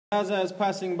Janaazah is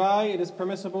passing by, it is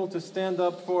permissible to stand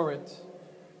up for it.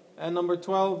 And number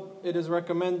 12, it is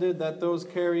recommended that those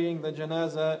carrying the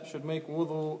Janaazah should make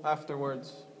wudu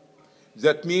afterwards.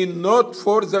 That means not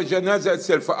for the Janaazah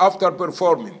itself, after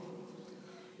performing.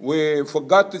 We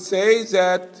forgot to say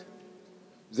that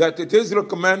it is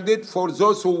recommended for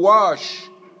those who wash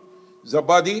the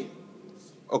body,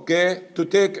 okay, to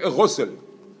take a ghusl,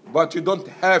 but you don't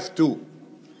have to,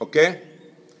 okay?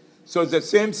 So the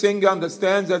same thing,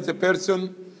 understands that the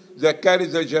person that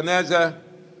carries the Janaazah,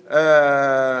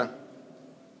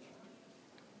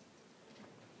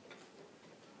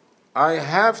 I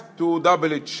have to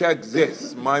double check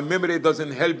this. My memory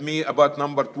doesn't help me about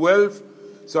number 12,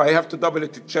 so I have to double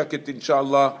check it,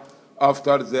 inshallah,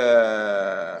 after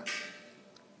the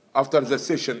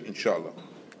session, inshallah.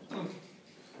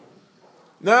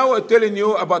 Now I'm telling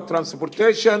you about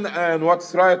transportation and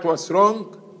what's right, what's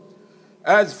wrong.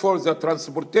 As for the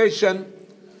transportation,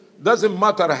 doesn't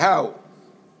matter how,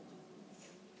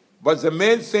 but the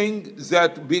main thing is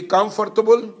that be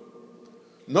comfortable,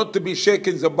 not to be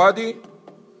shaking the body,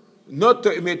 not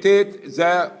to imitate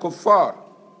the kuffar.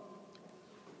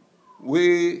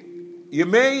 You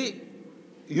may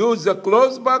use the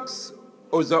closed box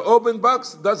or the open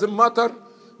box, doesn't matter.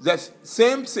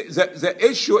 The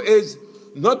issue is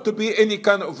not to be any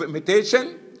kind of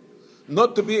imitation,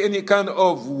 not to be any kind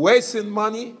of wasting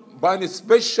money, buying a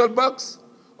special box,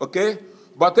 okay?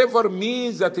 Whatever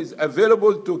means that is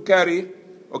available to carry,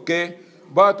 okay?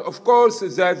 But of course,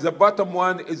 that the bottom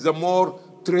one is the more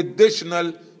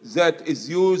traditional that is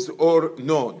used or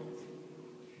known.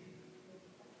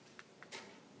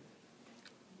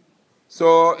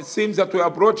 So it seems that we're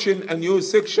approaching a new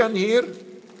section here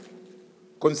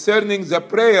concerning the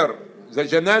prayer, the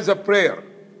Janaazah prayer,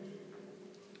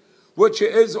 which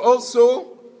is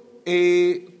also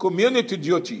a community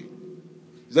duty.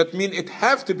 That means it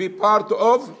has to be part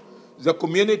of the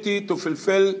community to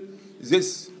fulfill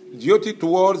this duty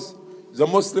towards the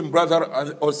Muslim brother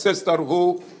or sister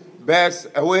who passed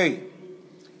away.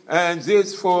 And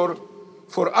this for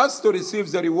us to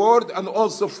receive the reward and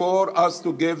also for us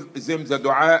to give them the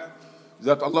dua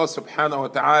that Allah subhanahu wa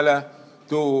ta'ala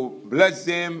to bless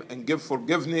them and give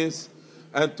forgiveness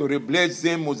and to replace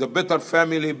them with a better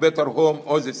family, better home,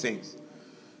 all the things.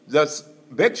 The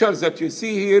pictures that you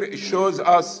see here, it shows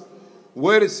us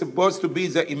where is supposed to be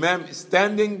the imam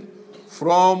standing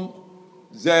from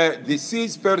the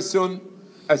deceased person,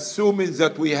 assuming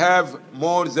that we have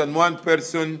more than one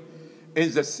person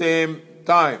in the same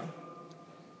time.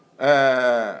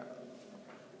 Different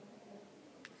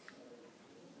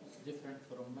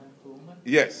from man to woman?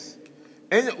 Yes.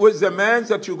 And with the man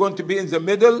that you're going to be in the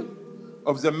middle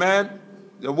of the man,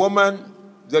 the woman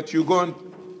that you're going,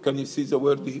 can you see the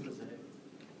word here?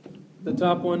 The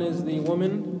top one is the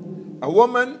woman. A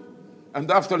woman,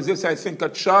 and after this I think a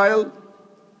child,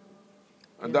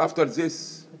 and after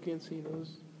this, I can't see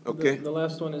those. okay, The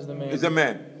last one is the man. is a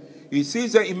man. You see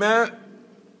the imam,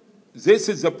 this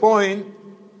is the point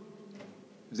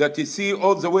that you see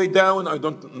all the way down. I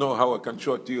don't know how I can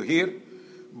show it to you here,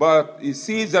 but you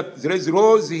see that there is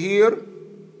rows here,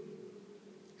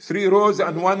 3 rows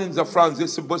and 1 in the front. This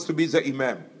is supposed to be the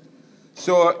imam.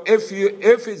 So if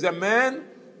it's a man,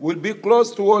 will be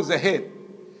close towards the head.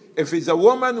 If it's a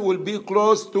woman, will be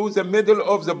close to the middle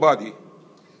of the body.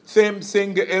 Same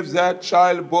thing if that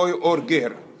child, boy or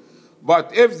girl.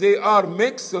 But if they are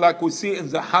mixed, like we see in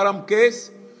the haram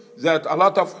case, that a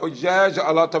lot of hujjaj,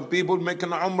 a lot of people making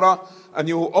umrah, and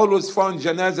you always find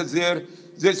janazah there,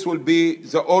 this will be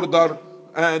the order,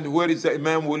 and where is the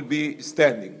imam will be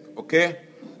standing, okay?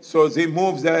 So they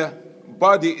move the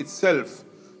body itself,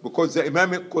 because the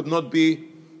imam could not be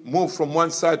moved from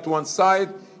one side to one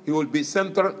side. He will be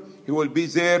center, he will be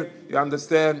there, you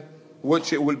understand,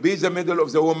 which will be the middle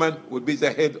of the woman, will be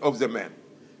the head of the man.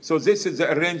 So this is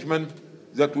the arrangement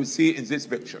that we see in this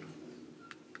picture.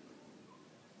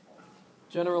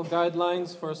 General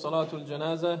guidelines for Salatul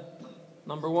Janaazah.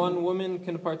 Number 1, women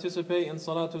can participate in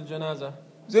Salatul Janaazah.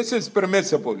 This is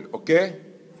permissible, okay?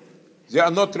 They are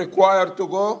not required to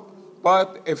go,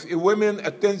 but if a women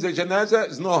attend the janazah,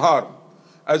 it's no harm,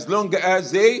 as long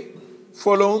as they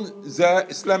follow the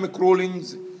Islamic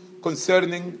rulings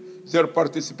concerning their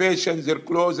participation, their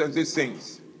clothes, and these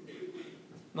things.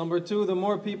 Number 2, the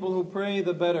more people who pray,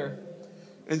 the better.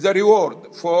 And the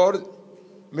reward for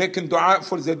making dua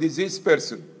for the deceased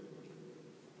person.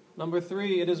 Number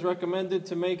 3, it is recommended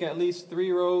to make at least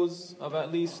 3 rows of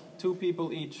at least 2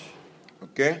 people each.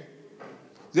 Okay?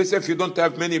 This if you don't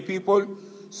have many people,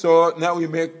 so now we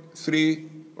make 3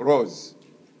 rows.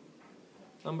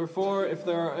 Number 4, if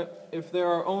there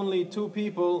are only 2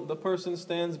 people, the person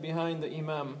stands behind the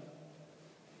imam.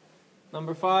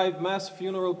 Number 5, mass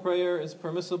funeral prayer is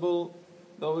permissible,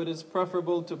 though it is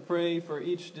preferable to pray for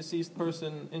each deceased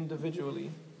person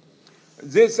individually.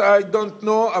 This I don't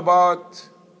know about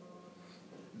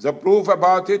the proof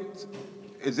about it.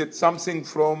 Is it something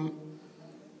from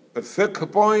a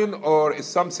fiqh point, or is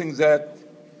something that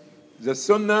the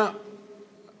sunnah?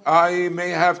 I may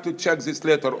have to check this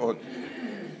later on.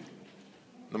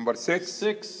 Number 6.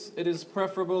 6, it is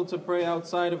preferable to pray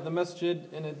outside of the masjid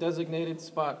in a designated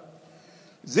spot.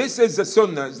 This is the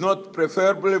sunnah. It's not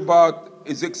preferable, but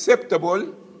is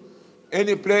acceptable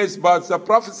any place. But the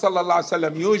Prophet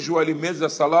ﷺ usually made the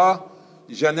salah,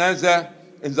 Janaazah,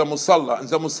 in the musalla. And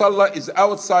the musalla is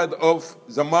outside of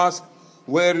the mosque,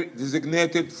 where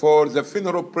designated for the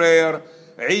funeral prayer,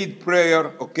 Eid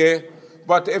prayer, okay?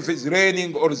 But if it's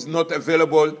raining or is not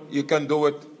available, you can do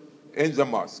it in the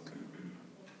mosque.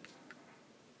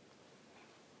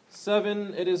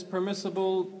 7, it is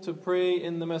permissible to pray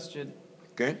in the masjid.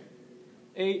 Okay?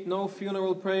 8, no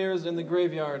funeral prayers in the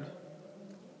graveyard.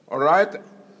 All right?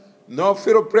 No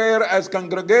funeral prayer as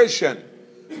congregation.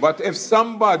 But if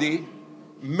somebody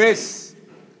miss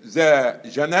the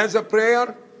Janaazah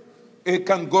prayer, it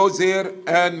can go there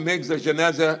and make the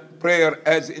Janaazah prayer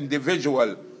as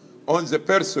individual on the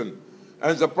person.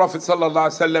 And the Prophet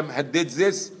ﷺ had did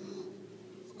this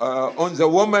on the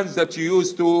women that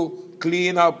used to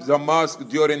clean up the mosque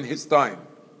during his time.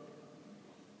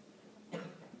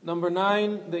 Number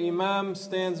 9, the imam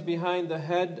stands behind the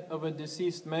head of a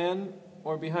deceased man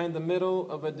or behind the middle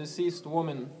of a deceased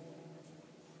woman.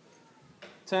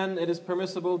 10, it is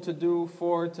permissible to do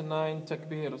 4 to 9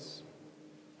 takbirs.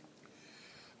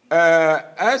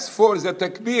 As for the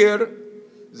takbir,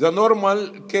 the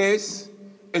normal case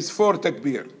is 4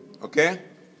 takbir, okay?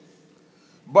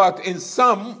 But in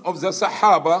some of the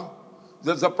Sahaba,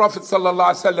 that the Prophet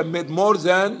ﷺ made more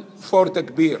than 4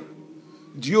 takbir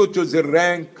due to their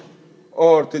rank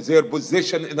or to their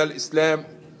position in Islam.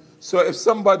 So if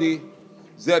somebody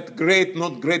that great,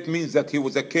 not great means that he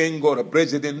was a king or a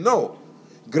president, no.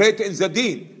 Great in the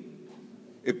deen.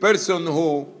 A person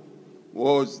who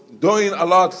was doing a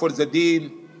lot for the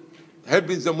deen,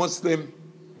 helping the Muslim,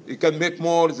 he can make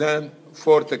more than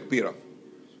 4 takbirah.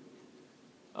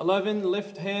 11,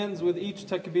 lift hands with each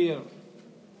takbir.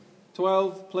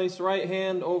 12, place right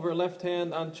hand over left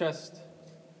hand on chest.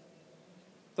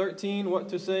 13, what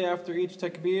to say after each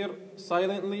takbir,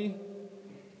 silently.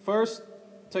 First,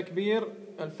 takbir,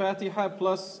 al-Fatiha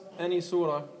plus any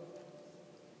surah.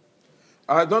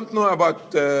 I don't know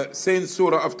about saying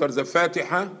surah after the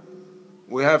Fatiha.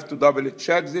 We have to double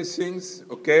check these things,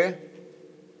 okay?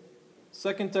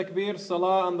 Second takbir,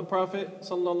 salah on the Prophet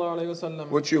sallallahu alaihi wasallam.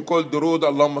 Which you call durood,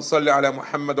 Allahumma salli ala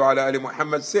Muhammad wa ala ali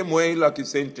Muhammad. Same way like you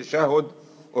say in tashahud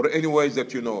or any way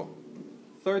that you know.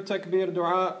 Third takbir,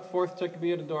 dua. Fourth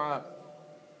takbir, dua.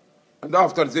 And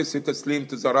after this, it is taslim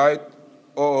to the right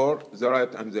or the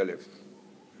right and the left.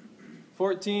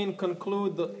 14,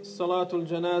 conclude the Salatul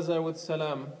Janaazah with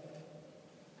salam.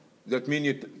 That means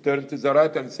you turn to the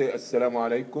right and say Assalamu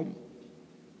alaikum.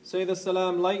 Say the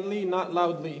salam lightly, not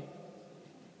loudly.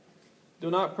 Do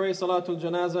not pray Salatul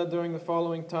Janaazah during the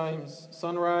following times: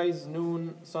 sunrise,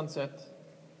 noon, sunset.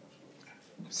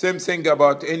 Same thing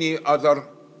about any other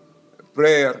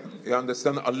prayer, you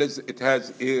understand, unless it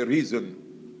has a reason.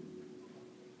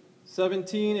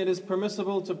 17, it is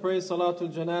permissible to pray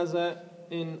Salatul Janaazah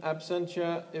in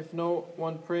absentia if no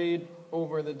one prayed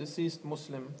over the deceased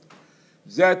Muslim.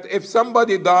 That if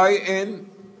somebody die in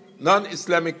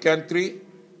non-Islamic country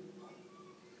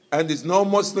and there's no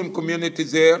Muslim community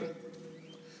there,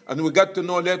 and we got to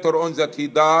know later on that he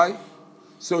died,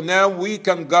 so now we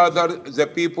can gather the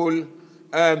people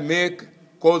and make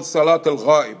called Salat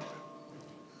al-Ghaib.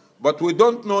 But we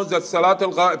don't know that Salat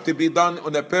al-Ghaib to be done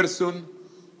on a person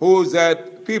who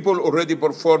that people already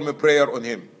perform a prayer on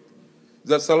him.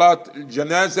 The Salat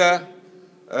al-Janaazah,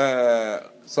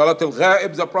 Salat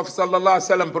al-Ghaib, the Prophet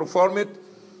ﷺ performed it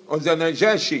on the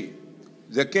Najashi,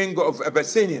 the king of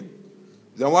Abyssinia,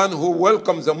 the one who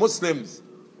welcomes the Muslims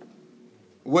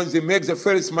when they make the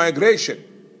first migration.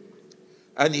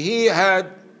 And he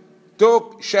had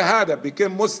took Shahada,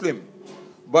 became Muslim,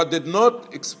 but did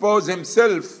not expose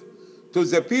himself to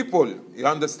the people, you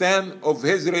understand, of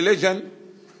his religion,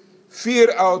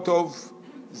 fear out of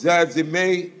that they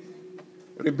may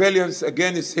rebellions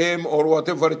against him or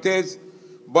whatever it is,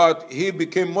 but he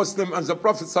became Muslim, and the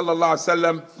Prophet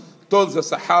ﷺ told the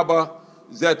Sahaba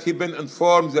that he'd been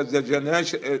informed that the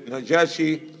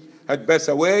Najashi had passed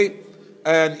away,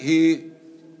 and he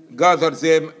gathered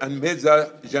them and made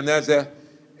the Janaazah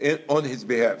on his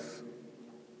behalf.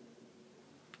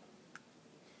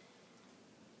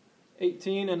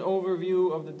 18. An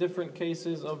overview of the different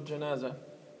cases of Janaazah.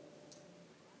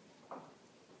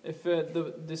 If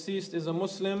the deceased is a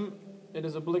Muslim, it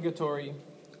is obligatory.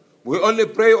 We only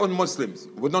pray on Muslims.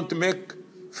 We don't make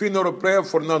funeral prayer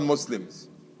for non-Muslims.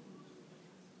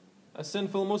 A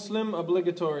sinful Muslim,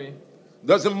 obligatory.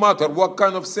 Doesn't matter what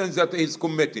kind of sins that he's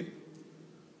committing.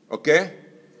 Okay?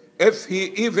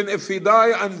 Even if he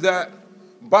die and the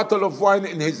bottle of wine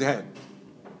in his hand.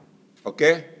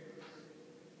 Okay?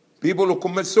 People who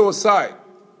commit suicide,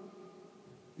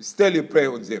 still you pray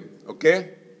on them.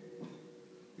 Okay?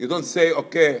 You don't say,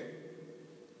 okay,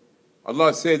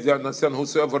 Allah said that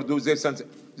whosoever do this and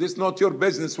this is not your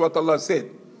business what Allah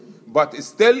said. But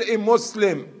still a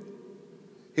Muslim,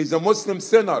 he's a Muslim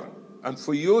sinner, and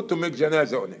for you to make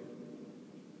janazah on him.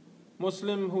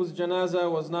 Muslim whose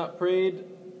janazah was not prayed,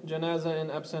 janazah in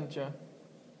absentia.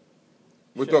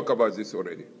 We talk about this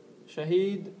already.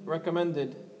 Shaheed,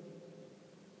 recommended.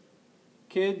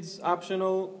 Kids,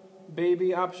 optional.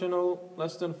 Baby, optional.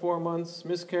 Less than 4 months.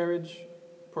 Miscarriage,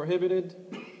 prohibited.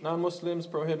 Non-Muslims,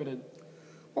 prohibited.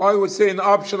 Why we saying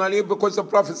optionally? Because the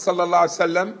Prophet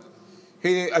ﷺ,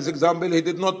 as example, he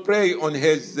did not pray on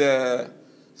his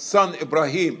son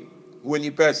Ibrahim when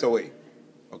he passed away.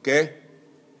 Okay?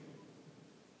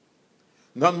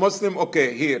 Non-Muslim,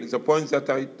 okay, here is the point that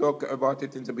I talked about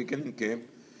it in the beginning came,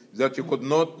 that you could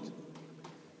not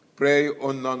pray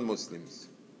on non-Muslims.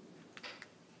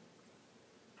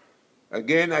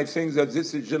 Again, I think that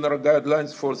this is general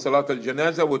guidelines for Salat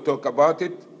al-Janazah. We'll talk about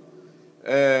it.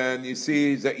 And you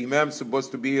see the Imam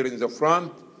supposed to be here in the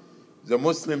front. The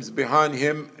Muslims behind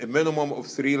him, a minimum of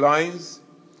 3 lines.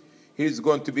 He's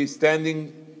going to be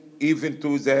standing even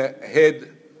to the head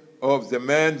of the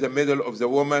man, the middle of the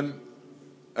woman,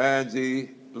 and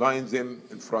they line them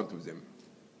in front of them.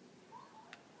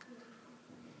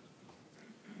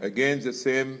 Again, the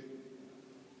same.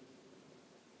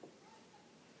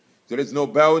 There is no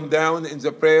bowing down in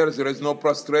the prayers. There is no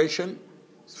prostration.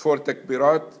 It's 4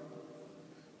 takbirat.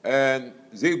 And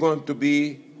they're going to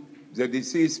be the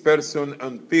deceased person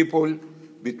and people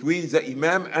between the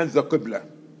Imam and the Qibla.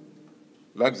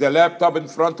 Like the laptop in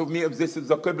front of me, if this is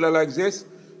the Qibla like this,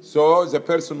 so the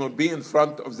person will be in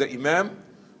front of the Imam,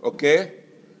 okay?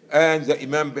 And the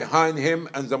Imam behind him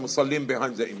and the Musallin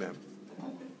behind the Imam.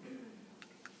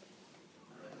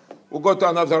 We'll go to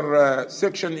another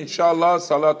section, inshallah,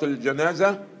 Salat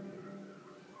al-Janazah.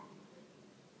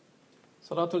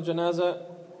 Salat al-Janazah.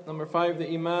 Number 5, the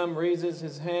Imam raises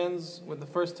his hands with the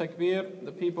first takbir.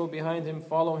 The people behind him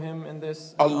follow him in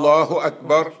this. Allahu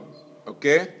Akbar.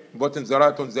 Okay? Button the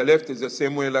right on the left is the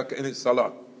same way like in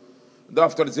Salah. And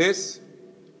after this,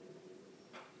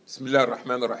 Bismillah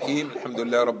ar-Rahman ar-Rahim,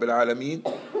 Alhamdulillah Rabbil Alameen.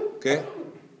 Okay?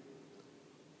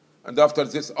 And after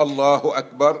this, Allahu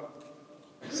Akbar.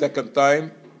 Second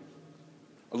time.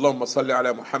 Allahumma salli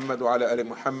ala Muhammad wa ala ali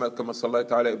Muhammad kama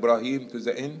sallayta ala Ibrahim to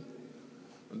the end.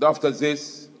 And after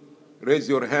this, raise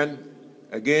your hand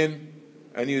again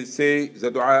and you say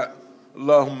the dua,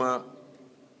 Allahumma,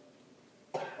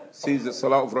 see the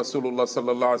salah of Rasulullah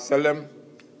sallallahu alaihi wasallam,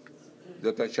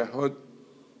 the tashahhud,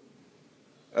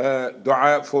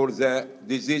 dua for the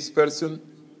deceased person.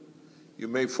 You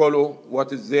may follow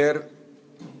what is there,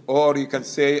 or you can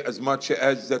say as much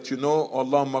as that you know.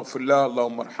 Allahumma ghfirlah,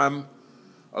 Allahumma arham,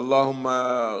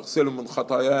 Allahumma ghsilhu min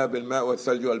khataya bil ma' wal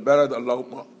thalj wal barad,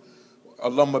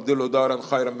 Allahumma abdilhu daran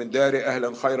khayran min dari,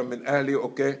 ahlan khayran min ahli,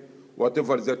 okay?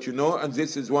 Whatever that you know. And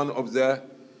this is one of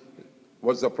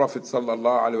what the Prophet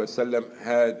sallallahu alaihi wasallam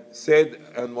had said,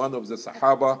 and one of the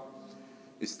Sahaba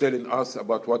is telling us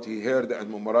about what he heard and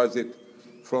memorized it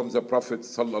from the Prophet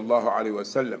sallallahu alaihi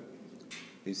wasallam.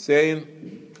 He's saying,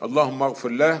 Allahumma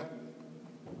aghfir lah,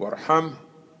 warham,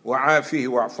 wa'afihi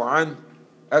wa'fu an,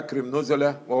 akrim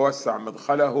nuzalah, wa wassa'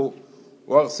 madkhalahu,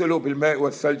 واغسله بالماء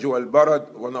والثلج والبرد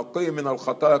ونقيه من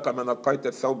الخطايا كما نقيت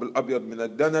الثوب الأبيض من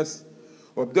الدنس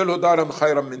وابدله دارا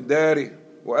خيرا من داره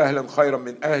وأهلا خيرا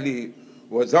من أهله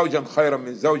وزوجا خيرا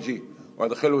من زوجه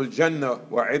وادخله الجنة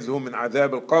وأعذه من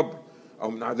عذاب القبر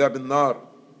أو من عذاب النار.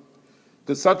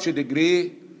 To such a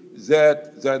degree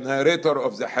that the narrator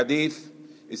of the hadith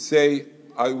is say,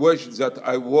 I wish that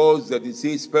I was the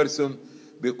deceased person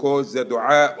because the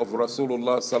dua of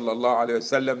Rasulullah sallallahu alayhi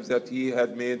wasallam that he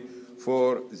had made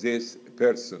for this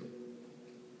person.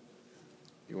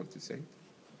 You want to say?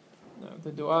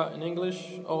 The dua in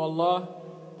English. O Allah,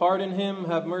 pardon him,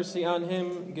 have mercy on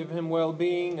him, give him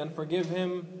well-being and forgive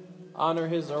him, honor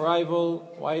his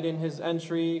arrival, widen his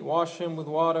entry, wash him with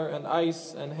water and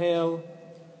ice and hail,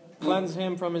 cleanse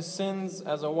him from his sins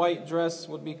as a white dress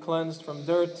would be cleansed from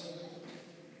dirt,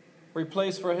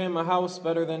 Replace for him a house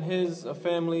better than his, a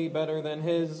family better than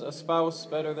his, a spouse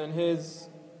better than his.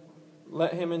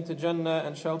 Let him into Jannah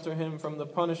and shelter him from the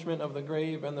punishment of the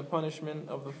grave and the punishment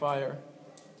of the fire.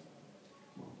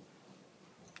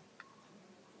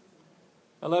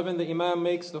 11. The Imam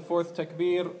makes the fourth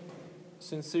takbir.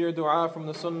 Sincere dua from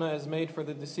the Sunnah is made for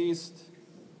the deceased.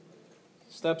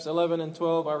 Steps 11 and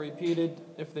 12 are repeated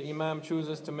if the Imam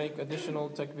chooses to make additional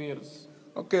takbirs.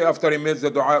 Okay, after he makes the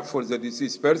dua for the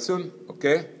deceased person,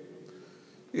 okay,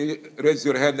 raise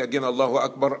your hand again, Allahu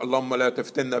Akbar, Allahumma la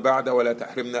taftinna ba'da wa la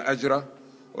tahrimna ajra,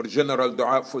 or general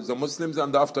dua for the Muslims,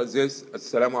 and after this,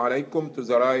 Assalamu alaikum to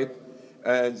the right,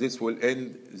 and this will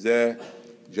end the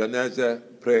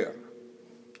Janaazah prayer.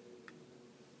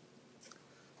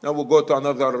 Now we'll go to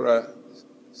another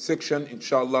section,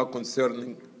 inshallah,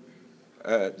 concerning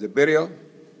the burial,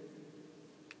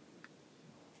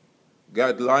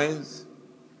 guidelines.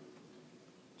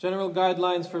 General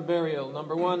guidelines for burial.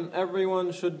 Number 1,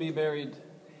 everyone should be buried.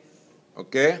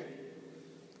 Okay?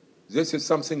 This is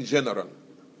something general.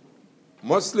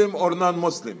 Muslim or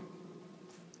non-Muslim,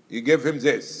 you give him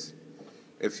this.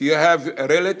 If you have a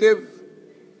relative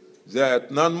that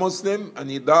non-Muslim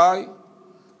and he die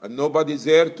and nobody's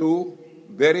there to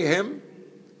bury him,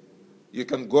 you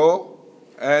can go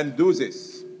and do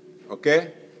this.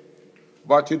 Okay?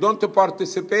 But you don't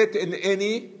participate in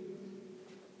any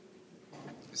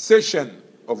session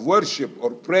of worship or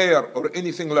prayer or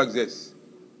anything like this.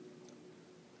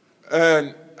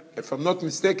 And if I'm not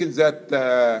mistaken,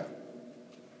 that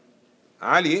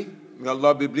Ali, may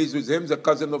Allah be pleased with him, the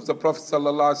cousin of the Prophet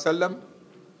sallallahu alaihi wasallam,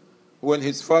 when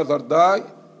his father died,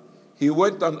 he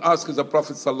went and asked the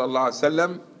Prophet sallallahu alaihi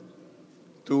wasallam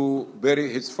to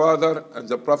bury his father, and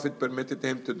the Prophet permitted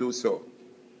him to do so.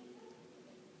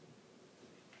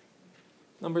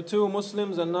 Number 2,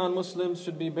 Muslims and non-Muslims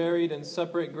should be buried in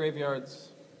separate graveyards.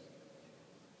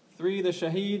 3, the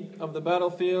shaheed of the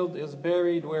battlefield is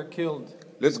buried where killed.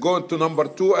 Let's go to number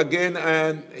 2 again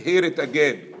and hear it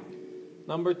again.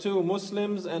 Number 2,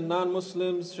 Muslims and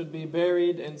non-Muslims should be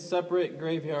buried in separate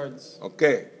graveyards.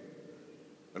 Okay.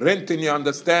 Renting, you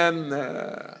understand,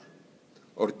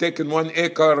 or taking 1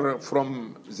 acre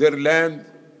from their land.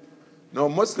 No,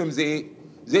 Muslims,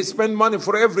 they spend money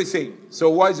for everything. So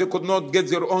why they could not get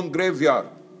their own graveyard?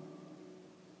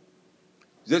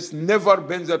 This never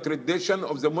been the tradition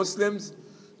of the Muslims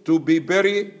to be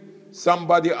bury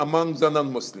somebody among the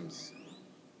non-Muslims.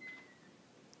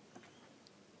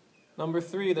 Number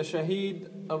 3, the shaheed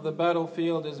of the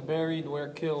battlefield is buried where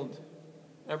killed.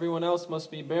 Everyone else must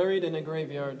be buried in a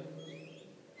graveyard.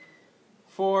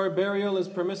 4, burial is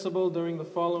impermissible during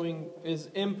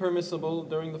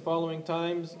the following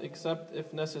times except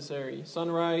if necessary: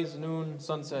 sunrise, noon,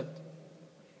 sunset.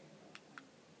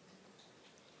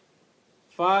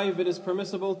 5, it is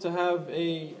permissible to have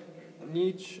a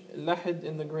niche lahid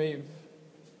in the grave.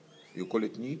 You call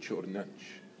it niche or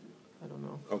natch? I don't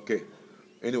know. Okay.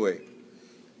 Anyway,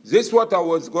 this is what I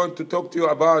was going to talk to you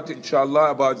about,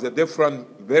 inshallah, about the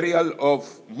different burial of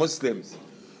Muslims.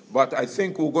 But I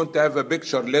think we're going to have a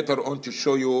picture later on to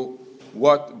show you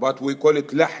but we call it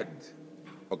lahd.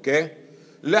 Okay?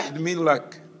 Lahd means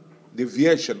like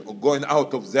deviation or going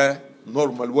out of the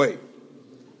normal way.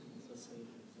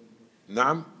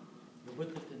 Naam? You put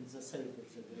it in the side of the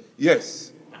grave.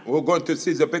 Yes. We're going to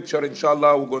see the picture,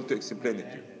 inshallah. We're going to explain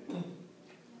it to you.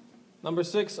 Number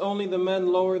 6, only the men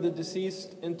lower the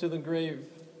deceased into the grave.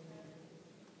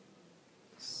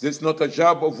 This is not a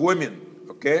job of women,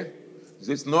 okay? This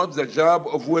is not the job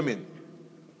of women,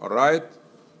 all right?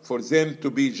 For them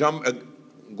to be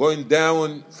going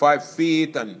down 5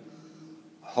 feet and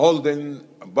holding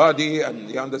a body, and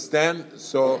you understand?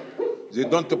 So they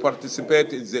don't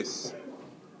participate in this.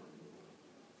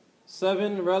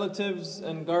 7, relatives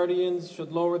and guardians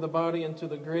should lower the body into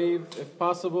the grave. If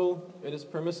possible, it is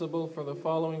permissible for the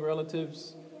following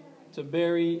relatives to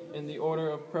bury in the order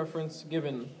of preference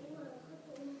given.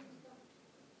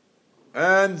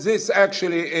 And this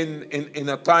actually in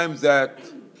a time that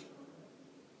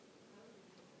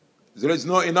there is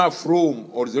not enough room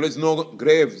or there is no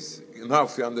graves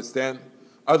enough, you understand?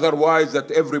 Otherwise,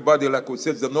 that everybody, like we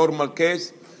said, the normal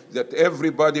case, that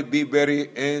everybody be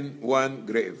buried in one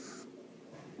grave.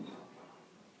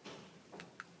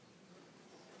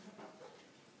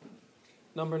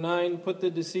 Number 9, put the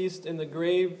deceased in the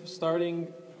grave starting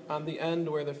on the end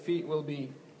where the feet will be.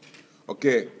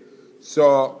 Okay,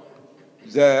 so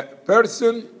the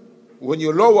person, when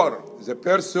you lower the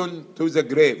person to the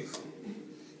grave,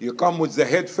 you come with the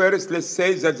head first. Let's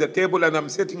say that the table and I'm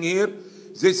sitting here,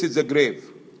 this is the grave.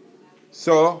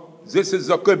 So this is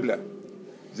the Qibla.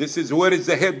 This is where is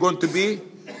the head going to be.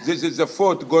 this is the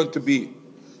foot going to be.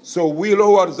 So we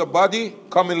lower the body,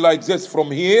 coming like this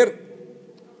from here,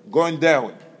 going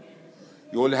down.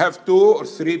 You will have 2 or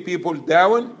 3 people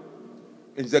down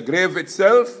in the grave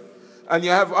itself, and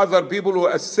you have other people who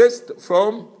assist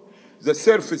from the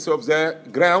surface of the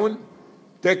ground,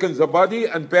 taking the body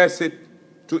and pass it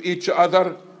to each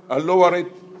other and lower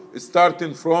it,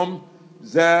 starting from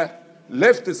the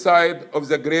left side of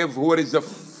the grave, where is the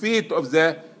feet of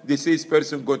the deceased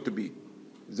person going to be.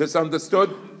 Is this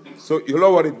understood? So you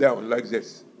lower it down like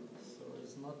this. So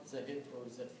it's not the head or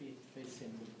the feet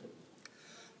facing the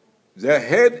The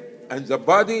head and the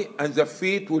body and the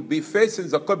feet will be facing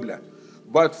the Qibla.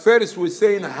 But first we're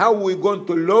saying how we're going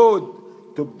to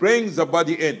load to bring the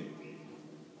body in.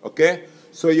 Okay?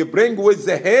 So you bring with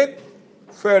the head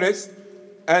first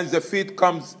and the feet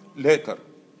comes later.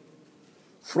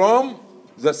 From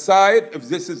the side, if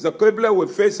this is the Qibla, we're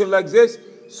facing like this,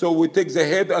 so we take the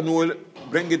head and we'll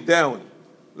bring it down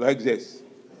like this.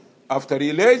 After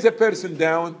he lays the person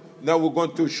down, now we're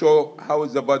going to show how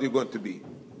is the body going to be.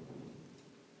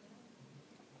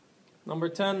 Number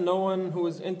 10, no one who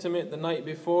is intimate the night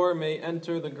before may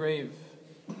enter the grave.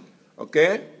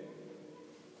 Okay?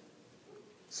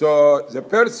 So the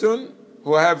person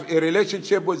who have a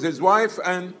relationship with his wife,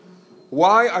 and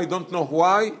why, I don't know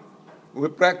why, we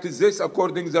practice this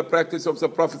according to the practice of the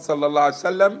Prophet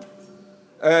ﷺ,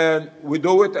 and we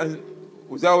do it, and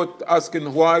without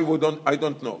asking why, I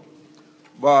don't know.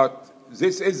 But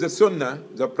this is the sunnah,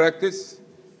 the practice.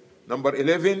 Number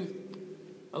 11.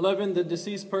 11, the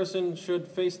deceased person should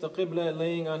face the Qibla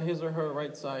laying on his or her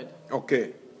right side.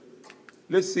 Okay.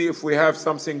 Let's see if we have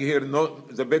something here. No,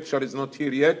 the picture is not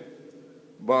here yet,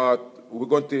 but we're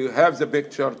going to have the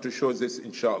picture to show this,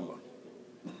 inshallah.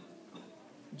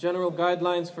 General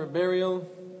guidelines for burial.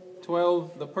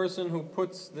 12, the person who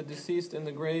puts the deceased in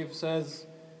the grave says,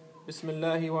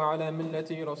 Bismillahi wa ala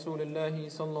millati Rasulillahi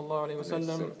sallallahu alayhi wa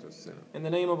sallam. In the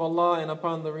name of Allah and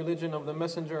upon the religion of the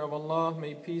Messenger of Allah,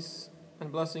 may peace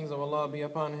and blessings of Allah be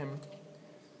upon him.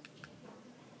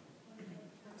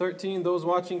 13, those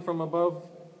watching from above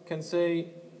can say,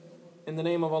 in the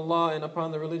name of Allah and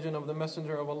upon the religion of the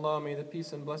Messenger of Allah, may the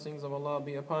peace and blessings of Allah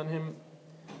be upon him.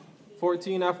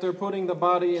 14, after putting the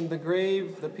body in the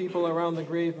grave, the people around the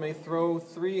grave may throw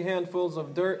 3 handfuls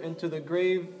of dirt into the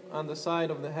grave on the side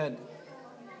of the head.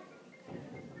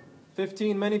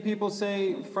 15, many people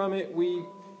say, from it we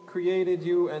created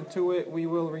you, and to it we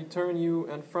will return you,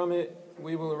 and from it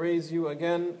we will raise you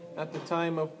again. At the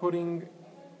time of putting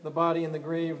the body in the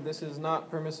grave, this is not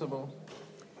permissible.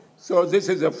 So this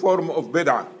is a form of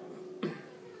bid'ah.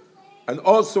 And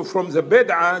also from the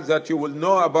bid'ah that you will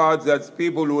know about, that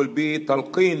people will be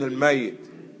talqeen al-mayyit.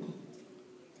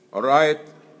 All right?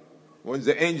 When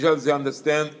the angels, they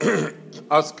understand,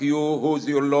 ask you, who's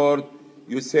your Lord?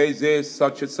 You say this,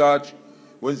 such and such.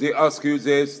 When they ask you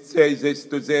this, say this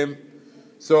to them.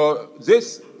 So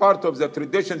this part of the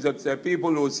tradition, that the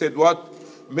people who said what?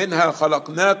 مِنْهَا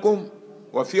خَلَقْنَاكُمْ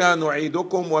وَفِيهَا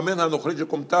نُعِيدُكُمْ وَمِنْهَا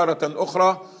نُخْرِجُكُمْ تَارَةً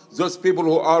أُخْرَى. Those people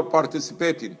who are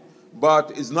participating.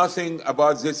 But is nothing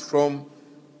about this from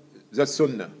the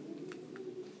Sunnah.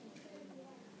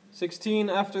 16,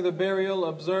 after the burial,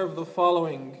 observe the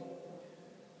following.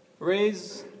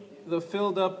 Raise the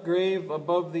filled up grave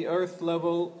above the earth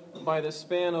level by the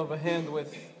span of a hand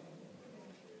width.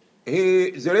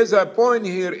 There is a point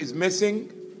here is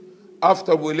missing.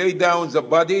 After we lay down the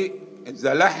body in the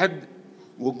lahd,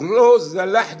 we close the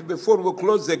lahd before we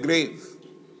close the grave.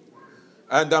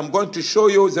 And I'm going to show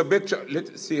you the picture.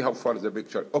 Let's see how far the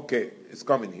picture. Okay, it's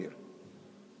coming here.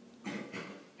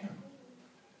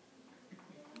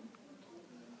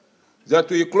 That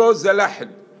we close the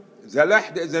lahd. The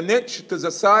lahd is a niche to the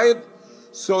side,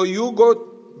 so you got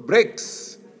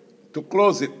bricks to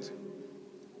close it.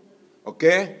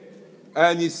 Okay?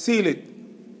 And you seal it.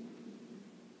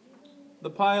 The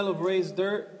pile of raised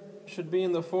dirt should be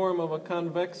in the form of a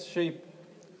convex shape.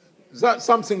 That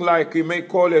something like, you may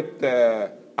call it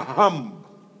a hump.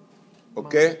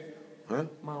 Okay?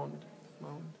 Mound.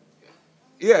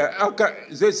 Yeah, okay.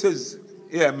 This is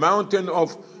mountain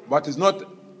of, but it's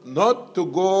not to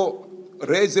go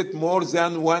raise it more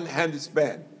than 1 hand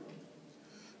span.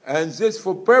 And this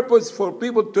for purpose for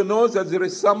people to know that there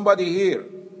is somebody here.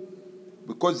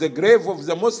 Because the grave of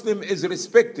the Muslim is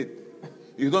respected.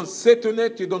 You don't sit on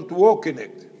it, you don't walk in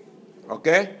it.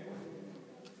 Okay?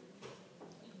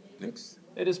 Next.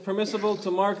 It is permissible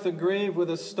to mark the grave with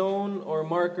a stone or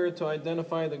marker to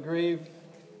identify the grave.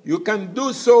 You can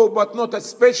do so, but not a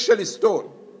special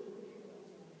stone.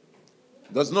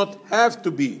 Does not have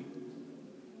to be.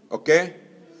 Okay?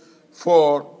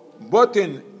 For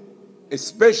putting a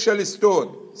special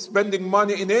stone spending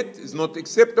money in it is not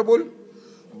acceptable.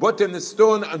 Putting a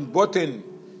stone and putting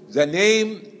the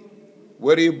name,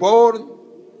 where he born,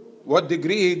 what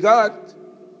degree he got,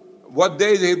 what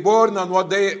day he born, and what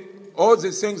day, all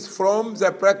these things from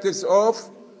the practice of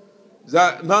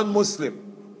the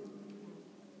non-Muslim.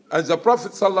 And the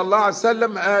Prophet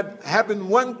ﷺ had happened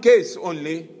one case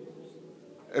only,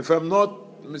 if I'm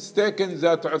not mistaken,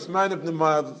 that Uthman ibn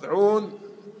Mad'un,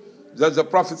 that the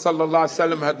Prophet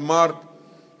ﷺ had marked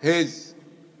his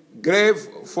grave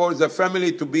for the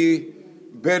family to be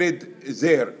buried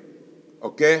there.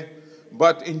 Okay?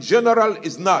 But in general,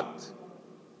 is not.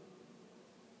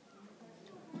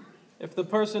 If the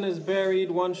person is buried,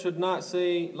 one should not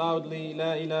say loudly,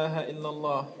 La ilaha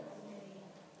illallah.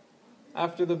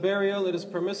 After the burial, it is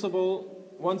permissible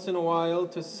once in a while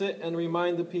to sit and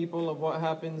remind the people of what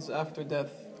happens after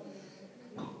death.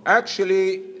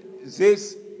 Actually,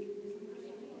 this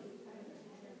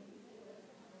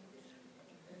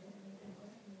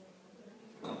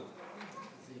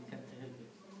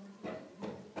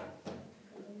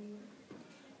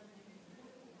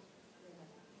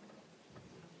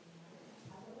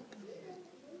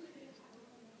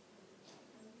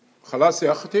خلاص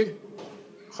يا أختي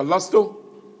خلصتوا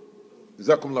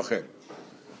جزاكم الله خير.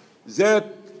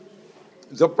 That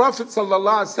the Prophet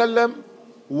ﷺ,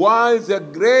 while the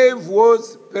grave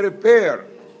was prepared,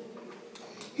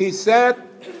 he sat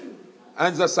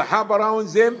and the Sahaba around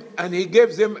them and he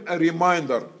gave them a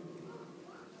reminder.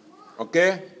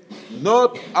 Okay?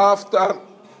 Not after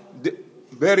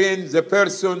burying the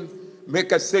person,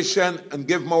 make a session and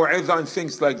give maw'idha and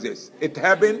things like this. It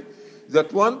happened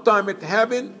that one time it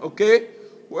happened, okay?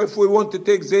 If we want to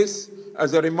take this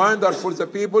as a reminder for the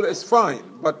people, it's fine,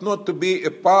 but not to be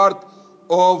a part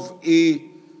of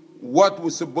what we're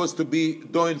supposed to be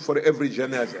doing for every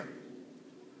janazah.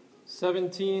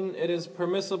 17. It is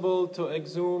permissible to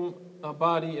exhume a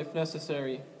body if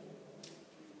necessary.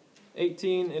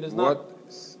 18. It is not.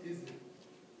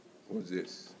 What's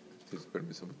this? It is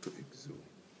permissible to exhume.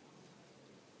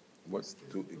 What's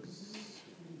to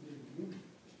exhume?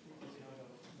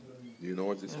 Do you know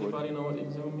what this word? Anybody know what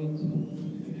exhume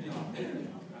means?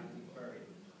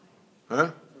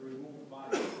 Huh?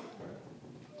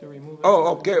 To remove it.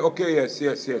 Oh, okay, yes.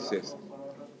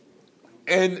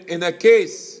 And in a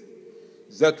case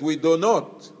that we do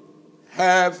not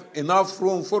have enough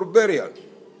room for burial,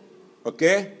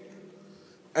 okay?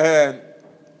 And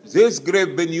this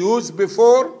grave been used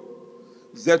before,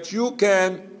 that you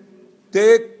can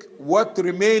take what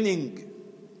remaining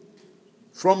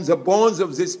from the bones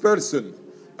of this person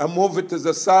and move it to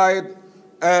the side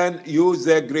and use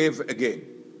the grave again.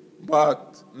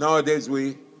 But nowadays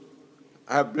we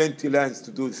have plenty lands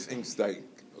to do things like,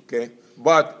 okay?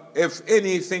 But if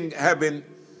anything happen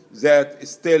that is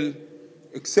still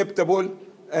acceptable,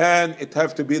 and it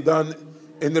have to be done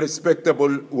in a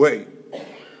respectable way.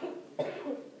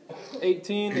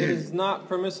 18. It is not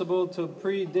permissible to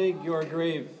pre-dig your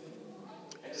grave.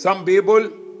 Some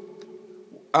people,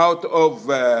 out of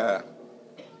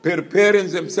preparing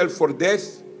themselves for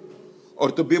death,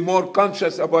 or to be more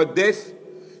conscious about death,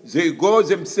 they go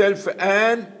themselves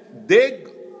and dig,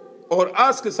 or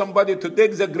ask somebody to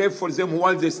dig the grave for them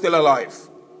while they're still alive.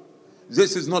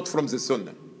 This is not from the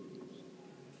Sunnah.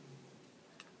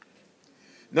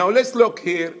 Now let's look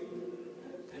here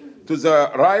to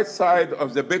the right side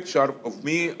of the picture of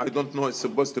me. I don't know, it's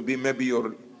supposed to be maybe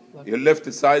your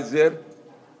left side there.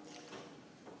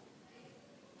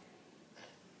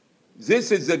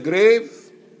 This is the grave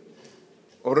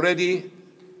already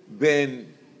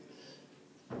been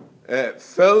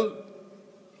filled,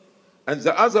 and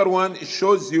the other one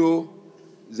shows you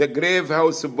the grave how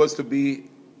it's supposed to be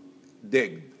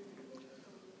digged.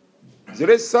 There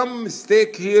is some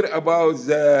mistake here about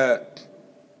the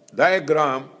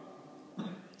diagram.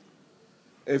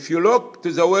 If you look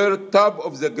to the word top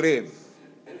of the grave,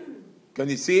 can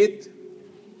you see it?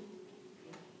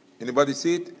 Anybody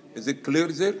see it? Is it clear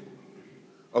there?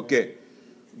 Okay.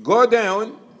 Go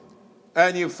down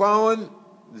and you found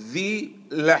the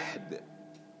lahd.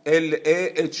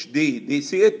 L-A-H-D. Do you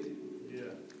see it? Yeah.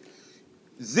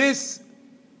 This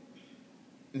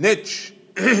niche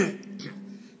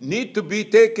need to be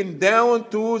taken down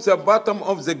to the bottom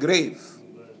of the grave.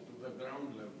 To the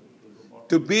ground level.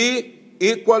 To be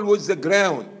equal with the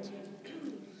ground.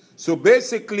 So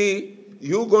basically,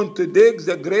 you're going to dig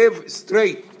the grave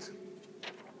straight.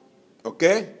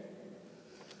 Okay?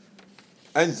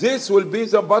 And this will be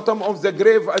the bottom of the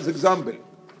grave as example.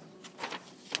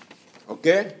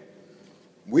 Okay?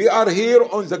 We are here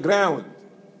on the ground.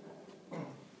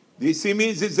 Do you see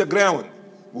me? This is the ground.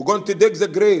 We're going to dig the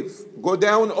grave. Go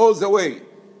down all the way.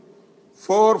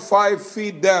 4 or 5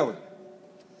 feet down.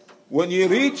 When you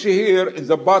reach here in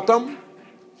the bottom,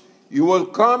 you will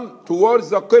come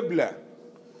towards the Qibla,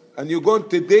 and you're going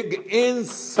to dig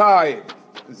inside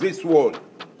this wall.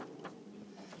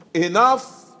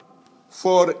 Enough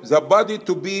for the body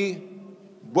to be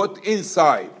put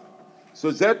inside.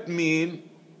 So that means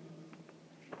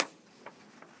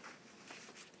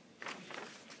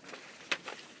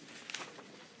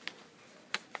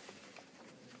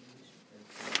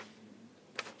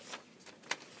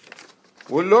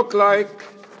will look like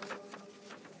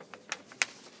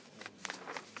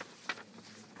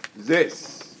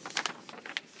this.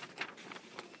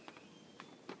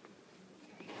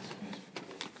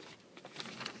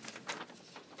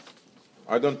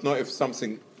 I don't know if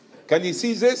something, can you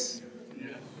see this?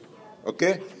 Yes.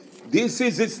 Okay. This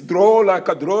is this drawer, like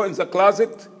a drawer in the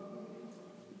closet.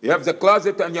 You have the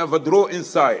closet and you have a drawer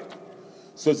inside.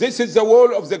 So this is the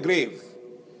wall of the grave.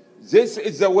 This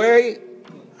is the way,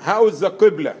 how is the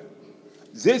Qibla.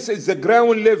 This is the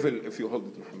ground level, if you hold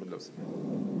it, Muhammad.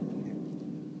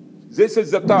 This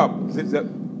is the top. This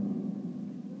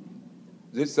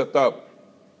is the top.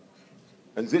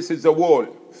 And this is the wall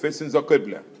facing the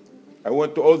Qibla. I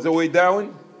went all the way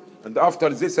down, and after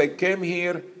this I came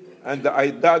here and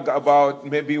I dug about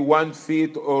maybe 1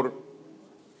 feet or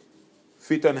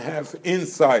 1.5 feet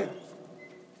inside.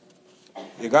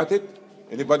 You got it?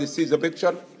 Anybody see the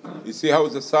picture? You see how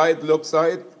the side looks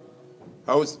side?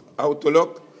 How to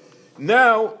look?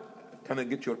 Now, can I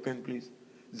get your pen, please?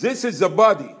 This is the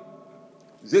body.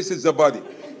 This is the body.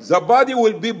 The body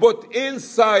will be put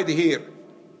inside here.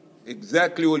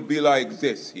 Exactly will be like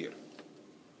this here.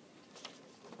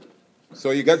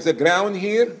 So you got the ground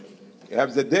here, you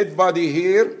have the dead body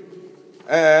here,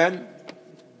 and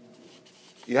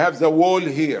you have the wall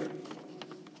here.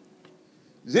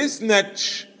 This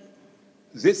niche,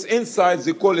 this inside,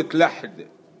 they call it lahd.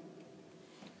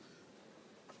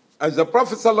 As the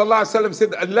Prophet ﷺ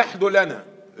said, al-lahdu lana.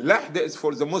 Lahd is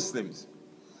for the Muslims.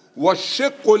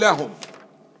 وَالشِّقُّ لَهُمْ.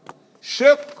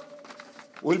 Shiq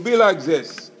will be like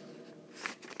this.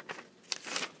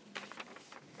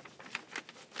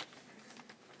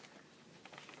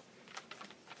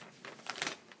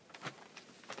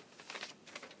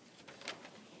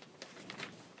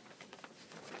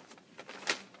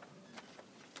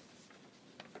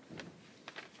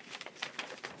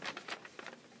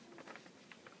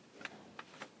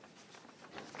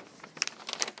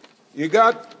 You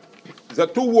got the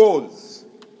two walls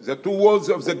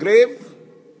of the grave,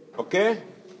 okay?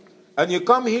 And you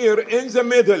come here in the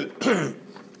middle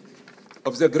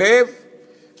of the grave,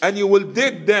 and you will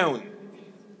dig down,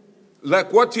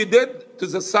 like what you did to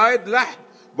the side,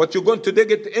 but you're going to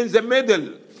dig it in the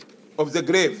middle of the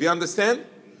grave, you understand?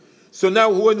 So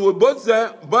now when we put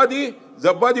the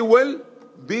body will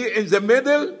be in the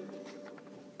middle,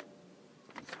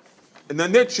 and a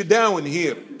niche down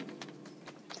here.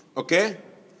 Okay?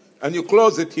 And you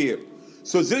close it here.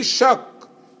 So this shaq,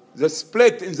 the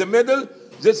split in the middle,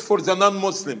 this for the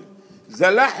non-Muslim. The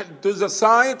lahd to the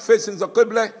side facing the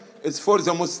Qibla is for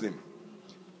the Muslim.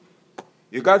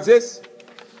 You got this?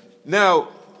 Now,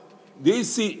 do you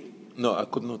see? No, I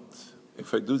could not.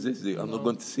 If I do this, I'm not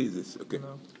going to see this. Okay?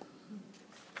 No.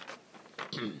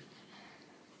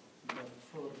 But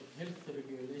for health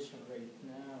regulation right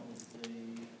now,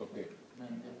 the Okay.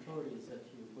 mandatory is that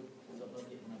you put the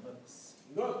body in a box.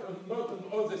 Not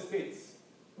in all the states.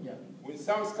 Yeah. In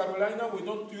South Carolina, we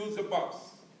don't use a box.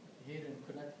 Here in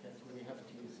Connecticut, we have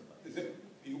to use a box.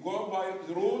 You go by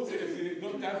the rules. If you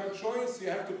don't have a choice, you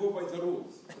have to go by the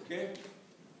rules. Okay?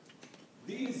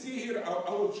 Do you see here?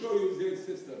 I will show you this,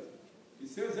 sister. It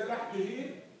says the lahd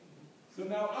here. So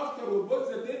now after we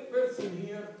put the dead person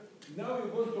here, now you're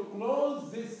going to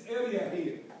close this area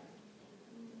here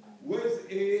with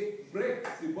a brick.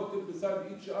 You put it beside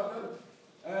each other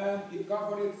and you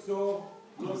cover it so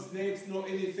no snakes, no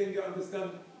anything, you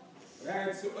understand?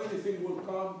 Right? So anything will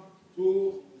come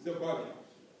to the body.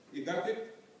 You got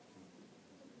it?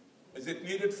 Is it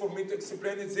needed for me to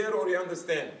explain it there, or you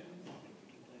understand?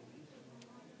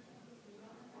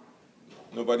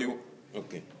 Nobody?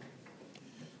 Okay.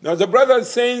 Now the brother is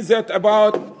saying that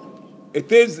about it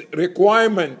is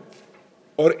requirement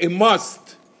or a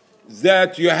must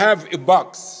that you have a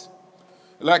box.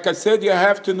 Like I said, you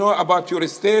have to know about your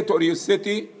state or your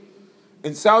city.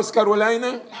 In South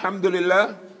Carolina,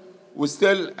 alhamdulillah, we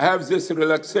still have this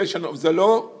relaxation of the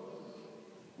law.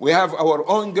 We have our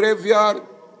own graveyard.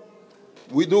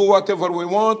 We do whatever we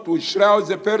want. We shroud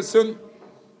the person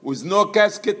with no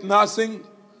casket, nothing,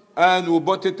 and we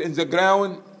put it in the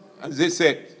ground, and that's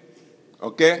it.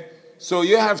 Okay? So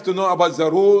you have to know about the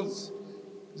rules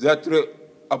that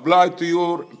apply to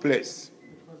your place.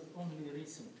 It was only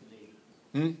recently.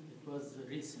 Hmm? It was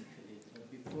recently.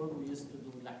 Before we used to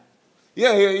do that.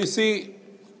 Yeah, you see,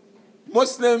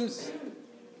 Muslims,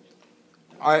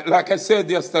 like I said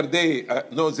yesterday,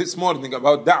 this morning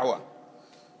about da'wah,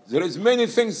 there is many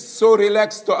things so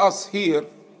relaxed to us here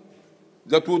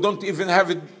that we don't even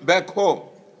have it back home.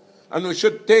 And we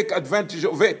should take advantage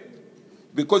of it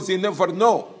because you never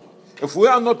know. If we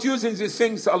are not using these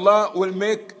things, Allah will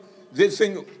make this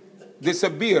thing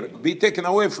disappear, be taken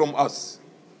away from us.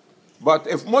 But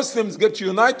if Muslims get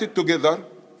united together,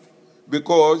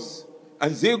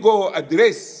 and they go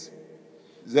address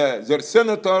their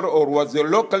senator or what their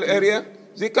local area,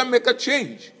 they can make a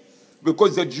change.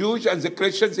 Because the Jews and the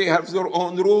Christians, they have their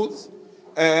own rules,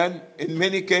 and in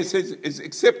many cases is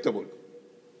acceptable.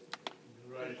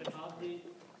 Right. Adly,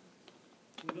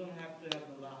 we don't have to have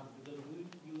the land because we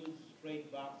use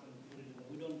straight box and put it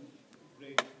in. We don't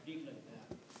grade deep like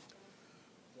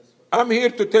that. I'm here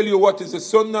to tell you what is the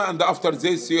Sunnah, and after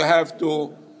this you have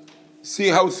to see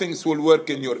how things will work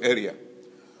in your area.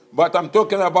 But I'm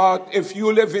talking about if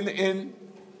you live in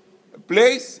a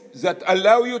place that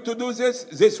allow you to do this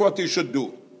is what you should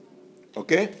do.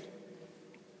 Okay?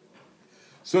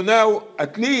 So now,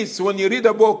 at least when you read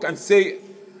a book and say,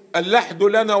 اللحد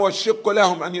لنا والشق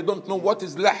لهم, and you don't know what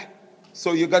is lahd,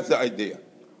 so you got the idea.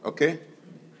 Okay?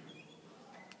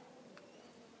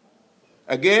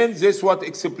 Again, this is what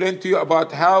explained to you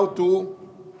about how to,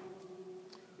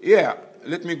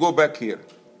 let me go back here.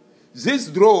 This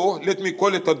drawer, let me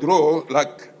call it a drawer,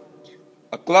 like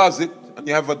a closet, and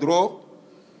you have a drawer.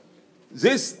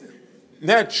 This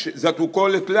niche that we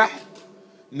call it lahd,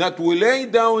 that we lay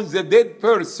down the dead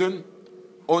person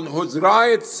on his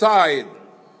right side,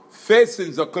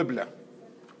 facing the Qibla.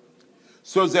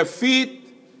 So the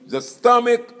feet, the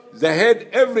stomach, the head,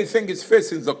 everything is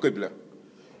facing the Qibla.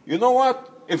 You know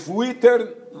what? If we turn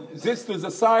this to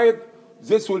the side,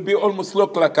 this will be almost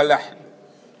look like a lahd.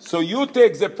 So you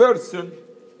take the person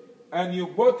and you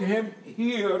put him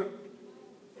here,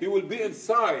 he will be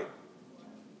inside.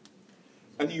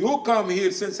 And you come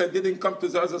here, since I didn't come to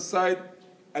the other side,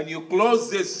 and you close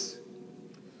this,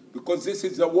 because this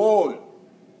is the wall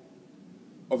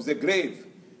of the grave.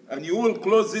 And you will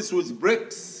close this with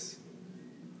bricks.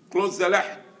 Close the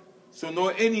lahd. So no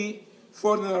any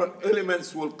foreign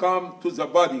elements will come to the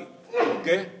body.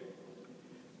 Okay?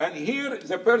 And here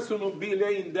the person will be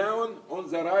laying down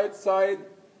on the right side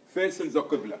facing the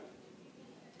Qibla.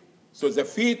 So the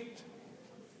feet,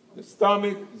 the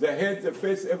stomach, the head, the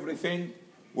face, everything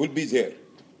will be there.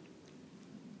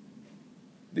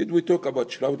 Did we talk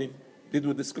about shrouding? Did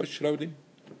we discuss shrouding?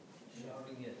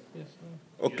 Yes.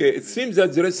 Okay, it seems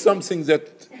that there is something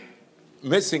that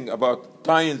missing about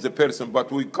tying the person,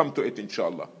 but we come to it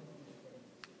inshallah.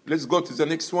 Let's go to the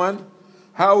next one.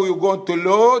 How you going to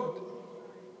load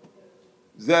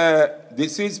the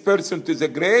deceased person to the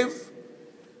grave?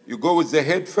 You go with the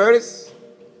head first,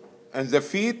 and the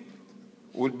feet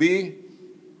will be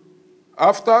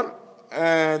after,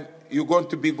 and you're going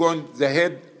to be going the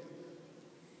head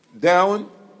down,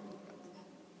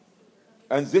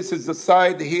 and this is the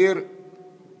side here.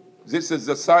 This is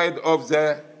the side of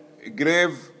the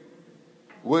grave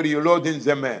where you're loading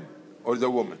the man or the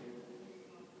woman.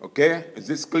 Okay, is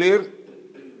this clear?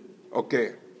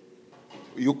 Okay.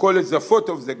 You call it the foot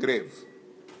of the grave.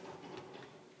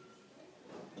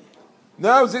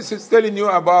 Now this is telling you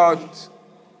about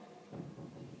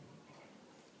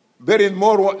burying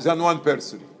more than one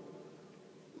person.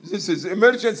 This is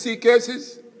emergency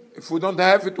cases. If we don't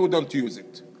have it, we don't use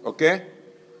it. Okay?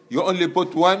 You only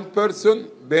put one person,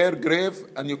 bare grave,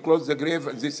 and you close the grave,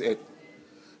 and this is it.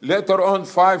 Later on,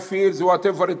 5 years,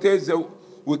 whatever it is,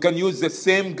 we can use the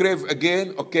same grave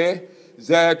again, okay?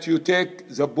 That you take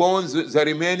the bones, the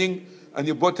remaining, and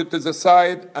you put it to the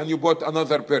side, and you put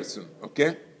another person,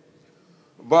 okay?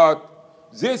 But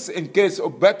this, in case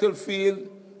of battlefield,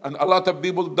 and a lot of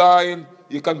people dying,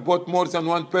 you can put more than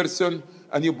one person,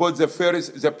 and you put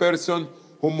the person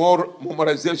who more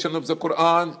memorization of the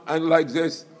Quran, and like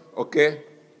this, okay?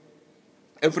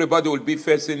 Everybody will be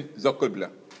facing the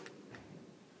Qibla.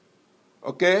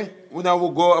 Okay? Now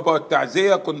we'll go about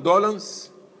ta'ziyah, condolence.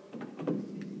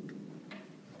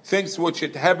 Things which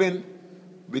had happened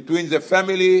between the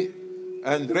family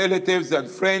and relatives and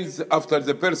friends after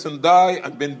the person died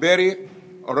and been buried.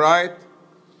 All right?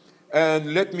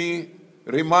 And let me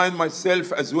remind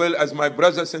myself as well as my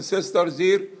brothers and sisters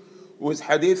here with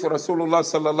hadith Rasulullah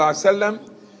sallallahu alaihi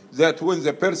wasallam that when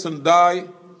the person die,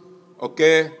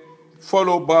 okay,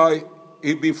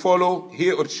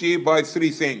 he or she by 3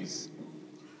 things: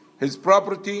 his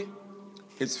property,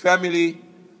 his family,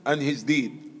 and his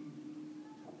deed.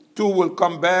 2 will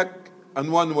come back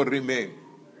and 1 will remain.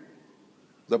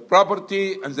 The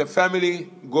property and the family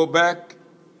go back,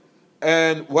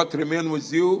 and what remains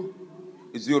with you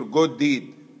is your good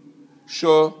deed.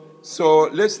 So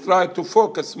let's try to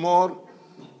focus more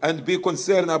and be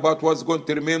concerned about what's going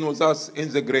to remain with us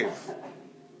in the grave.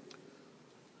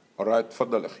 All right,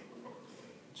 تفضل أخي.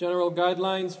 General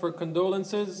guidelines for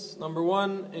condolences. Number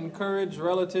 1, encourage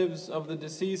relatives of the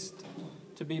deceased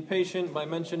to be patient by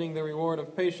mentioning the reward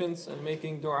of patience and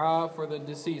making dua for the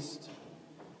deceased.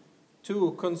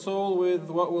 2, console with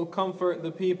what will comfort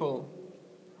the people.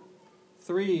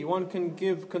 3, one can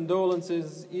give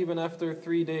condolences even after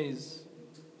 3 days.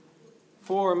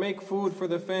 4, make food for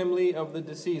the family of the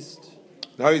deceased.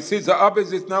 Now you see the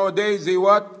opposite nowadays, they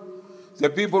what? The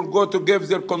people go to give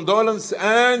their condolence,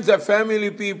 and the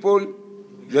family people,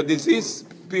 the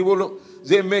deceased people,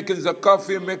 they're making the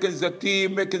coffee, making the tea,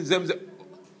 making them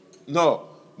No,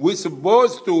 we're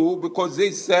supposed to, because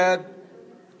they sad,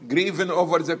 grieving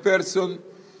over the person,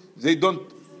 they don't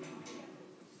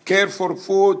care for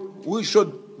food. We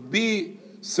should be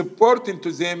supporting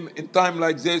to them in time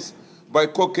like this by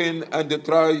cooking and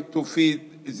try to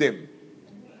feed them.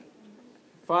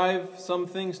 5, some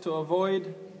things to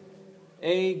avoid.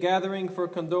 A, gathering for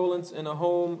condolence in a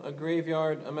home, a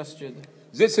graveyard, a masjid.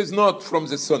 This is not from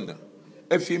the Sunnah.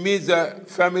 If you meet the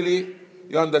family,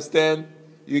 you understand,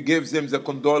 you give them the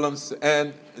condolence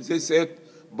and this is it,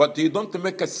 but you don't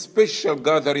make a special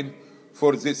gathering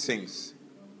for these things.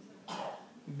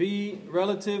 B,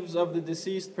 relatives of the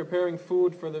deceased preparing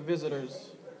food for the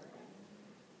visitors.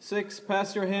 6,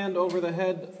 pass your hand over the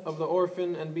head of the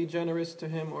orphan and be generous to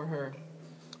him or her.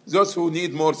 Those who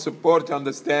need more support,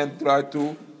 understand, try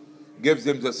to give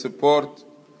them the support,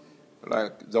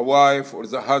 like the wife or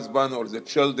the husband or the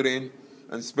children,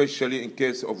 and especially in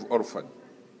case of orphan.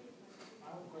 I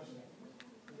have a question.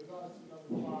 In regards to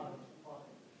number 5,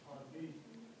 part B,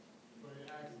 where it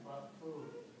asks about food.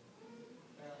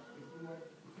 Now, if you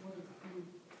wanted to feed,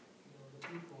 the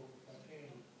people that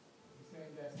came, you're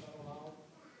saying that's not allowed?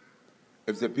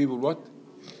 If the people what?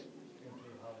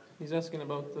 He's asking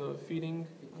about the feeding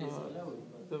It is allowed.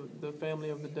 the family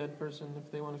of the dead person,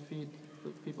 if they want to feed the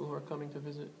people who are coming to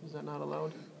visit. Is that not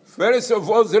allowed? First of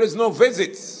all, there is no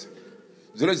visits.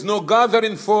 There is no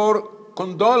gathering for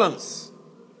condolence.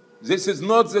 This is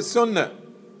not the Sunnah.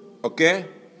 Okay?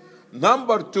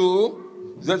 Number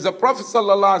 2, that the Prophet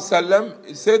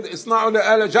ﷺ said, "Isna'u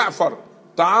ala Ja'far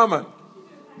ta'aman."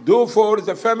 Do for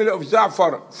the family of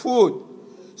Ja'far food.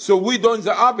 So we do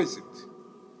the opposite.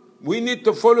 We need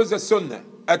to follow the Sunnah.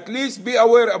 At least be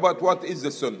aware about what is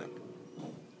the Sunnah.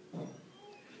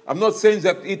 I'm not saying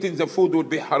that eating the food would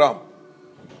be haram.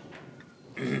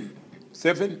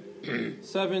 7.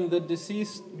 7, the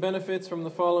deceased benefits from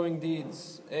the following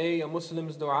deeds. A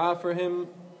Muslim's dua for him,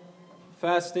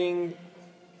 fasting,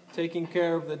 taking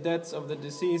care of the debts of the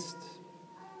deceased,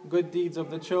 good deeds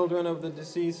of the children of the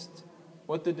deceased,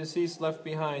 what the deceased left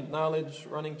behind, knowledge,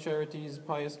 running charities,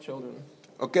 pious children.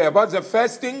 Okay, about the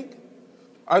fasting,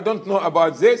 I don't know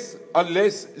about this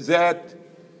unless that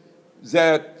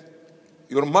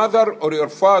your mother or your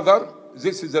father,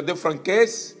 this is a different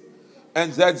case,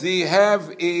 and that they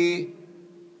have a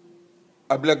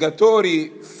obligatory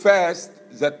fast,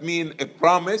 that means a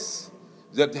promise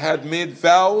that had made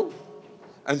vow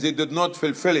and they did not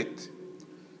fulfill it.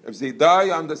 If they die,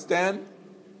 understand,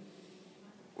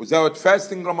 without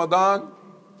fasting Ramadan,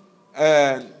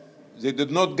 and they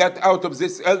did not get out of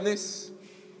this illness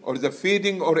or the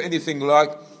feeding or anything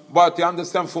like, but you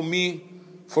understand, for me,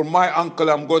 for my uncle,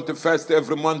 I'm going to fast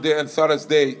every Monday and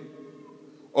Thursday,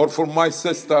 or for my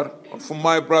sister, or for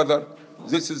my brother.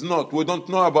 This is not, we don't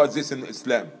know about this in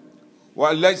Islam.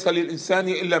 وَأَلَّيْسَ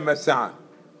لِلْإِنسَانِ إِلَّا مَا سَعَى.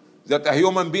 That a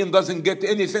human being doesn't get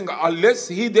anything unless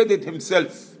he did it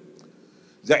himself.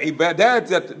 The ibadat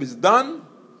that is done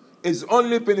is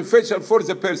only beneficial for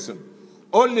the person.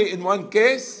 Only in one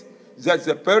case, that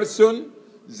the person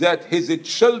that his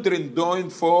children doing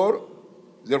for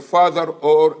their father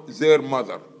or their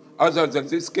mother. Other than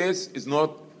this case is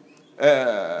not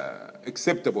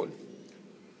acceptable.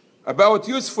 About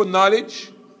useful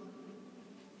knowledge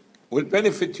will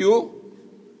benefit you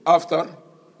after,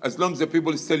 as long as the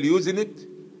people are still using it.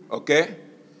 Okay?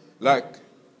 Like,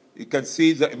 you can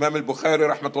see the Imam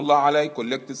al-Bukhari, rahmatullah alayhi,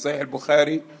 collected Sahih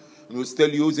al-Bukhari, and we're still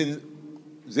using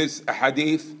this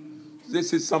hadith.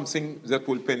 This is something that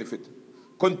will benefit.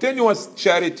 Continuous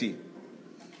charity.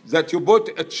 That you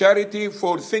put a charity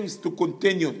for things to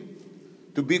continue,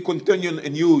 to be continuing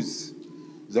in use.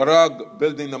 The rug,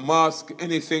 building a mosque,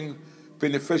 anything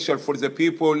beneficial for the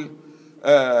people,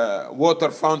 water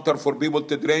fountain for people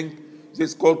to drink.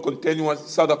 This is called continuous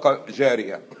sadaqah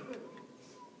jariyah.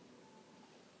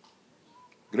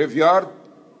 graveyard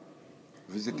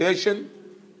visitation.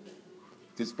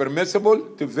 It is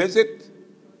permissible to visit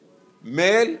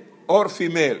male or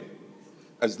female,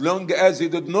 as long as he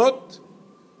did not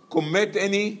commit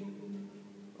any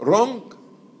wrong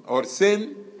or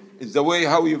sin is the way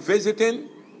how you visiting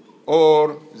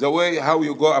or the way how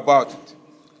you go about it.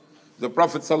 The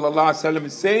Prophet ﷺ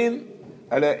is saying,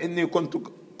 ألا إني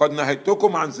كنت قد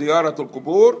نهيتكم عن زيارة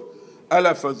القبور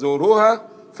ألا فزوروها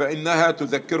فإنها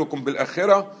تذكركم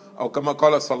بالآخرة أو كما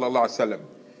قال صلى الله عليه وسلم.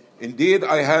 Indeed,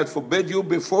 I had forbid you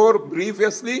before,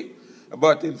 previously,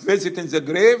 about in visiting the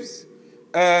graves,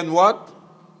 and what?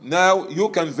 Now you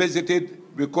can visit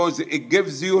it because it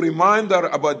gives you reminder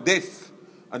about death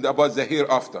and about the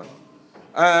hereafter.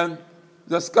 And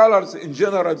the scholars in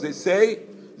general, they say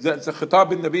that the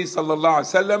khitab al-Nabi sallallahu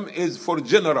alaihi wasallam is for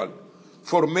general,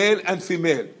 for male and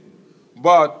female.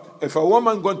 But if a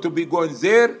woman going to be going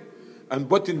there and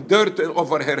putting dirt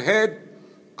over her head,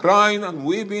 crying and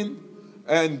weeping,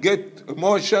 and get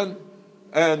emotion,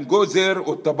 and go there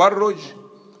with tabarruj,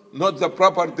 not the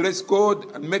proper dress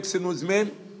code, and mixing with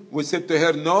men, we said to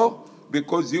her, no,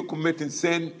 because you committing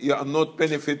sin, you are not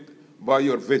benefit by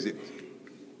your visit.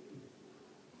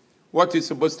 What is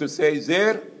supposed to say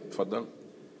there? Fadal.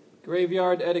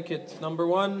 Graveyard etiquette. Number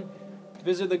 1,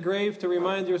 visit the grave to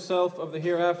remind yourself of the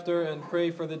hereafter and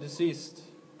pray for the deceased.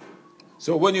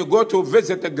 So when you go to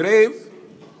visit a grave,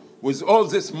 with all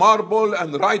this marble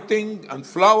and writing and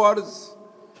flowers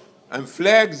and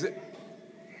flags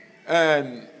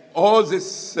and all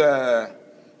this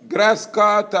grass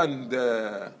cut and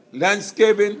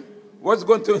landscaping, what's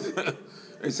going to...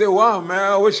 I say, wow,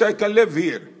 man, I wish I can live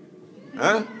here.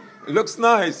 Huh? It looks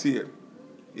nice here.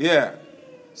 Yeah.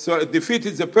 So it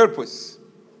defeated the purpose.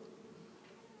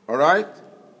 All right?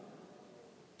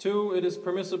 2, it is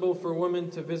permissible for women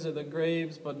to visit the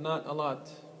graves, but not a lot.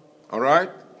 All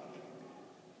right?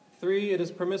 3, it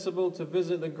is permissible to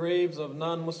visit the graves of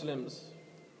non-Muslims.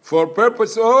 For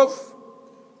purpose of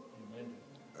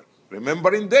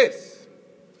remembering death.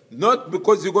 Not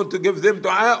because you're going to give them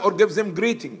dua or give them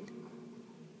greeting.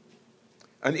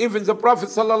 And even the Prophet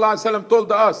ﷺ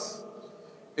told us,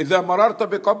 إِذَا مَرَرْتَ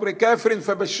بِقَبْرِ كَافِرٍ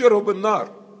فَبَشِّرْهُ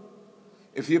بِالنَّارِ.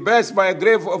 If you pass by a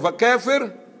grave of a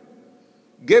kafir,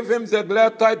 give him the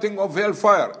glad tidings of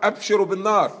hellfire. أَبْشِرُ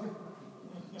بِالنَّارِ.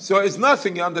 So it's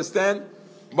nothing, you understand?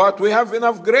 But we have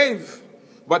enough grave.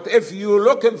 But if you're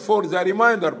looking for the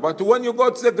reminder, but when you go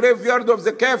to the graveyard of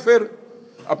the kafir,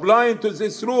 applying to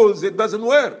these rules, it doesn't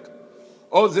work.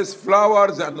 All these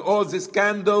flowers and all these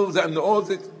candles and all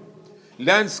this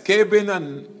landscaping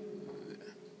and...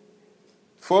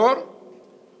 4,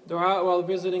 Dua while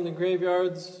visiting the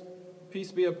graveyards.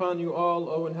 Peace be upon you all,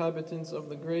 O inhabitants of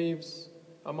the graves,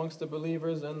 amongst the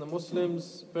believers and the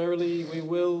Muslims. Verily we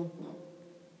will,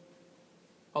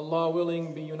 Allah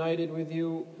willing, be united with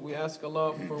you. We ask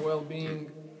Allah for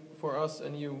well-being for us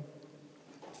and you.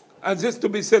 And this to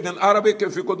be said in Arabic,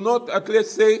 if you could not, at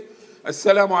least say,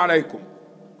 Assalamu alaikum.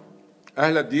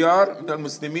 أهل الديار من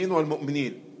المسلمين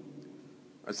والمؤمنين.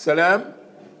 السلام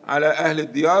على أهل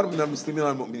الديار من المسلمين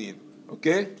والمؤمنين.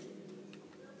 Okay?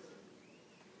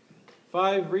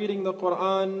 5, reading the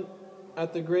Quran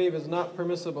at the grave is not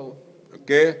permissible.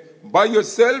 Okay? By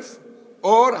yourself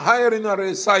or hiring a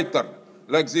reciter,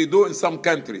 like they do in some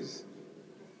countries.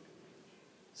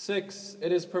 6,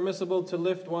 it is permissible to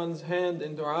lift one's hand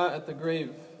in dua at the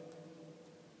grave.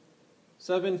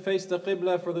 7, face the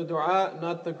qibla for the dua,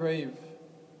 not the grave.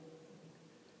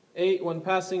 8, when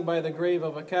passing by the grave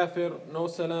of a kafir, no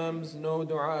salams, no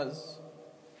du'as.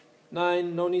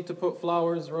 9, no need to put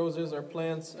flowers, roses, or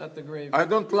plants at the grave. I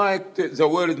don't like the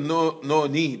word no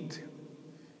need.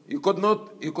 You could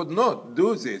not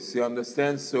do this, you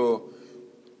understand? So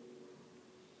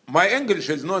my English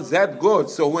is not that good,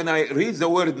 so when I read the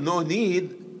word no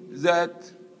need,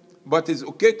 but it's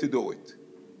okay to do it.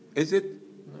 Is it?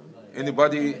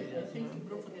 Anybody? I think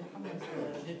Prophet Muhammad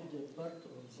did part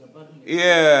of the body.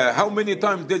 Yeah, how many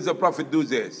times did the Prophet do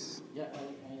this?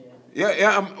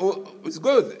 Yeah, it's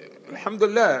good.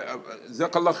 Alhamdulillah,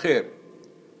 Jazakallah khair.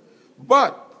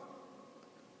 But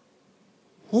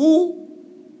who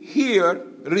here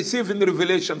receiving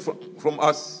revelation from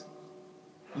us?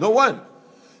 No one.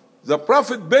 The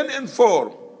Prophet been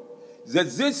informed that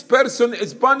this person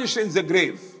is punished in the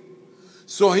grave.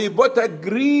 So he put a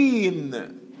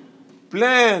green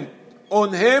plant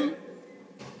on him,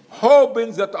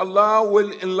 hoping that Allah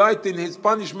will enlighten his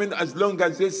punishment as long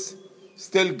as it's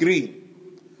still green.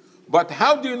 But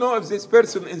how do you know if this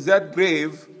person in that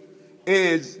grave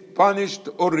is punished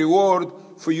or reward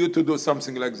for you to do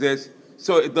something like this?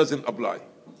 So it doesn't apply.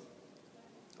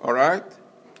 All right?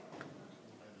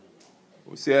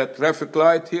 We see a traffic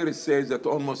light here, it says at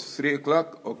almost 3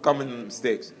 o'clock, or common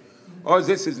mistakes. Oh,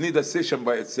 this is need a session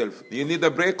by itself. Do you need a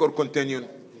break or continue?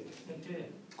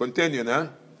 Continue, huh?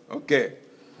 Okay.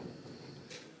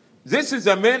 This is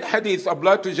the main hadith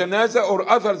applied to Janaazah or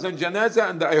other than Janaazah,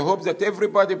 and I hope that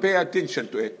everybody pay attention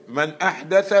to it. من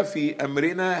أحدث في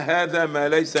أمرنا هذا ما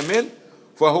ليس منه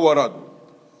فهو رد.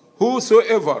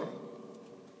 Whosoever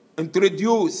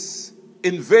introduce,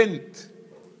 invent,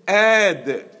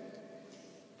 add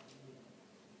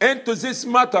into this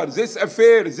matter, this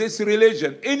affair, this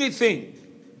religion, anything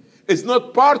is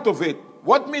not part of it.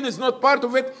 What means not part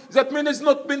of it? That means it's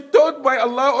not been taught by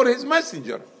Allah or His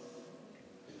Messenger.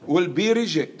 Will be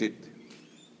rejected.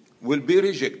 Will be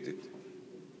rejected.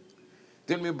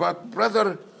 Tell me, but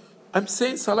brother, I'm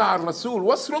saying Salah al-Rasul.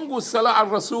 What's wrong with Salah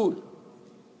al-Rasul?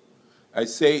 I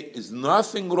say, is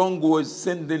nothing wrong with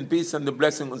sending peace and the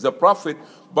blessing of the Prophet,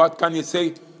 but can you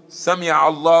say, سمع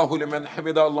الله لمن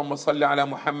حمد اللهم صل على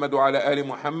محمد وعلى آل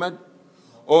محمد?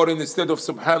 Or instead of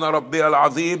سبحان ربي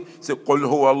العظيم, say قل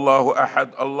هو الله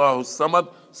أحد الله الصمد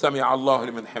سمع الله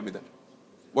لمن حمده.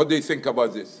 What do you think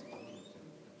about this?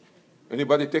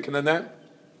 Anybody taking a nap?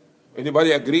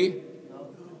 Anybody agree?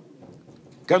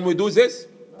 Can we do this?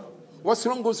 What's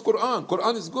wrong with Quran?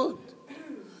 Quran is good.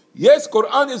 Yes,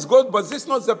 Quran is good, but this is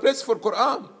not the place for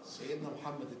Quran. Sayyidina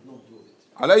Muhammad did not do it.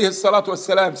 Alayhi salatu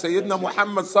wassalam. Sayyidina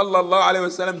Muhammad sallallahu alayhi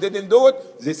wasallam didn't do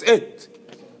it. This is it.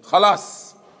 Khalas.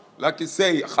 Like you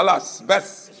say, khalas,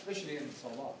 bas. Especially in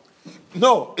Salah.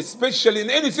 No, especially in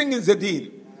anything in the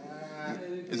deen.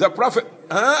 The Prophet.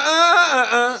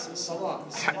 Salah.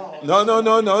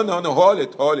 No. Hold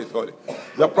it.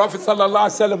 The Prophet sallallahu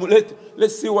alayhi wasallam.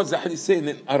 Let's see what the hadith is saying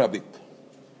in Arabic.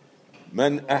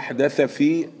 Man ahdatha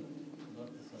fi.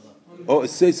 Oh, it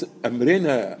says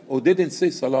amrina. Oh, didn't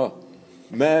say salah.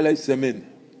 Ma laysa min.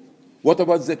 What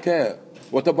about zakah?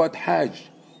 What about hajj?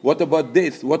 What about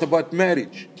death? What about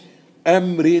marriage?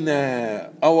 Amrina,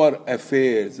 our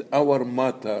affairs, our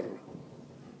matter.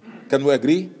 Can we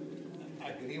agree? I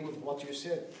agree with what you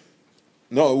said.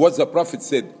 No, what the Prophet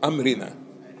said, Amrina.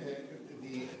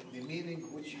 The meaning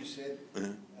which you said,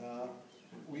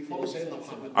 we follow Sayyidina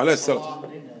Muhammad. Alayhi Salah, salam.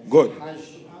 Good.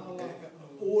 Hajj,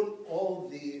 all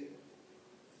the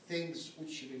things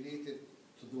which related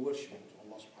to the worship to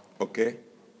Allah subhanahu wa ta'ala. Okay.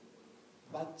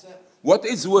 But What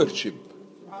is worship?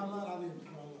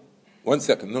 1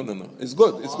 second. No. It's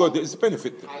good. It's good. It's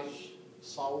benefit. Hajj,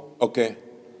 Sawm, Okay.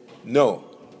 No.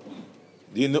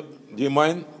 Do you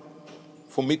mind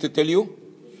for me to tell you?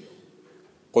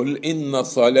 قل إن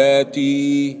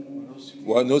صلاتي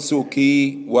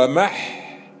ونسكي ومحياي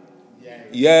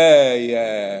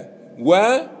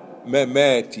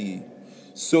ومماتي.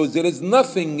 So there is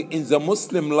nothing in the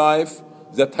Muslim life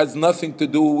that has nothing to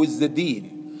do with the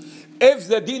deen. If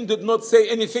the deen did not say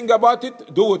anything about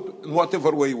it, do it in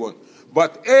whatever way you want.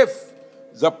 But if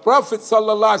the Prophet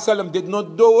ﷺ did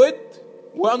not do it,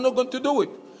 we are not going to do it.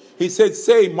 He said,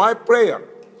 say my prayer,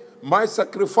 my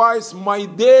sacrifice, my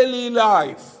daily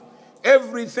life,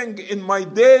 everything in my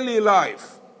daily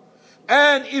life,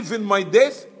 and even my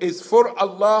death is for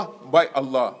Allah, by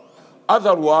Allah.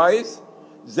 Otherwise,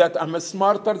 that I'm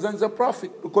smarter than the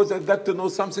Prophet, because I got to know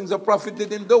something the Prophet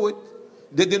didn't know it.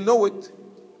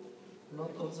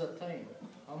 Not all the time.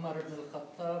 Umar ibn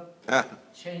al-Khattab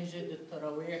changed the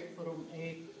Taraweeh from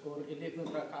 8 or 11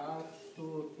 rak'at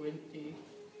to 20.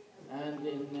 And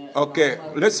in Okay,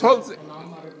 let's hold.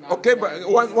 Okay, but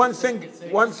one thing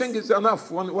is enough.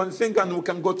 One thing, and we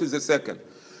can go to the second.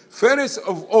 First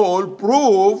of all,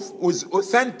 prove with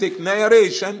authentic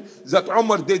narration that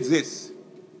Umar did this.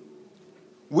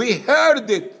 We heard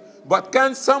it, but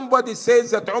can somebody say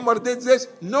that Umar did this?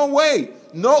 No way,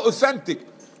 no authentic.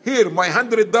 Here, my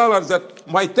 $100 that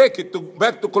my ticket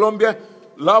back to Colombia,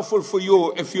 lawful for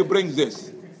you if you bring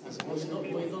this.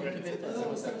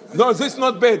 No, this is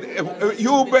not bad. If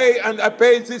you pay and I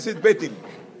pay, this is betting.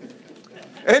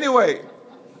 Anyway,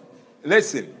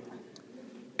 listen.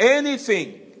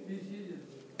 Anything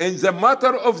in the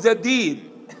matter of the deen,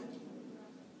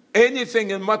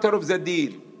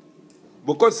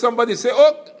 because somebody say,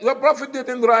 oh, the Prophet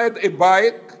didn't ride a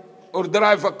bike or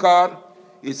drive a car.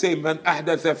 He say, man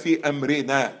ahdatha fi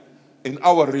amrina, in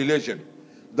our religion.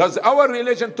 Does our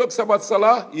religion talks about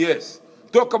salah? Yes.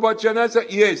 Talk about janazah?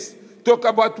 Yes. Talk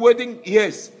about wedding?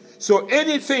 Yes. So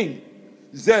anything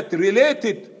that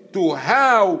related to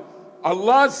how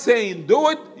Allah is saying do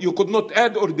it, you could not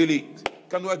add or delete.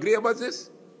 Can we agree about this?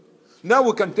 Now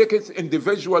we can take it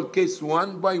individual case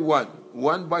one by one.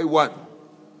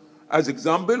 As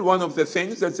example, one of the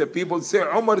things that the people say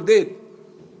Umar did.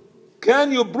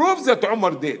 Can you prove that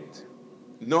Umar did?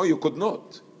 No, you could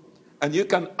not. And you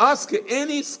can ask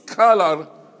any scholar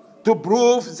to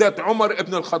prove that Umar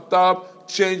ibn al-Khattab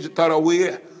changed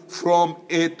Taraweeh from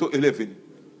 8 to 11.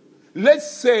 Let's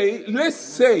say,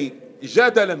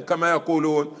 جدلا كما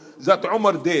يقولون, that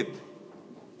Umar did.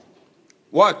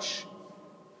 Watch.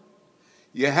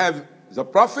 You have the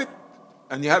Prophet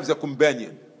and you have the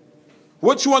companion.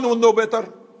 Which one will know better?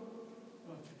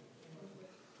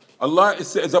 Allah,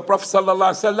 the Prophet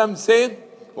sallallahu alaihi wasallam said,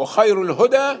 وَخَيْرُ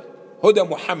الْهُدَى هُدَى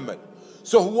Muhammad.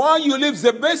 So why you leave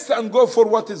the best and go for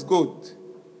what is good?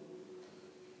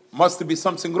 Must be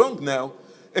something wrong now.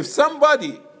 If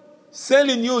somebody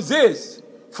selling you this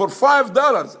for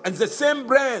 $5 and the same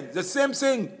brand, the same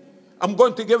thing, I'm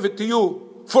going to give it to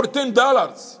you for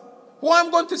 $10. Why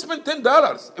I'm going to spend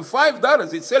 $10? If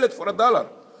 $5, he sell it for $1.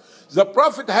 The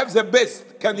Prophet has the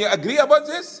best. Can you agree about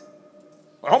this?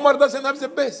 Umar doesn't have the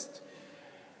best.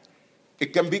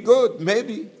 It can be good,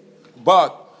 maybe.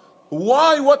 But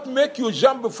why? What make you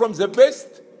jump from the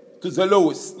best to the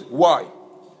lowest? Why?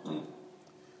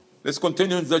 Let's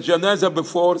continue the Janaazah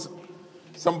before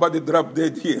somebody drop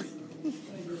dead here.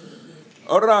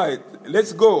 All right,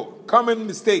 let's go. Common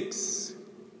mistakes.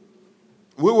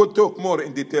 We will talk more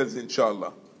in details,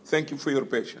 inshallah. Thank you for your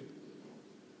patience.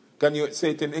 Can you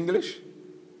say it in English?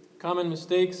 Common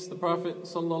mistakes. The Prophet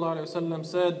ﷺ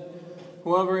said,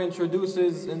 whoever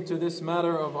introduces into this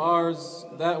matter of ours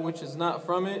that which is not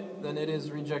from it, then it is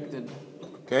rejected.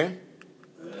 Okay.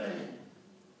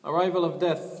 Arrival of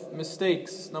death.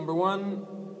 Mistakes. Number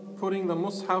 1, putting the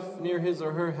mushaf near his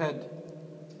or her head.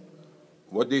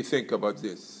 What do you think about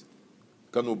this?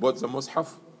 Can we put the mushaf?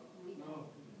 No.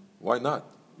 Why not?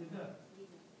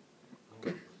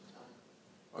 Okay.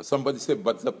 Somebody said,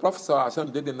 but the Prophet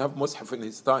ﷺ didn't have mushaf in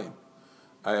his time.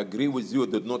 I agree with you,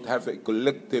 did not have a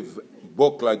collective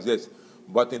book like this.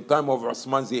 But in time of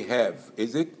Uthman, they have.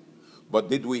 Is it? But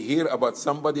did we hear about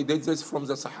somebody did this from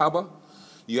the Sahaba?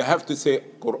 You have to say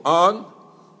Quran,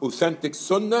 authentic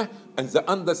Sunnah, and the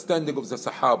understanding of the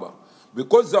Sahaba.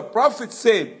 Because the Prophet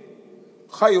said,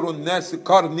 خير الناس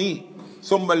قرني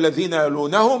ثم الذين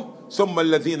يلونهم ثم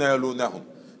الذين يلونهم.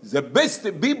 The best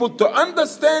people to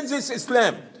understand this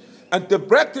Islam and to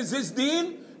practice this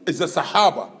deen is the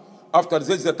Sahaba. After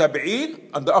this the Tabi'een,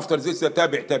 and after this the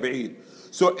Tabi'een.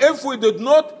 So if we did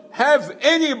not have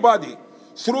anybody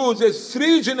through this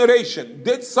 3 generations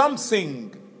did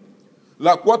something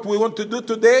like what we want to do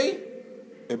today,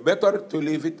 it's better to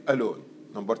leave it alone.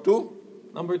 Number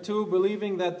 2,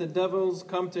 believing that the devils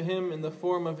come to him in the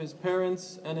form of his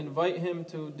parents and invite him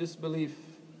to disbelief.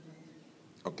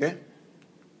 Okay.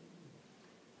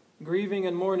 Grieving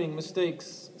and mourning.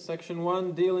 Mistakes. Section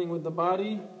 1, dealing with the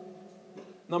body.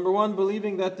 Number 1,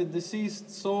 believing that the deceased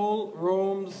soul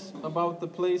roams about the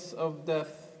place of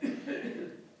death.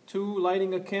 2,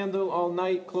 lighting a candle all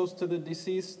night close to the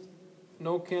deceased.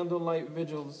 No candlelight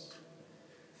vigils.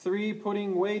 3,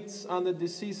 putting weights on the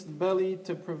deceased's belly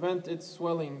to prevent its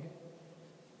swelling.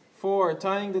 4,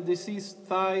 tying the deceased's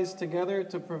thighs together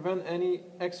to prevent any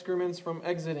excrements from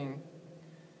exiting.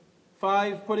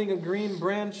 5, putting a green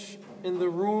branch in the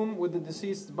room with the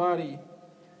deceased's body.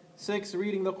 6,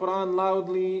 reading the Quran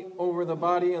loudly over the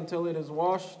body until it is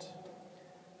washed.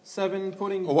 7,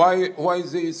 putting... Why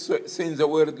is he saying the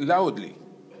word loudly?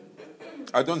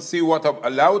 I don't see what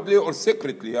loudly or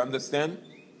secretly, understand?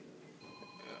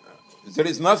 There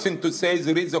is nothing to say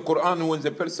they read the Quran when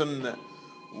the person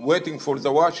waiting for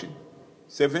the washing.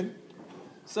 7,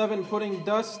 putting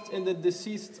dust in the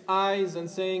deceased's eyes and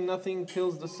saying nothing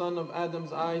kills the son of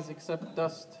Adam's eyes except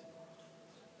dust.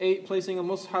 8, placing a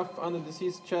mushaf on the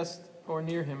deceased's chest or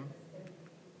near him.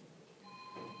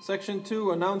 Section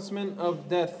 2, announcement of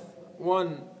death.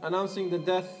 1, announcing the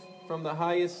death from the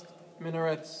highest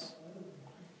minarets.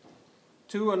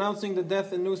 2, announcing the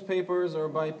death in newspapers or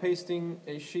by pasting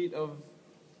a sheet of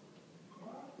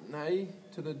na'i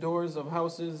to the doors of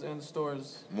houses and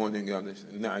stores. Morning,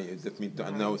 na'i, that means to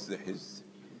announce his.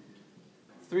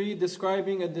 3,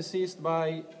 describing a deceased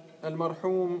by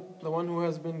al-marhum, the one who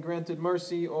has been granted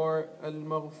mercy, or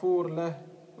al-maghfur lah,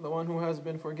 the one who has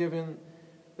been forgiven.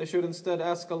 They should instead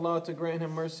ask Allah to grant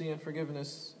him mercy and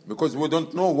forgiveness. Because we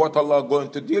don't know what Allah is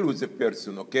going to deal with the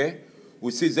person, okay?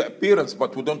 We see the appearance,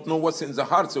 but we don't know what's in the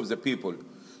hearts of the people.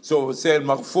 So we say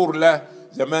al-maghfur lah,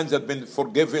 the man that been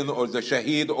forgiven, or the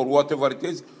shaheed, or whatever it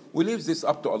is. We leave this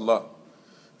up to Allah.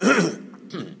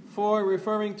 4,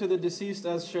 referring to the deceased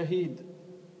as shaheed.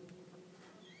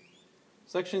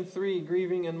 Section 3,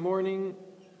 grieving and mourning.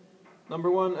 Number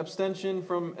 1, abstention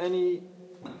from any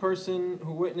person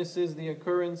who witnesses the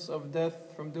occurrence of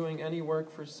death from doing any work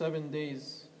for 7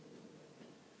 days.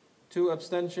 2,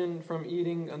 abstention from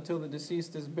eating until the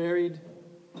deceased is buried.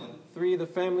 3. The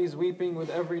families weeping with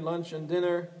every lunch and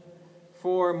dinner.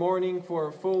 4. Mourning for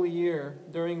a full year,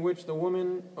 during which the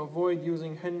women avoid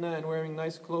using henna and wearing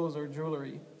nice clothes or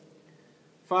jewelry.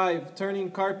 5. Turning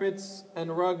carpets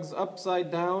and rugs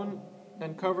upside down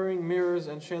and covering mirrors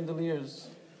and chandeliers.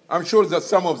 I'm sure that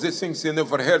some of these things you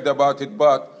never heard about it,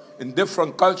 but in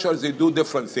different cultures they do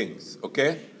different things,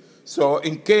 okay? So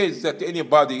in case that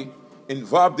anybody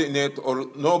involved in it or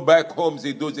know back home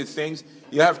they do these things,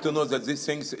 you have to know that these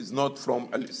things is not from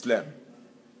Islam.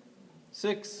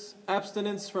 6.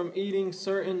 Abstinence from eating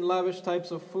certain lavish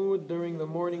types of food during the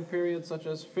mourning period, such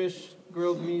as fish,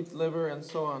 grilled meat, liver, and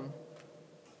so on.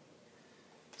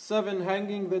 7.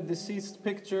 Hanging the deceased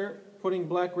picture, putting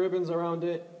black ribbons around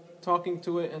it, talking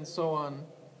to it, and so on.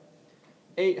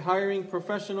 8. Hiring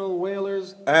professional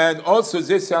wailers. And also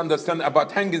this you understand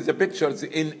about hanging the pictures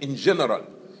in general.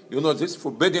 You know this is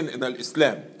forbidden in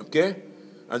Islam, okay?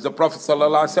 And the Prophet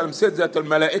ﷺ said that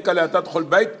الملائكة لا تدخل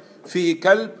بيت فيه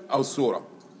كلب أو صورة.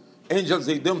 Angels,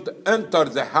 they don't enter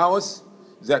the house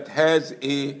that has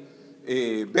a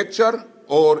picture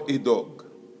or a dog.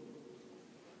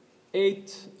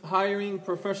 8. Hiring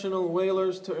professional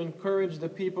wailers to encourage the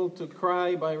people to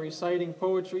cry by reciting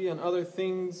poetry and other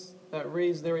things that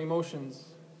raise their emotions.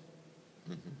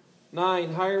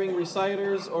 9. Hiring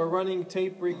reciters or running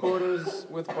tape recorders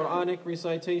with Quranic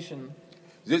recitation.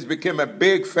 This became a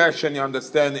big fashion, you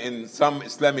understand, in some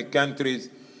Islamic countries.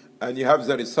 And you have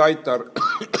the reciter,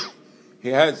 he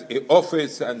has an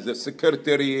office and the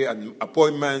secretary and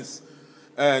appointments.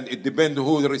 And it depends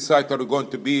who the reciter is going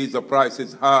to be, the price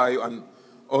is high, and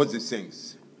all these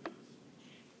things.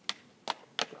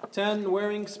 10.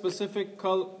 Wearing specific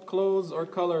clothes or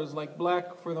colors, like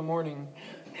black for the mourning.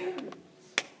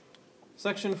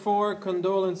 Section 4.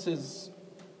 Condolences.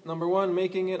 Number 1.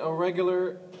 Making it a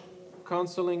regular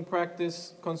consoling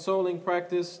practice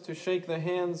to shake the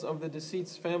hands of the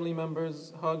deceased's family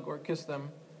members, hug or kiss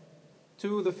them.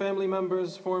 2. The family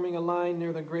members forming a line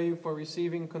near the grave for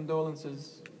receiving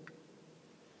condolences.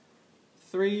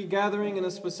 3. Gathering in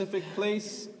a specific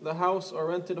place, the house or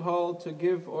rented hall, to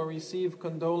give or receive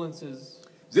condolences.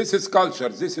 This is culture.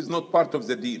 This is not part of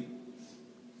the deen.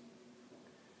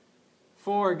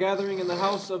 4. Gathering in the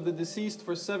house of the deceased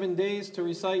for 7 days to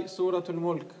recite Surah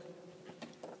Al-Mulk.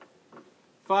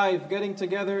 5. Getting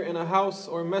together in a house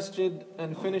or masjid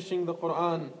and finishing the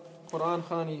Quran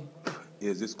Khani.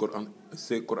 Is this Quran?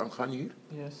 Say Quran Khani here?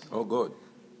 Yes. Oh, good.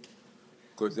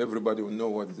 Because everybody will know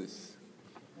what this.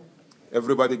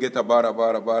 Everybody get a bara,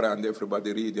 and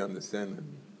everybody read, you understand?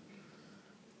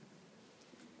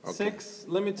 Okay. 6.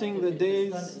 Limiting the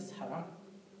days. Is haram?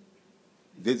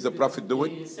 Did the Prophet do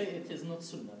it? You say it is not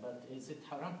sunnah, but is it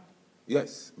haram?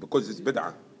 Yes, because it's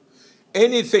bid'ah.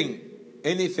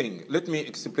 Anything, let me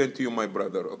explain to you, my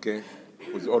brother, okay?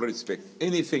 With all respect.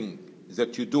 Anything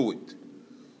that you do it,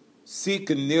 seek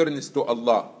nearness to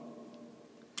Allah,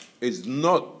 is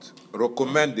not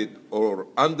recommended or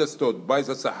understood by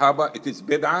the Sahaba, it is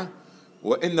bid'ah.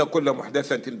 وَإِنَّ كُلَّ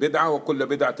مُحْدَثَةٍ بِدْعَةٍ وَكُلَّ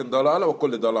بِدْعَةٍ ضَلَالَةٍ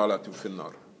وَكُلَّ ضَلَالَةٍ فِي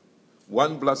النَّارِ.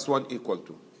 1 + 1 =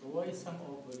 2. Why some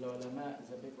of the ulama,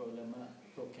 the big ulama,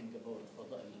 talking about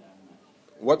fada'il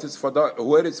al-a'mal? What is fada?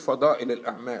 Where is fada'il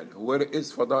al-a'mal? Where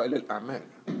is fada'il al-a'mal?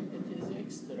 It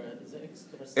is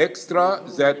extra. Extra,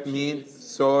 that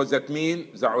means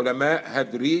the ulama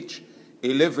had reached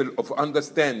a level of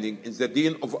understanding in the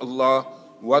deen of Allah,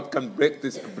 what can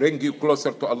bring you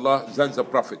closer to Allah than the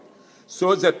Prophet.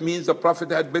 So that means the Prophet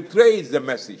had betrayed the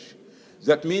message.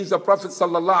 That means the Prophet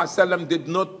ﷺ did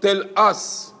not tell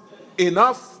us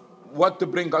enough what to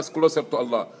bring us closer to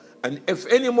Allah. And if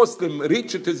any Muslim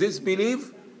reaches to this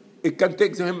belief, it can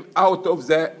take him out of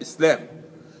the Islam.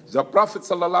 The Prophet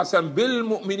ﷺ bil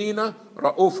mu'minina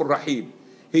ra'uf rahim.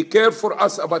 He cared for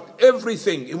us about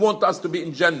everything. He wants us to be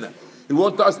in Jannah. He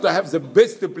wants us to have the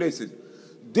best places.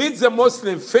 Did the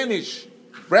Muslim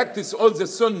practice all the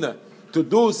Sunnah to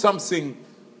do something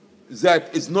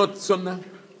that is not Sunnah?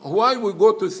 Why we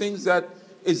go to things that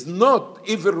is not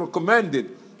even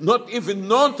recommended, not even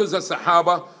known to the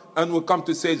Sahaba, and we come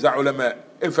to say the ulama.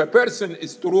 If a person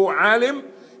is true alim,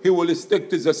 he will stick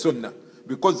to the Sunnah.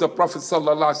 Because the Prophet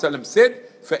ﷺ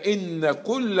said, فَإِنَّ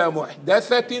كُلَّ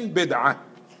مُحْدَثَةٍ بِدْعَةٍ.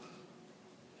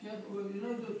 You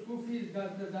know the Sufis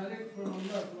got the direct from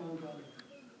Allah.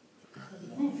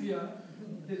 The Sufia,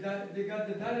 they got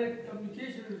the direct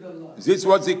communication with Allah. This is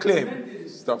what they claim.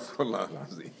 Astaghfirullah.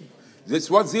 This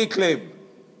is what they claim.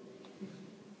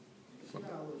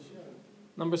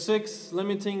 Number 6.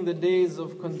 Limiting the days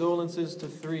of condolences to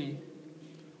 3.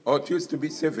 Oh, it used to be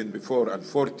 7 before, and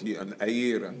 40, and a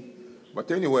year. But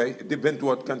anyway, it depends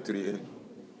what country in.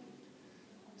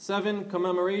 7.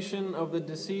 Commemoration of the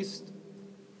deceased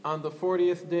on the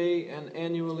 40th day and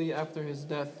annually after his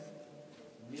death.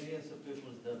 Millions of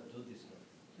people that do this.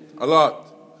 A lot.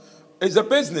 It's a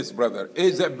business, brother.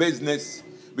 It's a business.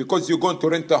 Because you're going to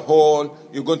rent a hall,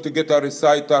 you're going to get a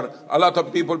reciter. A lot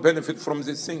of people benefit from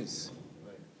these things.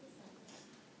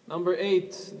 Number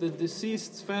 8, the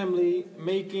deceased's family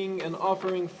making and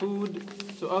offering food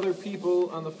to other people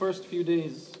on the first few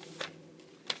days.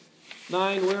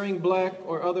 9, wearing black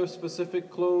or other specific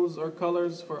clothes or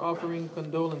colors for offering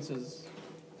condolences.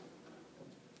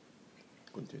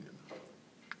 Continue.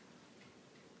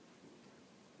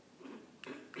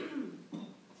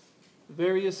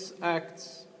 Various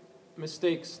acts,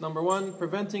 mistakes. Number 1,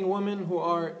 preventing women who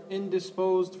are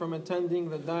indisposed from attending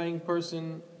the dying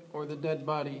person or the dead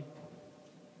body.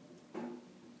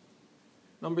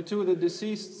 Number 2, the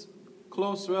deceased's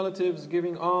close relatives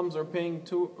giving alms or praying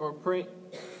 2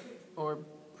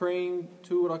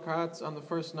 rak'ats on the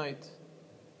first night.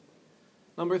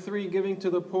 Number 3, giving to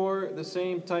the poor the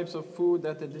same types of food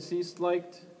that the deceased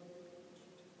liked.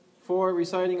 4,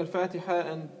 reciting Al-Fatiha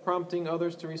and prompting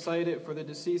others to recite it for the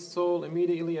deceased soul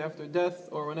immediately after death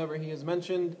or whenever he is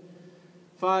mentioned.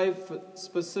 5,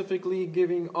 specifically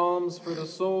giving alms for the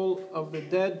soul of the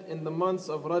dead in the months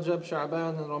of Rajab,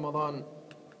 Sha'ban, and Ramadan.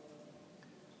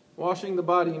 Washing the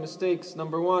body, mistakes.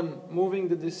 Number 1, moving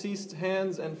the deceased's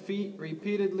hands and feet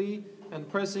repeatedly and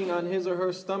pressing on his or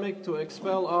her stomach to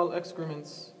expel all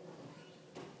excrements.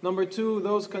 Number 2,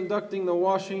 those conducting the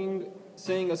washing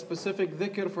saying a specific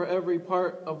dhikr for every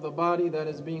part of the body that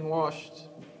is being washed.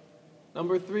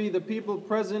 Number 3, the people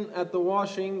present at the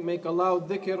washing make a loud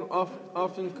dhikr,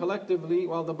 often collectively,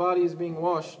 while the body is being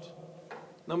washed.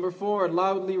 Number 4,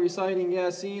 loudly reciting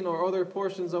Yasin or other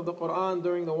portions of the Quran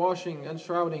during the washing and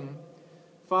shrouding.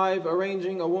 5,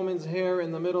 arranging a woman's hair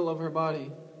in the middle of her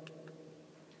body.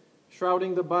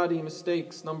 Shrouding the body,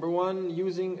 mistakes. Number 1,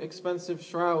 using expensive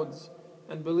shrouds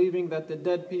and believing that the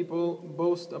dead people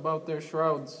boast about their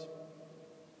shrouds.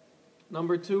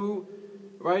 Number 2,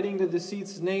 writing the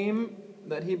deceased's name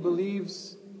that he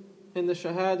believes in the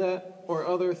shahada or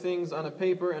other things on a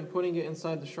paper and putting it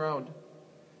inside the shroud.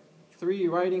 3,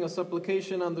 writing a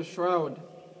supplication on the shroud.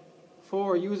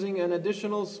 4, using an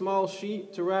additional small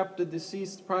sheet to wrap the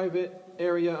deceased's private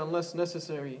area unless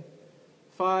necessary.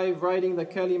 5, writing the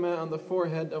kalima on the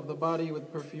forehead of the body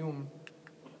with perfume.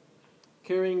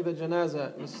 Carrying the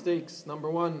Janaazah, mistakes. Number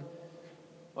 1,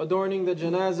 adorning the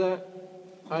Janaazah,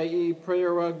 i.e.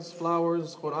 prayer rugs,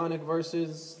 flowers, Quranic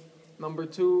verses. Number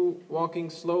 2, walking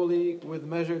slowly with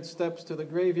measured steps to the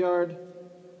graveyard.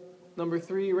 Number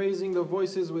 3, raising the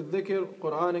voices with dhikr,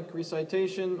 Quranic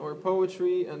recitation or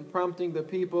poetry and prompting the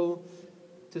people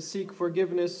to seek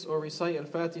forgiveness or recite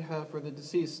Al-Fatiha for the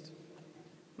deceased.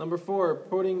 Number 4,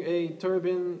 putting a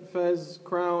turban, fez,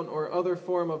 crown or other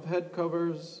form of head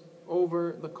covers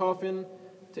over the coffin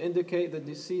to indicate the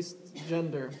deceased's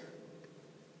gender.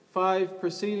 5,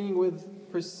 proceeding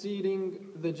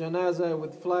the Janaazah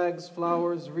with flags,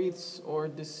 flowers, wreaths, or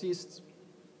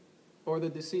the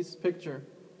deceased's picture.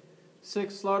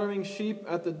 6, slaughtering sheep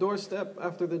at the doorstep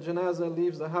after the Janaazah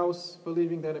leaves the house,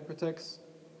 believing that it protects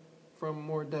from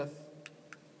more death.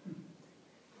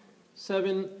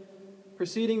 7,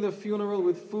 preceding the funeral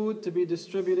with food to be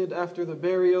distributed after the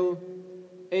burial.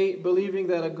 8, believing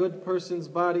that a good person's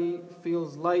body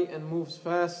feels light and moves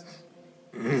fast.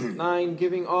 9,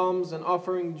 giving alms and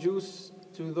offering juice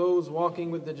to those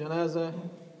walking with the Janaazah.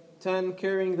 10,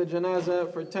 carrying the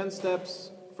Janaazah for 10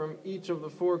 steps from each of the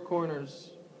 4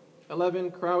 corners.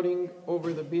 11, crowding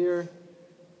over the bier.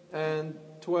 And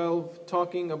 12,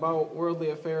 talking about worldly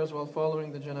affairs while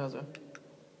following the Janaazah.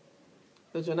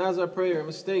 The Janaazah prayer,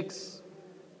 mistakes.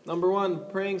 Number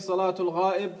 1, praying Salatul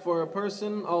Ghaib for a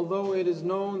person, although it is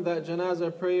known that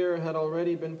Janaazah prayer had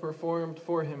already been performed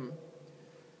for him.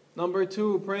 Number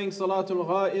 2, praying Salatul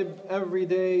Ghaib every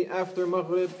day after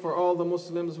Maghrib for all the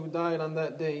Muslims who died on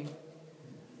that day.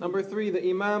 Number 3, the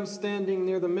Imam standing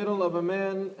near the middle of a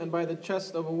man and by the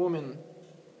chest of a woman.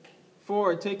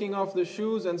 4, taking off the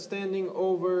shoes and standing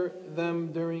over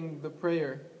them during the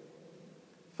prayer.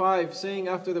 5, saying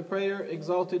after the prayer,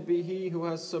 exalted be he who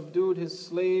has subdued his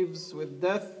slaves with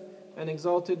death, and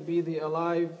exalted be the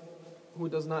alive who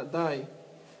does not die.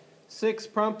 6,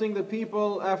 prompting the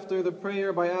people after the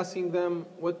prayer by asking them,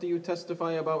 what do you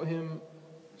testify about him?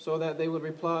 So that they would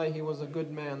reply, he was a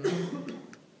good man.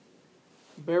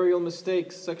 Burial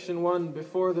mistakes, section 1,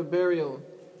 before the burial.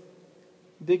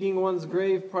 Digging one's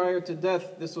grave prior to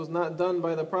death. This was not done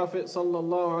by the Prophet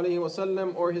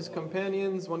ﷺ or his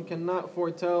companions. One cannot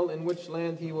foretell in which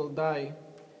land he will die.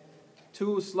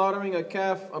 2, slaughtering a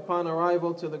calf upon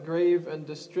arrival to the grave and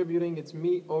distributing its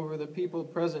meat over the people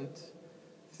present.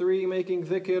 3. Making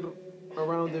dhikr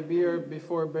around the bier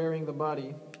before burying the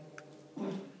body.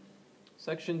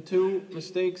 Section 2.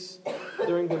 Mistakes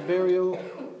during the burial.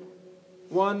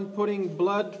 1. Putting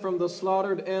blood from the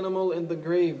slaughtered animal in the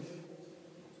grave.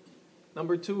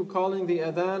 Number 2. Calling the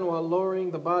adhan while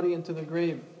lowering the body into the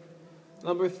grave.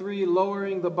 Number 3.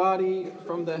 Lowering the body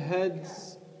from the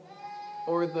heads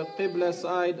or the qibla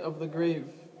side of the grave.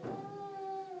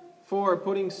 4.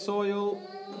 Putting soil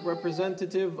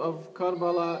representative of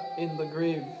Karbala in the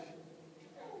grave.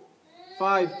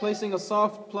 5. Placing a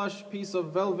soft plush piece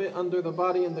of velvet under the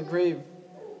body in the grave.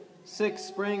 6.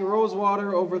 Spraying rose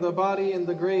water over the body in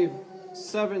the grave.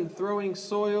 7. Throwing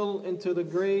soil into the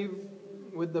grave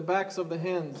with the backs of the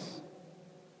hands.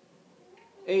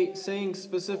 8. Saying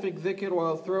specific dhikr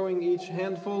while throwing each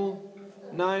handful.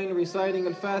 9. Reciting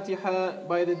Al-Fatiha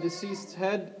by the deceased's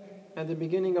head and the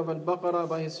beginning of Al-Baqarah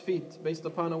by his feet, based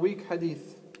upon a weak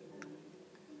hadith.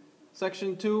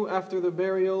 Section 2. After the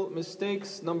burial,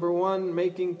 mistakes. Number 1.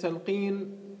 Making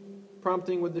talqeen,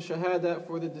 prompting with the shahada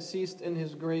for the deceased in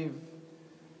his grave.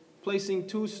 Placing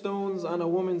 2 stones on a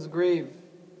woman's grave.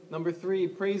 Number 3.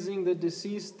 Praising the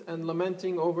deceased and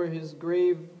lamenting over his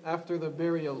grave after the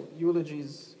burial,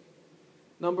 eulogies.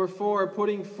 Number 4.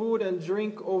 Putting food and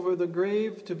drink over the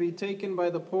grave to be taken by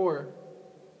the poor.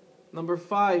 Number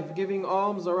 5. Giving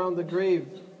alms around the grave.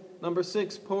 Number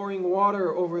 6. Pouring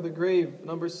water over the grave.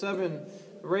 Number 7.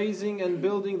 Raising and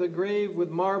building the grave with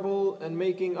marble and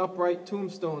making upright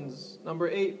tombstones. Number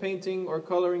 8. Painting or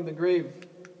coloring the grave.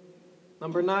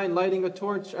 Number 9. Lighting a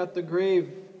torch at the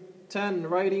grave. 10.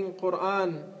 Writing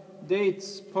Quran,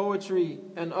 dates, poetry,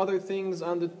 and other things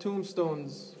on the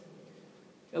tombstones.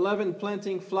 11.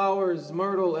 Planting flowers,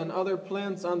 myrtle, and other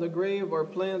plants on the grave or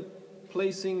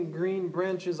placing green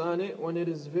branches on it when it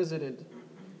is visited.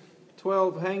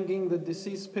 12. Hanging the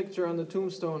deceased picture on the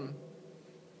tombstone.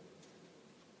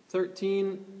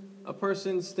 13. A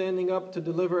person standing up to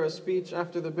deliver a speech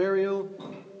after the burial.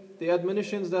 The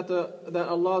admonitions that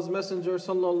Allah's Messenger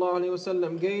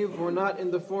ﷺ gave were not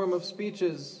in the form of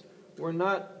speeches, were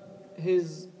not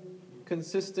his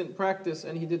consistent practice,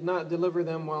 and he did not deliver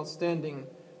them while standing.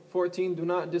 14. Do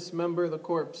not dismember the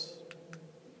corpse.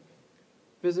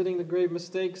 Visiting the grave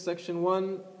mistakes. Section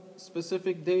 1.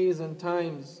 Specific days and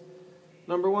times.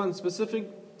 Number 1.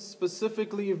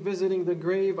 Specifically visiting the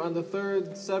grave on the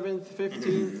 3rd, 7th,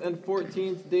 15th, and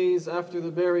 14th days after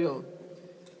the burial.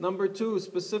 Number 2.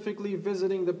 Specifically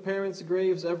visiting the parents'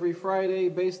 graves every Friday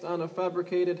based on a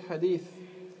fabricated hadith.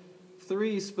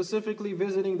 3. Specifically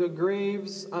visiting the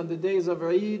graves on the days of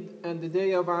Eid and the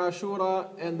day of Ashura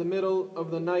and the middle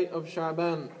of the night of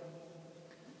Sha'ban.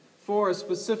 4.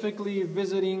 Specifically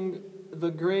visiting the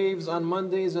graves on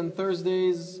Mondays and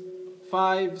Thursdays.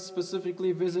 5.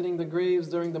 Specifically visiting the graves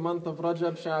during the month of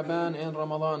Rajab, Sha'ban, and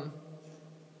Ramadan.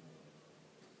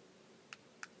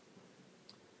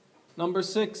 Number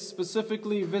 6.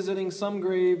 Specifically visiting some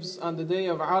graves on the day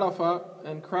of Arafah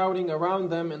and crowding around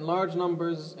them in large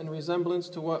numbers in resemblance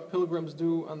to what pilgrims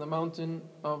do on the mountain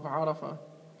of Arafah.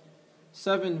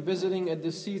 7. Visiting a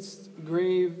deceased's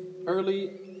grave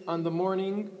early on the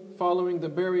morning following the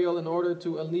burial in order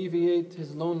to alleviate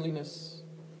his loneliness.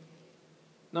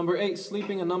 Number 8.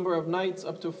 Sleeping a number of nights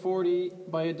up to 40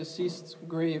 by a deceased's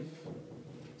grave.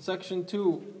 Section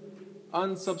 2.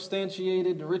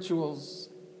 Unsubstantiated rituals.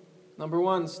 Number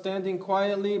 1. Standing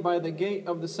quietly by the gate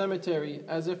of the cemetery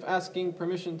as if asking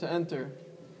permission to enter.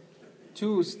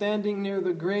 2. Standing near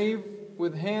the grave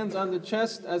with hands on the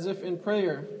chest as if in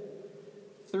prayer.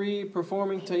 3.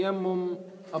 Performing tayammum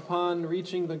upon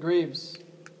reaching the graves.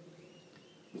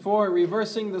 4.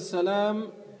 Reversing the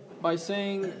salam by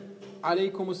saying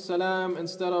alaykum as-salam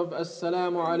instead of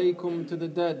as-salamu alaykum to the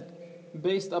dead,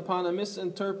 based upon a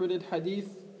misinterpreted hadith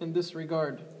in this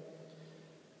regard.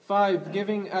 5.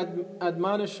 Giving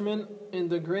admonishment in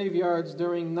the graveyards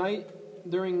during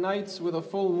nights with a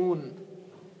full moon.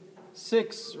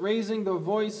 6. Raising the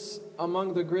voice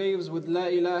among the graves with La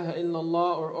ilaha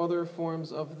illallah or other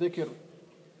forms of dhikr.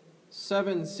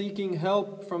 7. Seeking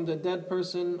help from the dead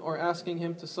person or asking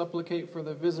him to supplicate for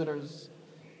the visitors.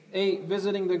 8.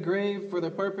 Visiting the grave for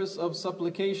the purpose of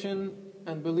supplication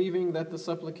and believing that the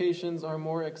supplications are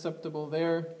more acceptable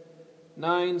there.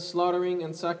 9. Slaughtering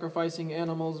and sacrificing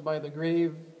animals by the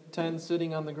grave. 10.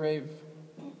 Sitting on the grave.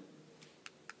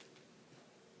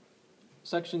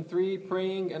 Section 3.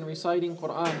 Praying and reciting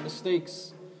Quran.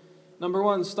 Mistakes. Number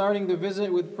 1. Starting the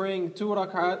visit with praying 2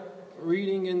 rak'at,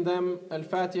 reading in them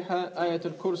Al-Fatiha, Ayat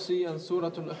al-Kursi, and Surah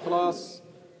Al-Ikhlas,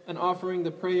 and offering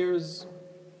the prayers,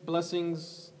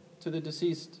 blessings to the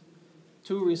deceased.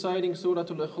 2. Reciting Surah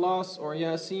Al-Ikhlas or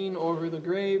Yasin over the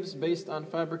graves based on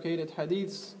fabricated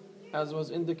hadiths. as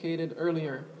was indicated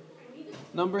earlier.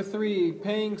 Number 3,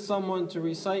 paying someone to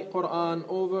recite Quran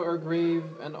over a grave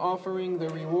and offering the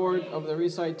reward of the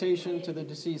recitation to the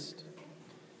deceased.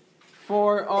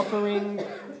 4, offering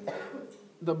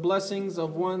the blessings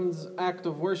of one's act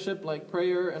of worship like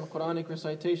prayer and Quranic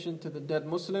recitation to the dead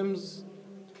Muslims.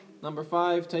 Number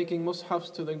 5, taking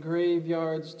mushafs to the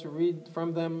graveyards to read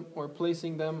from them or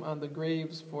placing them on the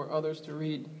graves for others to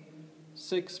read.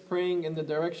 6, praying in the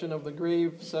direction of the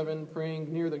grave. 7,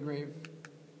 praying near the grave.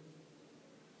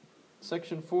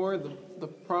 Section 4, the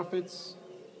prophets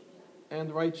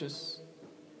and righteous.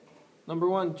 Number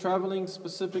 1, traveling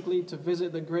specifically to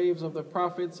visit the graves of the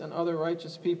prophets and other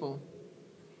righteous people.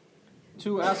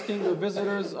 2, asking the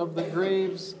visitors of the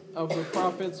graves of the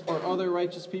prophets or other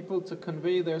righteous people to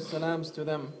convey their salams to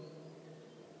them.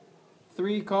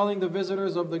 3, calling the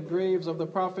visitors of the graves of the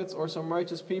prophets or some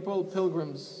righteous people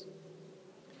pilgrims.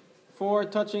 4,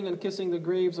 touching and kissing the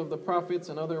graves of the prophets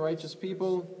and other righteous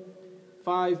people.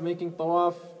 5, making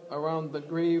tawaf around the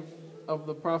grave of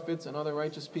the prophets and other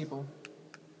righteous people.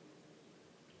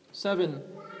 7,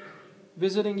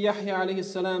 visiting Yahya alayhi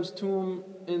salam's tomb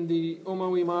in the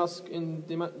Umayyad mosque in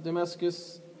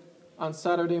Damascus on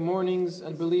Saturday mornings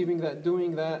and believing that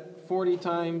doing that 40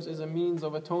 times is a means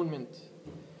of atonement.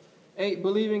 8,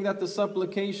 believing that the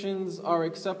supplications are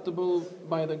acceptable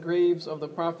by the graves of the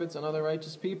prophets and other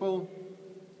righteous people.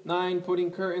 9,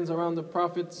 putting curtains around the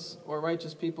prophets or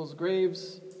righteous people's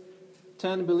graves.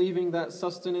 10, believing that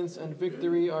sustenance and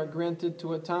victory are granted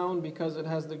to a town because it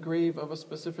has the grave of a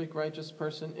specific righteous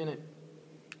person in it.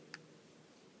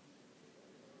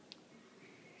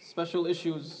 Special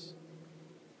issues.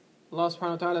 Allah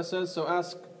subhanahu wa ta'ala says, so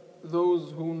ask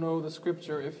those who know the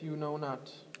scripture if you know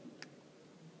not.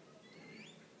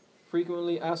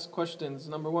 Frequently asked questions.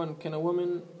 Number 1, can a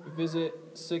woman visit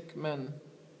sick men?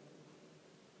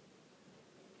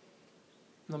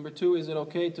 Number 2, is it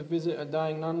okay to visit a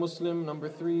dying non-Muslim? Number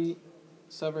 3,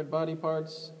 severed body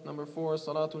parts. Number 4,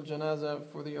 Salatul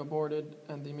Janaazah for the aborted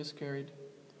and the miscarried.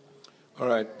 All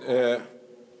right.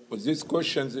 With these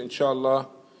questions, inshallah,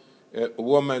 a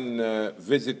woman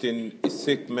visiting a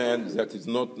sick man that is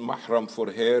not mahram for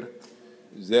her,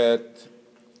 that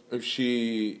if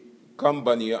she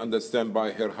company, understand,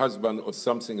 by her husband or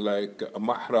something like a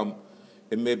mahram,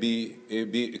 it may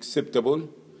be acceptable.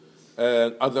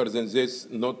 Other than this,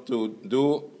 not to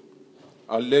do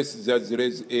unless that there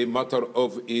is a matter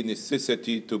of a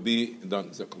necessity to be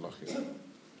done.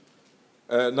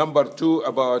 Number 2,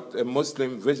 about a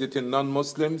Muslim visiting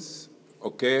non-Muslims,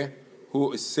 okay,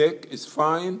 who is sick is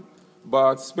fine,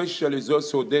 but especially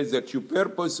those who did that you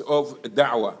purpose of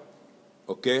da'wah,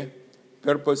 okay,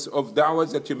 purpose of da'wah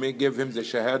that you may give him the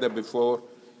shahada before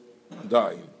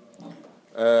dying.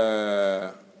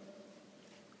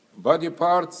 Body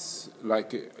parts,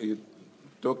 like you're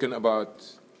talking about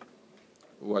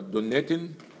what,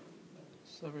 donating?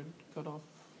 Severed, cut off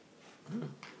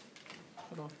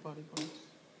body parts.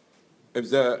 If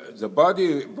the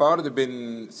body part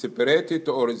been separated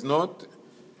or is not,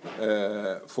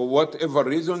 for whatever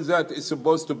reason, that is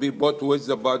supposed to be bought with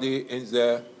the body in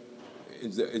the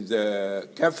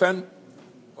coffin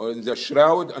or in the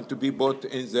shroud and to be bought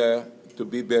to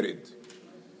be buried.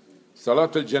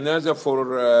 Salatul Janaazah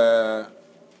for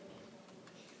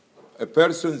a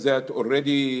person that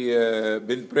already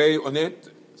been pray on it,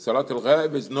 Salatul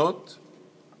Ghaib is not.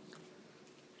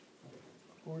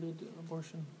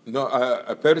 Abortion? No,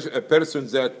 a person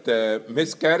that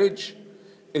miscarriage,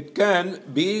 it can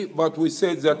be, but we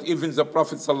said that even the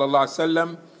Prophet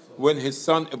ﷺ, when his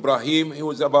son Ibrahim, he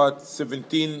was about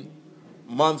 17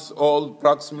 months old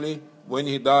approximately when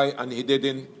he died, and he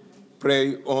didn't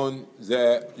pray on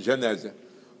the Janaazah.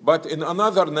 But in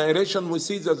another narration, we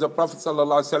see that the Prophet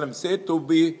ﷺ said to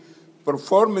be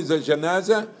performing the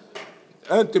Janaazah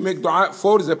and to make dua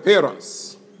for the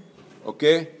parents.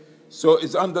 Okay? So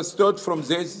it's understood from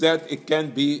this that it can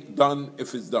be done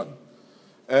if it's done.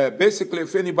 Basically,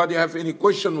 if anybody have any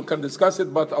question, we can discuss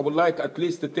it, but I would like at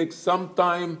least to take some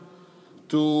time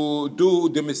to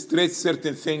demonstrate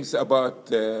certain things about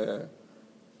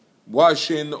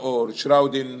washing or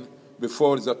shrouding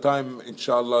before the time,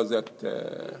 inshallah,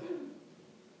 that...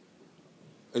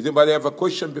 Anybody have a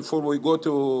question before we go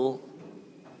to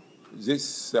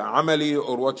this amali,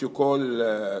 or what you call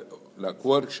like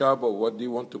workshop, or what do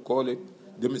you want to call it?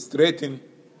 Demonstrating.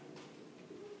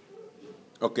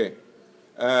 Okay.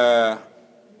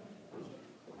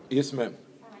 Yes, ma'am.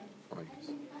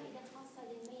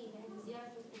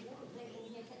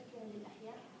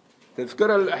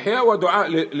 تذكرة للأحياء ودعاء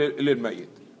للميت.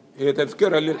 هي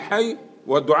تذكرة للحي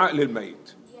ودعاء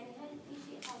للميت.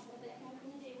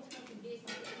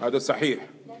 هذا صحيح.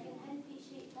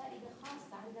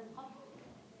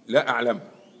 لا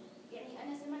أعلمها. يعني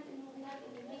أنا سمعت إنه هناك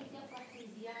الميت يفرح في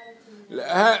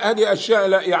زيارة هذه أشياء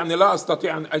لا يعني لا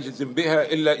أستطيع أن أجزم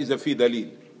بها إلا إذا في دليل.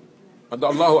 And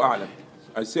الله أعلم.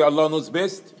 I say Allah knows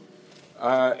best.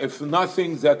 If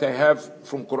nothing that I have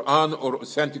from Quran or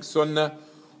authentic Sunnah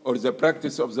or the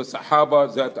practice of the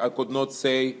Sahaba that I could not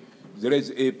say there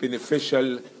is a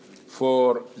beneficial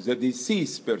for the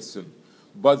deceased person.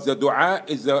 But the dua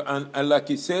is, and like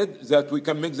he said, that we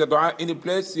can make the dua any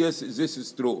place. Yes, this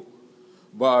is true.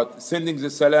 But sending the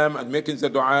salam and making the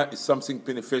dua is something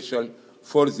beneficial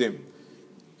for them.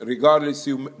 Regardless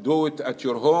you do it at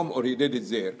your home or you did it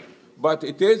there. But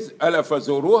it is, أَلَا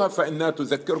فَزُورُوهَا فَإِنَّا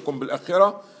تُذَكِّرُكُمْ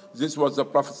بِالْأَخِرَةِ. This was the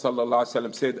Prophet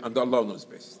ﷺ said, and Allah knows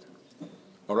best.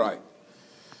 All right.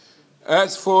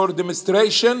 As for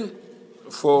demonstration,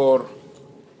 for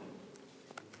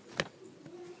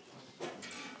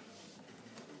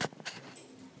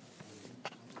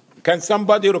can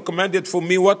somebody recommend it for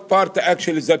me? What part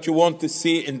actually that you want to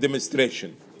see in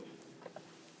demonstration?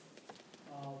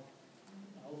 I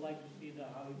would like to see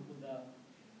how you put the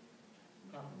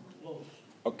clothes.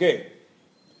 Okay.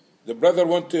 The brother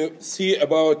want to see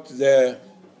about the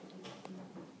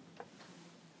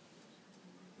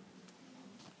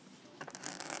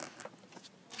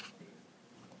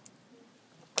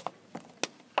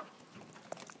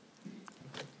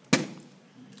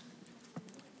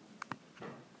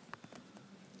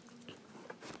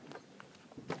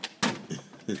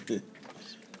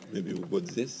maybe we put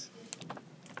this.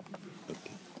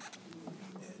 Okay.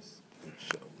 Yes.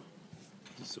 Inshallah.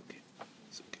 It's okay.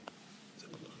 It's okay.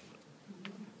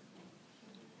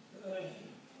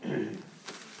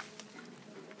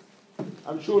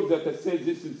 I'm sure that I said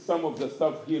this is some of the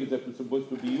stuff here that we're supposed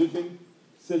to be using.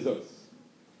 Scissors.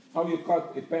 How you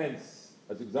cut a pants,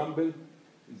 as example,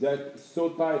 that is so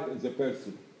tight in the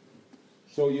person.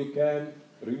 So you can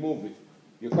remove it.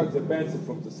 You cut the pants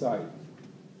from the side.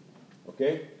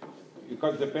 Okay? You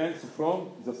cut the pants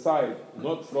from the side,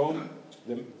 not from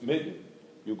the middle.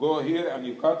 You go here and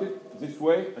you cut it this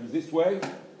way,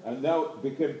 and now it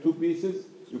became two pieces.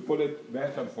 You pull it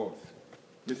back and forth.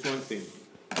 This one thing.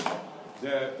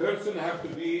 The person have to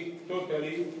be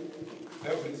totally,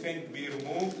 everything be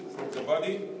removed from the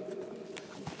body.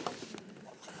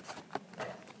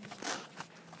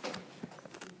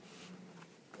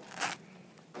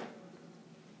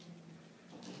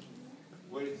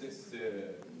 Where is this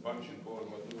function board?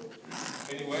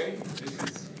 Anyway, this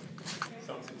is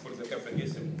something for the kafan.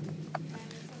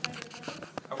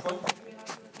 Have fun?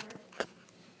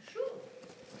 Sure.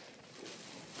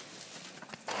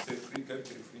 It's a free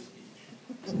country, free speech.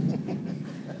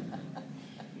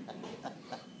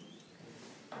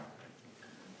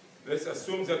 Let's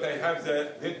assume that I have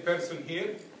the dead person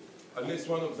here. At least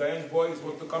one of the young boys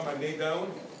want to come and lay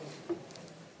down.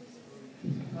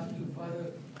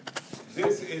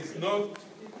 This is not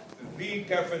the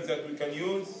coffin that we can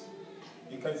use.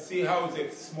 You can see how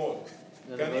it's small.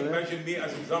 Can you imagine me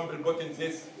as example putting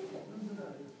this?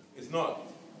 It's not.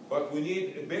 But we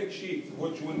need a big sheet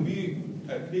which will be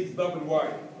at least double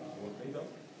wide.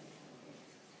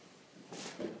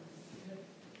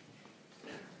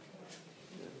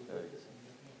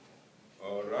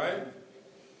 All right.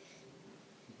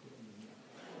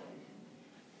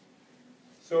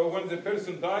 So when the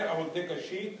person dies, I will take a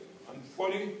sheet and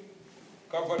fully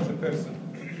cover the person.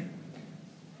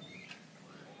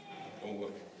 Don't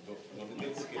worry. Don't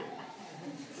get scared.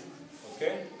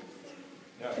 Okay?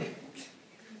 Now,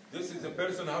 this is the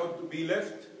person how to be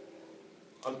left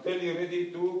until you're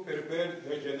ready to prepare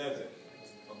the Janaazah.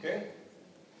 Okay?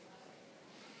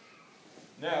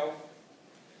 Now,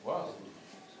 wow.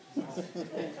 That's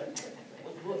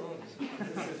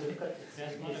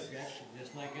not a reaction,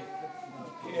 just like it.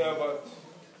 Yeah, but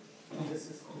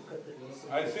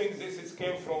I think this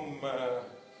came from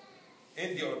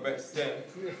India or Pakistan.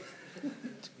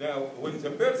 Now, when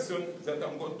the person that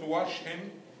I'm going to wash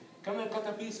him, can I cut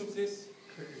a piece of this?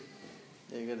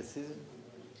 Yeah, you got a scissor?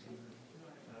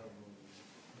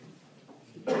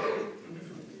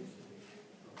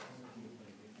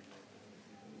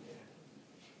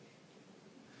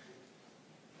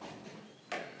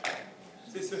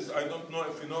 This is, I don't know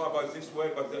if you know about this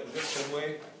way, but the Egyptian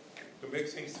way to make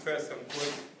things fast and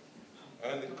quick,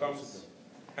 and it comes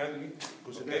handy.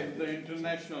 Okay? The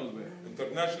international way.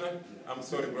 International? I'm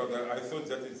sorry, brother. I thought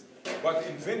that is, but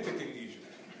invented in Egypt.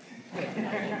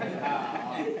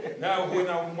 Now, when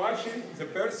I'm washing the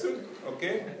person,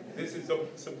 okay, this is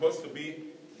supposed to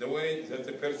be the way that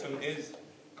the person is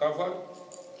covered.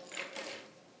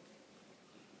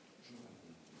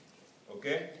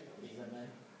 Okay?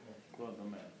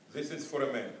 This is for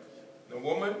a man. The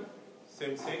woman,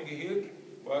 same thing here.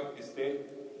 but still,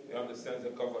 you understand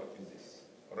the cover is this.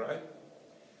 All right?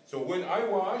 So when I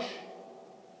wash,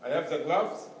 I have the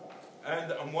gloves,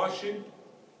 and I'm washing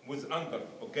with under,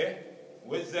 okay?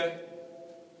 With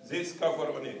this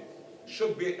cover on it.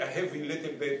 Should be a heavy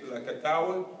little bit like a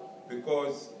towel,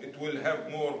 because it will have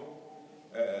more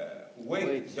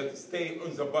weight that stay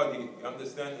on the body, you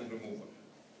understand, and remove it.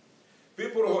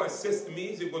 People who assist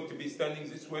me, they're going to be standing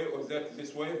this way or that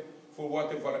this way for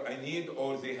whatever I need,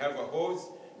 or they have a hose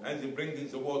and they bring in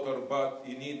the water, but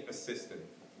you need assistance.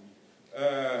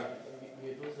 We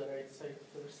do the right side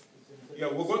first. Yeah,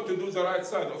 we're going to do the right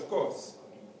side, of course.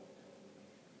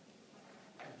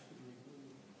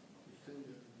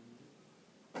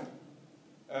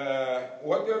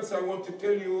 What else I want to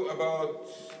tell you about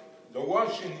the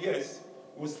washing? Yes,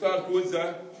 we start with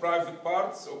the private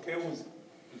parts, okay, with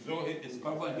Zohid is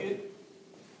covered here,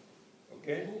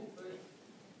 okay?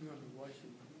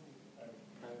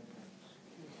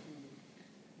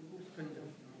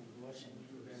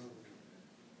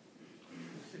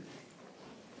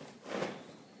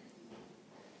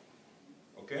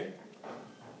 Okay?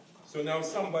 So now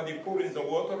somebody pour in the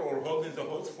water or holding the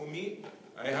hose for me.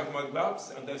 I have my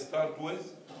gloves and I start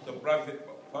with the private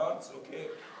parts, okay?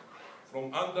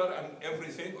 From under and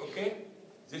everything, okay?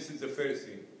 This is the first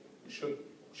thing. You should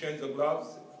change the gloves,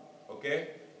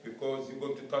 okay? Because you're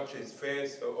going to touch his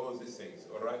face, all these things,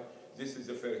 all right? This is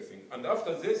the first thing. And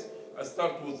after this, I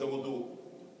start with the wudu.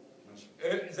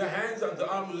 The hands and the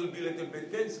arms will be a little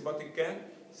bit tense, but it can.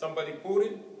 Somebody pour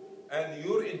in, and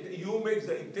you make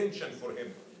the intention for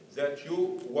him that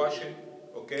you washing,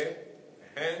 okay?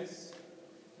 Hands,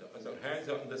 the other hands,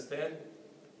 you understand?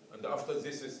 And after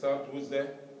this, you start with the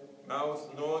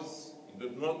mouth, nose. You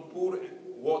do not pour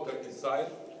water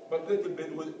inside, but a little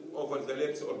bit over the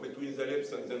lips or between the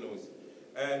lips and the nose.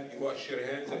 And you wash your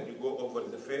hands and you go over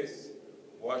the face,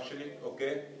 washing it,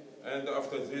 okay? And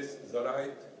after this, the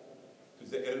right to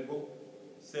the elbow.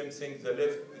 Same thing, the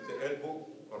left to the elbow,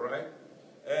 all right?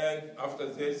 And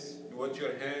after this, you wash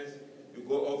your hands, you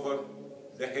go over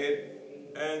the head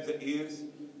and the ears,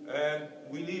 and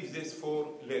we leave this for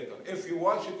later. If you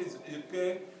wash it, it's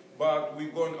okay, but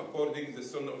we're going according to the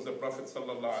sunnah of the Prophet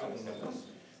sallallahu alaihi wasallam.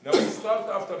 Now we start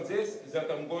after this, that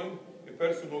a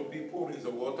person will be pouring the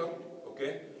water,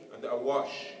 okay? And I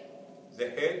wash the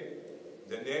head,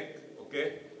 the neck,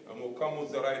 okay? And we'll come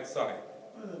with the right side.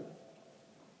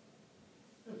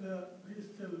 If he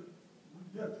still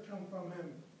death come from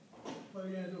him, what are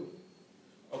you going to do?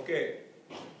 Okay.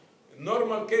 In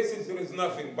normal cases, there is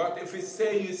nothing. But if it's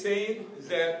you're saying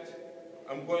that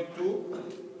I'm going to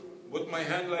put my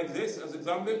hand like this, as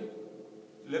example,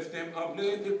 lift him up a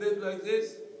little bit like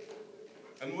this,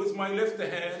 and with my left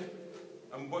hand,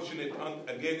 I'm pushing it on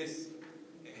against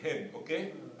him,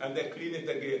 okay? And I clean it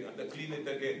again, and I clean it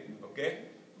again, okay?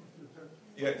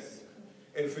 Yes.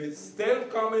 If it's still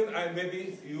coming, I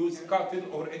maybe use cotton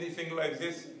or anything like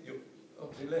this.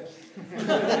 Relax.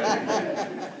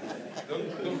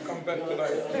 don't come back to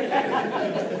life.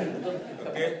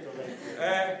 Okay?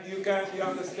 You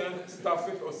understand, stuff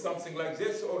it or something like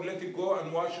this, or let it go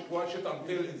and wash it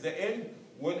until in the end,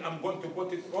 when I'm going to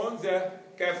put it on the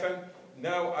coffin,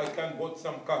 now I can put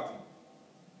some cotton.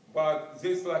 But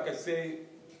this, like I say,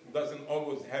 doesn't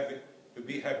always have it to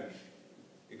be heavy.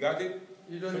 You got it?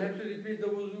 You don't have to repeat the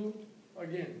wudu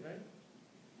again, right?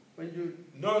 When you...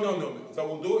 No. The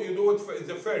wudu, you do it for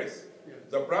the first. Yeah.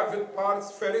 The private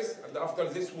parts first, and after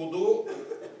this wudu,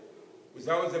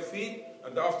 without the feet,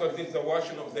 and after this the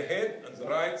washing of the head, and the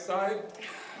right side,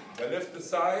 the left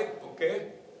side,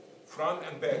 okay? Front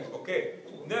and back, okay?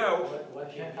 Now...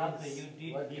 What you lift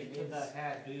the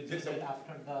hand, do you do it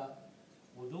after the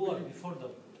wudu or before the...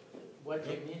 What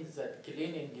it means that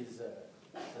cleaning is the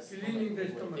Cleaning the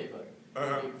stomach.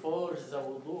 whatever. Before the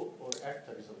wudu or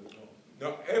after the wudu.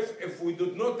 Now, if we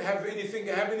do not have anything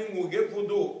happening, we give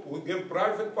wudu. We give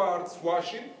private parts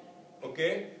washing,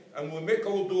 okay? And we make a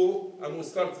wudu and we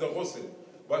start the ghusl.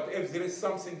 But if there is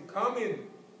something coming,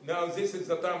 now this is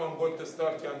the time I'm going to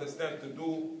start, you understand, to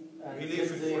do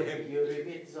relief for him. You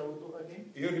repeat the wudu again?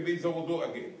 You repeat the wudu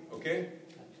again, okay?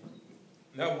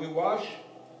 Now we wash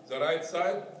the right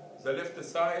side, the left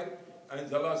side, and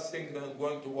the last thing I'm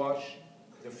going to wash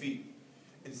the feet.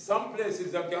 In some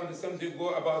places, you understand, you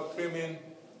go about trimming,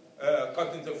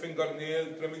 cutting the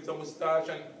fingernail, trimming the mustache,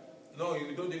 and no,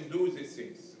 you don't do these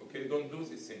things, okay? Don't do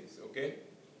these things, okay?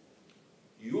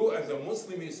 You as a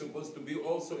Muslim is supposed to be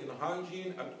also in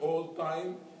hygiene at all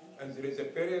time, and there is a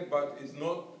period, but it's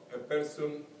not a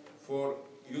person for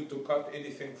you to cut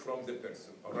anything from the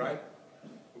person, all right?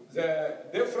 The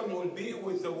difference will be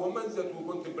with the woman that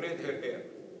we're going to braid her hair,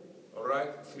 all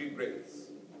right? 3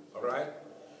 braids, all right?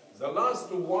 The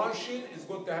last washing is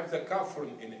going to have the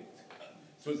kafrun in it.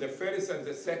 So the first and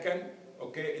the second,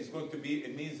 okay, is going to be a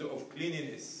means of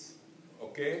cleanliness,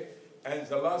 okay? And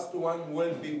the last one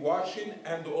will be washing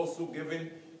and also giving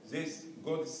this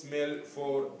good smell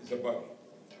for the body.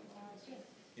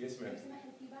 Yes, ma'am.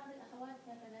 في بعض الأخوات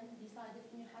مثلا بيصادف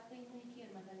إنه حاطين مونيكير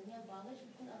مثلا نيل بالش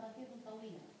بتكون أظافرهم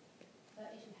طويلة.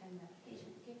 فإيش الحل معه؟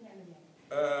 كيف نعمل يعني؟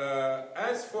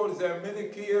 As for the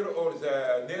manicure or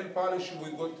the nail polish,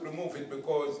 we got to remove it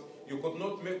because you could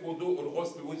not make wudu or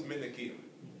ghusl with manicure.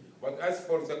 But as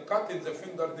for the cut in the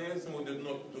fingernails, we did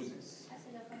not do this.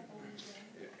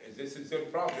 This is their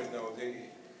problem now. They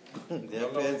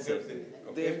have to answer.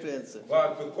 Okay?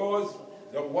 But because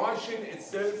the washing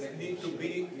itself needs to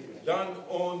be done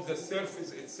on the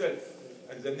surface itself,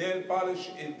 and the nail polish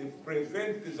it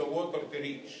prevents the water to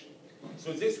reach.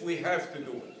 So this we have to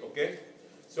do it. Okay?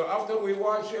 So after we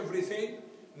wash everything,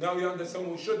 now you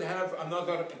understand we should have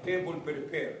another table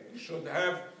prepared. We should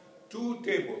have 2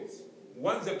 tables.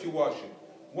 One that you wash it.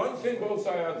 One thing also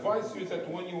I advise you that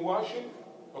when you wash it,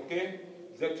 okay,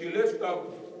 that you lift up.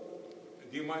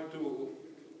 Do you mind to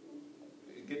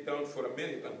get down for a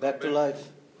minute? And Back to life.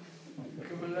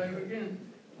 Come alive again.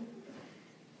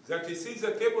 That you see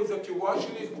the table that you wash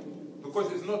it,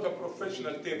 because it's not a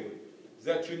professional table,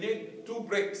 that you need 2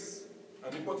 bricks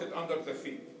and you put it under the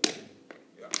feet.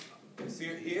 Yeah. You see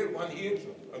here, one here,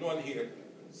 and one here.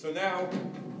 So now,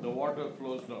 the water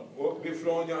flows down. Be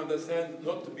flowing, you understand,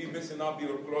 not to be messing up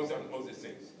your clothes and all these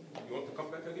things. You want to come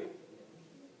back again?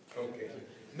 Okay.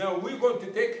 Now we're going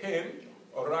to take him,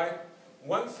 all right,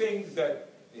 one thing that,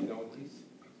 you know, this.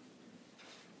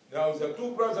 Now the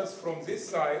 2 brothers from this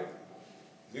side,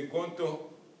 they're going to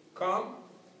come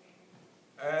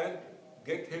and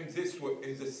get him this way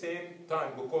in the same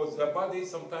time because the body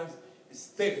sometimes is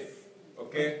stiff,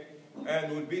 okay,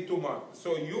 and will be too much.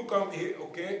 So you come here,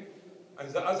 okay, and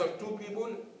the other 2 people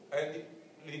and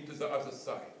lead to the other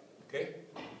side, okay?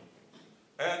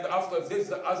 And after this,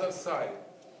 the other side,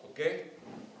 okay?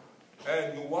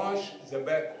 And you wash the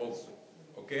back also,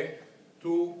 okay?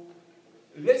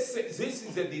 This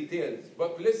is the details,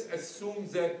 but let's assume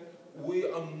that we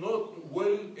are not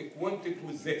well acquainted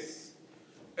with this.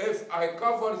 If I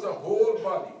cover the whole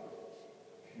body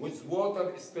with water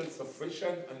is still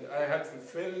sufficient and I have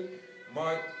fulfilled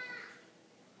my...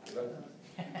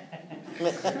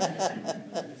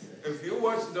 If you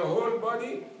wash the whole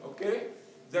body, okay,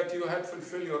 that you have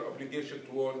fulfilled your obligation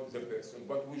towards the person.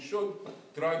 But we should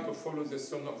try to follow the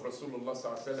sunnah of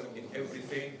Rasulullah in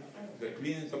everything, the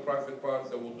cleaning the private parts,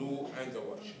 the wudu, and the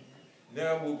washing.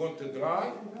 Now we're going to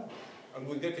dry, and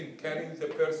we're carrying the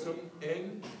person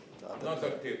in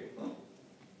another table.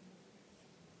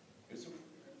 Yusuf,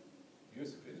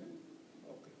 is it?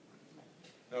 Okay.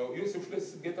 Now Yusuf,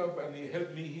 let's get up and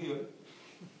help me here.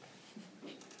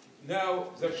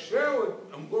 Now the shower,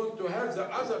 I'm going to have the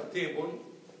other table,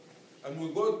 and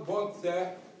we got both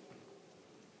the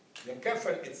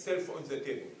kafan itself on the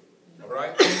table. All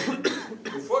right?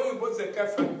 Before you put the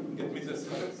kafan, get me the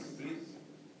scissors, please.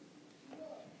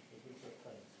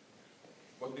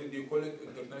 What did you call it?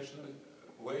 International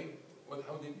way?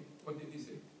 What did he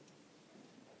say?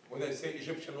 When I say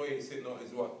Egyptian way, he said no,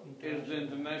 is what? It's the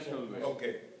international way.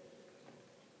 Okay.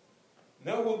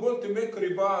 Now we're going to make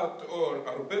ribat or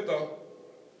arbita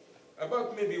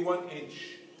about maybe 1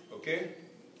 inch, okay?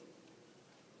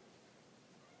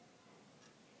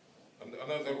 And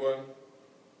another one,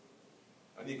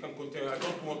 and you can continue. I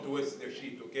don't want to waste the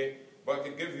sheet, okay? But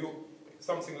it gives you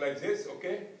something like this,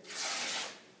 okay?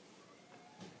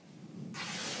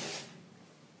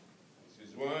 This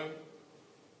is 1.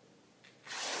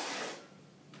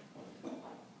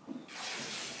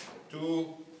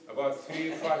 2, about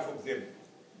 3, 5 of them.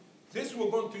 This we're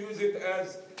going to use it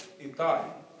as a tie.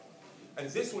 And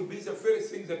this will be the first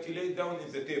thing that you lay down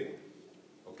in the table.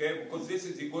 Okay? Because this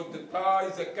is, you're going to tie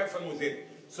the kafan with it.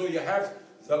 So you have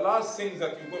the last thing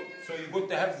that you got, so you're going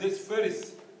to have this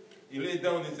first. You lay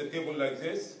down in the table like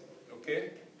this.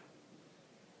 Okay?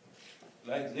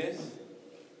 Like this.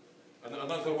 And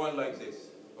another one like this.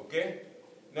 Okay?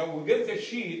 Now we get the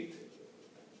sheet.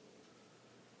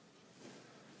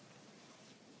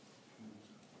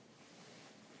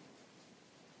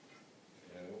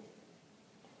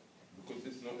 Because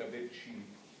it's not a big sheet.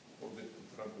 Hold it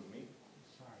in front of me.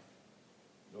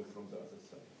 No, from the other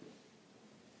side.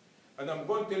 And I'm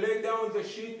going to lay down the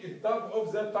sheet on top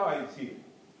of the ties here.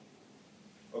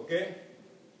 Okay?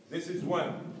 This is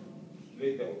 1.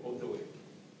 Lay down all the way.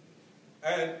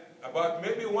 And about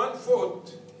maybe 1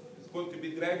 foot is going to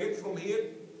be dragging from here,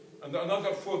 and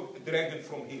another foot dragging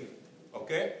from here.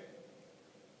 Okay?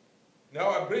 Now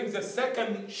I bring the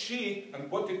second sheet and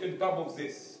put it on top of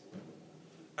this.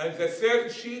 And the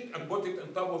third sheet and put it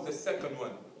on top of the second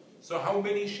one. So how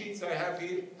many sheets I have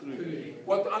here? 3.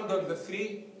 What under the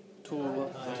 3?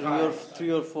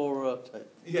 3 or 4 type.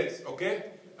 Yes,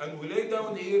 okay? And we lay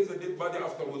down here the dead body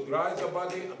after we dry the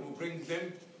body and we bring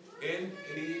them in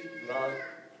a dry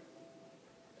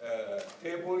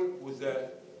table with the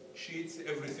sheets,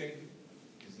 everything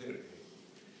is there.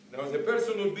 Now the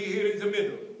person will be here in the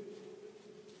middle.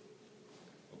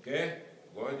 Okay?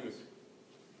 Go ahead, Yusuf.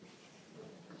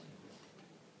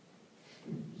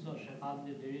 So, Sheikh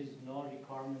Adly, there is no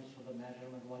requirements for the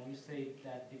measurement. While you say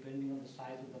that depending on the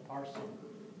size of the person,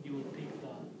 you will pick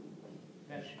the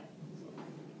measure.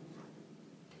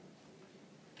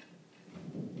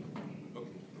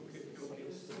 Okay.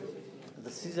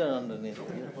 The scissor underneath.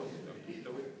 Yeah.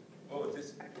 Oh,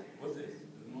 this, what's this?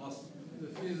 The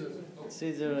scissors.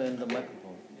 Scissor and the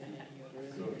microphone.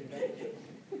 Go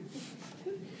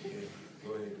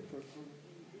ahead.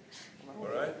 All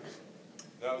right?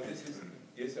 Now this is,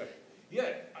 yes sir. Yeah,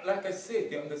 like I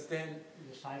said, you understand?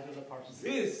 The size of the person.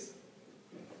 This,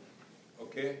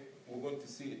 okay, we're going to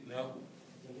see it now.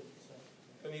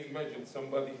 Can you imagine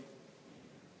somebody?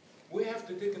 We have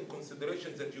to take in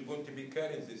consideration that you're going to be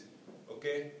carrying this,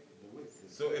 okay?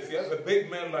 So if you have a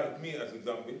big man like me as a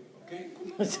zombie, okay?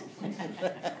 You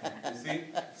see?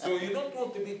 So you don't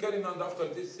want to be carrying on after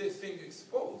this thing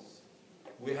exposed.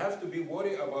 We have to be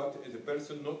worried about the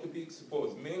person not to be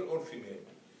exposed, male or female.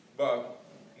 But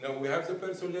now we have the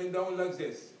person laying down like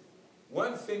this.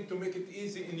 One thing to make it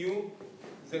easy in you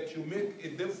is that you make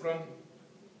it different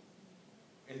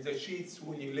in the sheets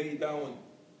when you lay down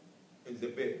in the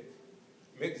bed.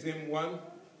 Make them one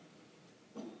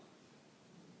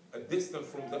a distance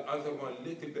from the other one,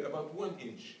 little bit, about 1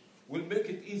 inch. Will make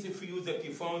it easy for you that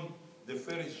you found the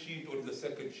first sheet or the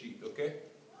second sheet, okay?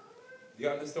 Do you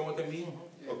understand what I mean?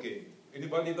 Okay.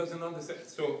 Anybody doesn't understand?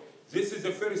 So this is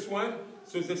the first one.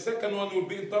 So the second one will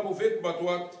be on top of it, but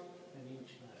what? An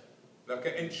inch. Like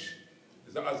an inch,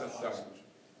 the other side.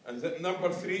 And then number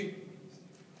 3,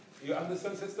 you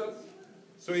understand, sisters?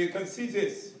 So you can see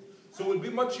this. So it will be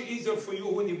much easier for you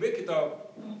when you pick it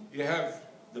up. You have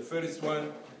the first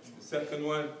one, the second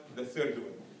one, the third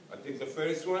one. I take the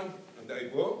first one and I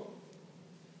go.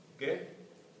 Okay?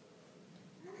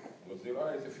 Close your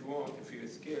eyes if you want, if you're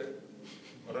scared.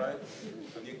 All right?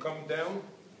 And you come down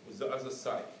with the other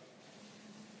side.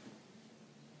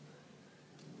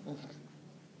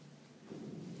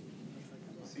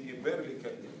 See, you barely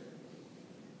can do.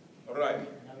 All right.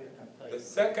 The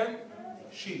second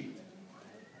sheet.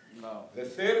 No. The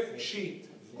third sheet.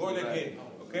 Going again.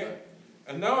 Okay?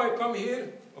 And now I come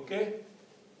here. Okay?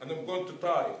 And I'm going to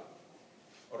tie.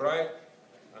 All right?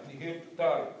 And here to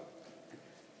tie.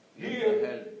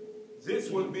 Here, this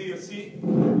will be, you see,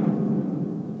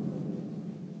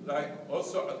 like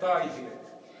also a tie here.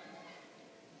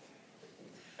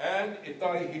 And a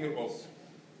tie here also.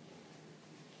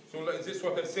 So like this is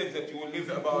what I said, that you will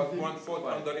leave about 1 foot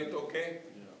under it, okay?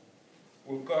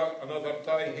 We've got another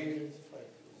tie here,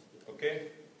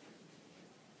 okay?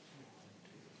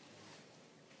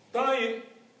 Tying,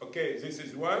 okay, this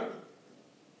is one.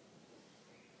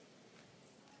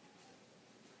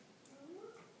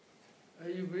 Are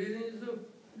you breathing, Yusuf?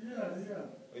 Yeah.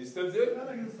 Are you still there?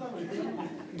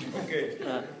 Okay.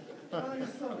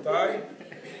 Tie.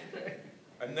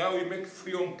 And now you make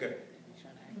fionke.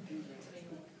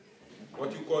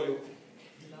 What you call it?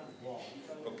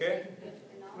 Okay?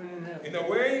 In a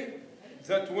way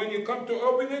that when you come to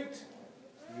open it,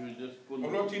 You just pull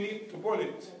or not you need to pull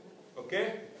it.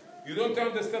 Okay? You don't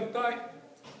understand tie?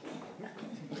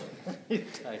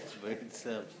 It ties by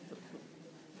itself.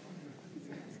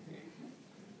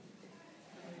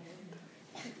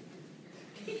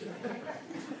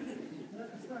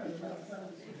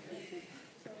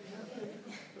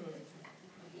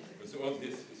 So all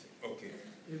this is okay.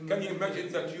 Can you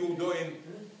imagine that you're doing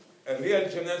a real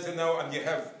Janaazah now and you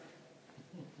have,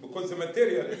 because the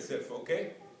material itself,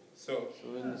 okay? So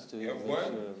we need to you have make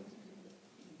one.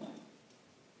 sure.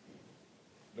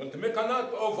 Don't make a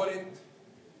knot over it.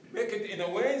 Make it in a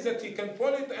way that you can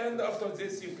pull it, and after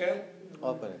this you can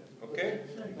Open it. okay?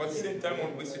 But at the same time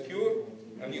will be secure,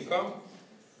 and you come,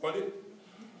 pull it,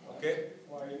 okay?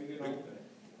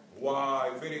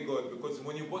 Why? Very good, because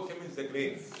when you put him in the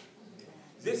grave,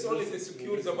 this only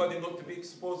secures the body not to be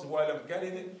exposed while I'm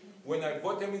carrying it. When I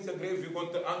put him in the grave, you're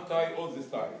going to untie all the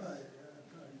ties.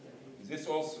 This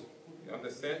also, you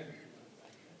understand?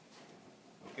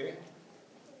 Okay?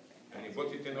 And you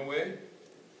put it in a way,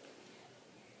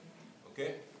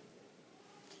 okay?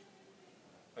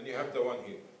 And you have the one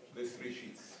here, the 3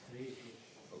 sheets.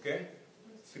 Okay?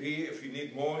 3, if you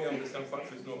need more, you understand,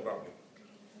 5 is no problem.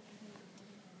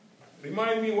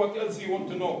 Remind me what else you want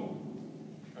to know.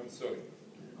 I'm sorry.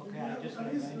 Okay, I just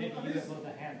reminded you about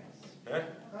the hands. Huh?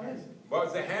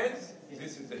 About the hands,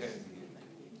 this is the hands here.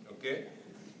 Okay?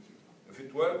 If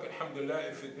it worked, alhamdulillah.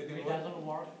 If it didn't It work, doesn't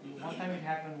work. One time it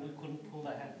happened, we couldn't pull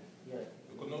the hand. you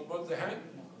could not put the hand?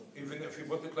 Even if you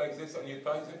put it like this and you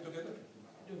tie them together?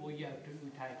 Well, you have to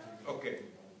tight it. Okay.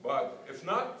 But if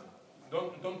not,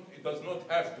 it does not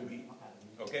have to be.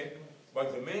 Okay?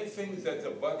 But the main thing is that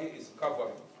the body is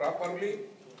covered properly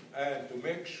and to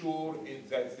make sure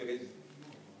that there is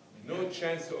no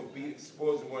chance of being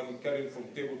exposed when you carry it from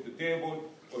table to table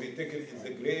or you take it in the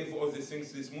grave, all these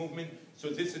things, this movement. So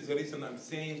this is the reason I'm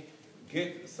saying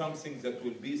get something that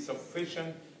will be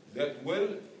sufficient, that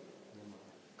will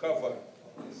cover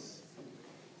this.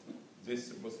 This is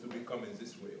supposed to be coming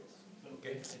this way.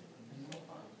 Okay?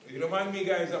 You remind me,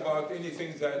 guys, about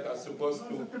anything that are supposed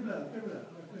to.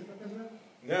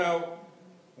 Now,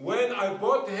 when I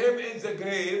put him in the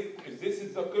grave, this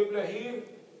is the Qibla here.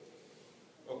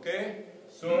 Okay?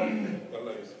 So,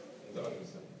 Allah is on the other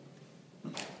side.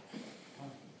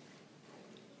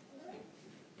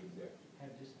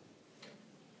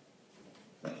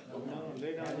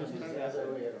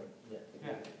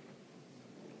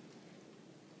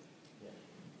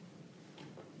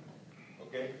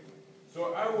 Okay?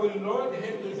 So I will load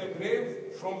him to the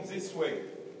grave from this way.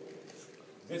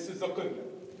 This is the Qibla.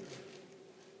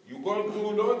 You're going to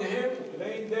load him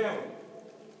laying down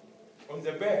on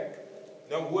the back.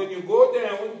 Now when you go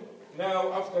down,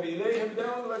 now after you lay him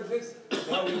down like this,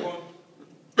 now you want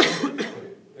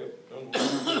don't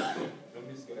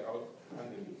miss get out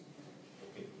underneath.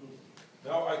 Okay.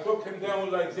 Now I took him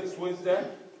down like this with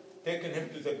that, taking him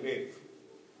to the grave.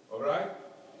 Alright?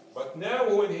 But now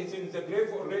when he's in the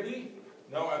grave already,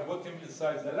 now I put him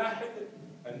inside the lahd,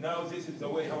 and now this is the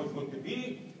way how it's going to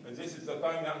be, and this is the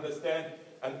time you understand.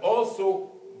 And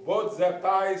also put the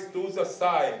ties to the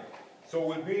side. So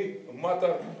will be a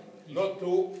matter not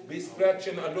to be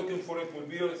stretching and looking for it. Will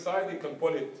be on the side, you can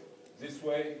pull it this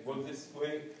way, pull this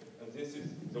way, and this is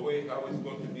the way how it's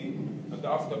going to be. And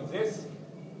after this,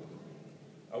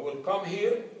 I will come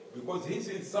here, because he's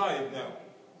inside now.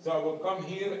 So I will come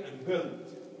here and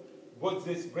build. Put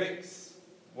these bricks,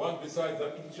 one beside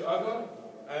each other,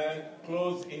 and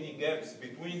close any gaps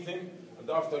between them. And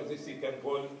after this, you can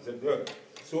pull the dirt.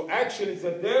 So actually,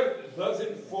 the dirt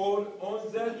doesn't fall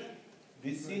on the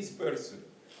deceased person.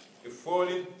 If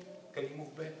falling, can you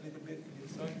move back a little bit to the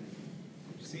side?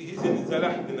 See, he's in the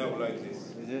lahd now like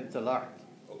this. He's in the lahd.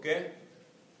 Okay?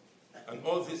 And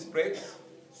all these bricks.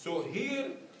 So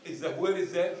here is where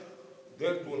is that?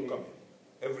 Dirt will come.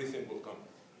 Everything will come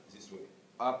this way.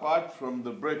 Apart from the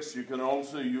bricks, you can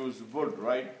also use wood,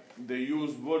 right? They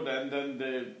use wood and then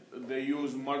they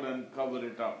use mud and cover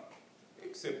it up.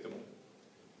 Acceptable.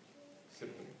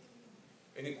 Acceptable.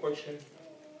 Any question?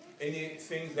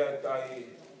 Anything that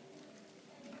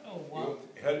you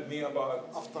help me about,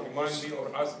 remind me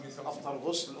or ask me something? After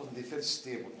ghusl on the first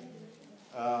table,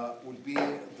 will be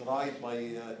dried by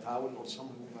a towel or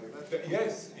something like that?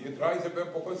 Yes, you dry the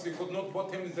bed because you could not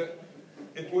put him in the,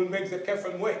 it will make the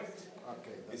coffin wet.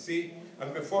 Okay. You see?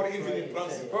 And before even you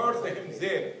transfer him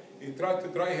there, you try to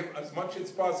dry him as much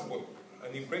as possible.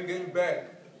 And you bring him back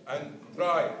and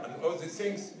dry and all these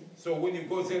things. So when you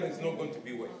go there, it's not going to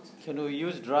be wet. Can we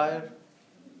use dryer?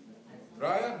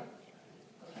 Dryer?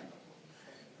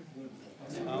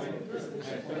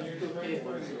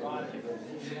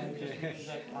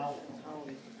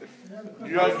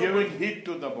 You are giving heat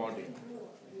to the body.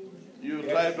 You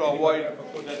try to avoid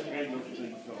that kind of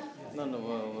thing. No,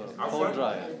 cold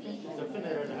dryer.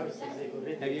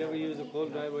 Have you ever used a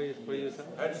cold dryer for yourself?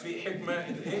 هل في حكمة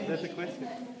إن That's a question.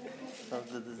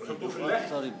 حطوا في اللحم؟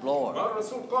 Sorry, blower. ما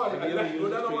الرسول قال اللحم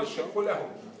لنا والشق له.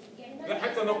 لا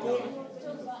حتى نقول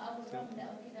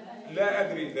لا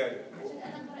أدري ذلك. عشان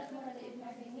انا قرات مره لابن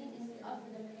عثيمين ان الارض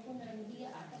لما تكون رمليه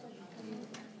اعتقد يكون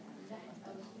لحم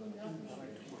او يكون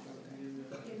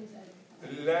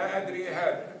لا أدري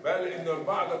هذا، بل إن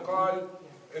البعض قال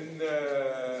إن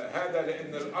هذا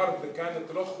لأن الأرض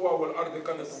كانت رخوة والأرض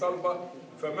كانت صلبة،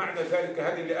 فمعنى ذلك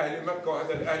هذه لأهل مكة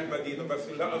وهذا لأهل المدينة، بس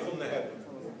لا أظن هذا.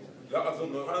 لا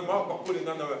أظن، أنا ما بقول إن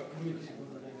أنا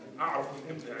أعرف من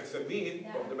ابن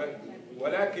عثيمين،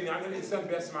 ولكن يعني الإنسان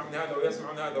بيسمع من هذا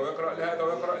ويسمع من هذا ويقرأ لهذا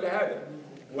ويقرأ لهذا،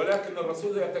 ولكن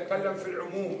الرسول يتكلم في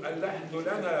العموم، اللحد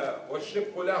لنا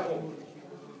والشق لهم،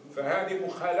 فهذه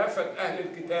مخالفة أهل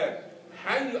الكتاب،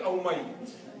 حي أو ميت.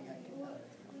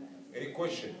 Any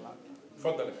question?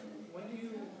 تفضل. When do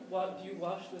you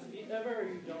wash the feet ever, or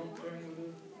you don't during the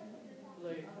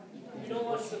like? You don't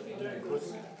wash the feet during the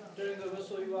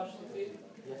whistle. You wash the feet?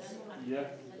 Yes. Yeah.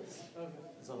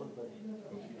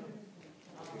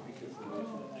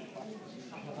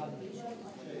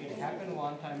 It happened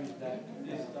one time is that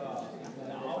his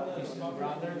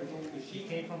brother, she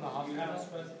came from the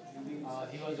hospital.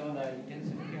 He was on the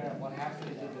intensive care. What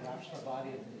happened is that they rushed the body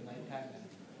at night time.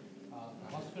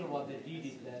 The hospital, what they did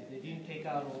is that they didn't take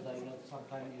out all the,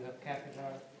 sometimes you have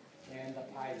catheter and the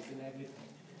pipes and everything.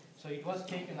 So it was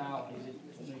taken out. Is it,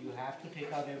 you have to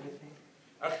take out everything?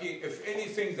 Actually, if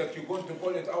anything that you're going to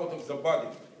pull it out of the body,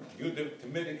 due to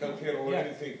medical care or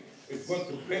anything, it's going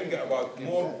to bring about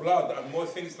more blood and more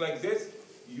things like this,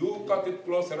 you cut it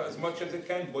closer as much as you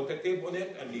can, put a tape on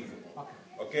it and leave it.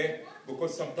 Okay?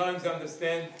 Because sometimes,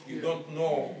 understand, you don't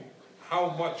know how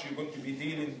much you're going to be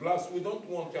dealing. Plus, we don't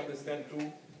want to understand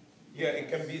too. Yeah, it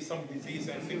can be some disease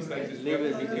and things like this. Leave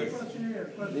it. Be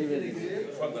careful. Leave it.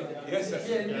 Yes, sir.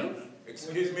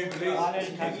 Excuse me, please.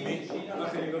 Excuse me.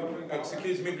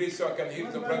 Excuse me, please, so I can hear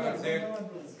the brother there.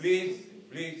 Please,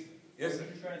 please. Yes, sir.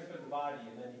 You transfer the body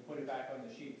and then you put it back on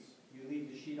the sheets. You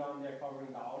leave the sheet on there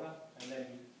covering the outer, and then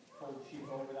you pull the sheet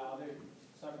over the other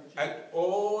separate sheet. At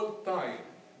all time,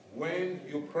 when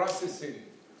you're processing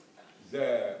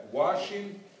the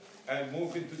washing and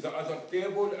moving to the other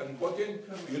table and putting,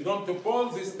 you don't pull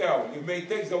this towel. You may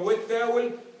take the wet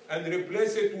towel and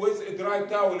replace it with a dry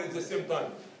towel at the same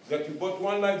time. That you put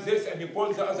one like this and you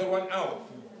pull the other one out.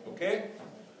 Okay?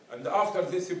 And after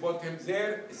this you put him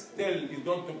there. Still you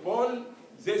don't pull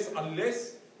this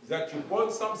unless that you pull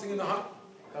something in the hot.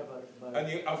 And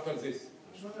you, after this.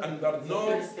 Under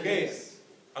no case,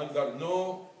 under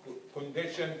no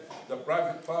condition, the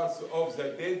private parts of the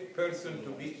dead person to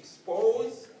be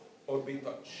exposed or be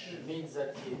touched. It means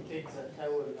that he takes a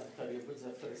towel after you put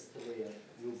the first layer.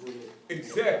 You put it.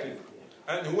 Exactly.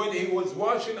 And when he was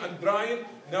washing and drying,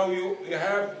 now you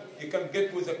can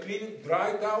get with a clean,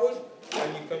 dry towel,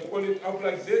 and you can pull it up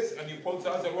like this, and you pull the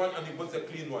other one, and you put the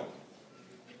clean one.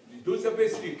 You do the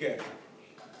best you can.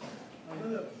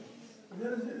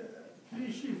 There is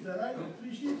 3 sheets, right?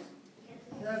 3 sheets?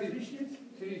 There are 3 sheets?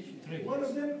 3 sheets. One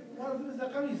of them is the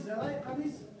qamis, right?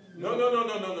 Qamis? No.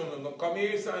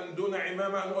 Qamis and duna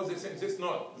imama and all these things. This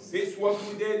not. This what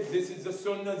we did. This is the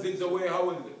sunnah. This is the way how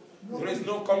it is. There is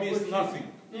no qamis, nothing.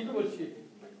 Equal sheet.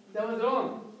 That was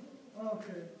wrong.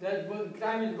 Okay. That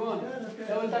crime is gone. Yeah, okay.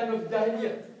 That was time of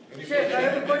Dahiliyyah. Sheikh, I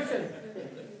have a question.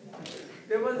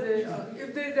 There was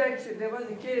if there is action, there was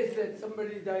a case that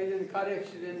somebody died in a car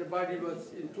accident, the body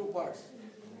was in 2 parts.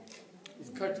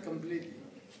 It's cut completely.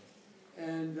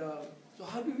 And so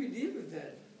how do we deal with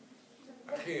that?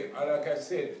 Okay, like I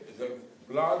said, the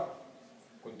blood,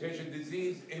 contagious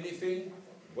disease, anything,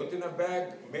 put in a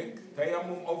bag, make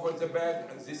tayammum over the bag,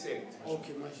 and this it.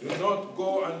 Okay, do not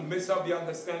go and mess up, you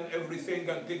understand, everything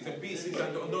and take the pieces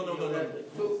and no.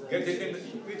 So get it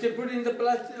in. We can put it in the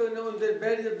plastic, the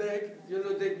barrier bag,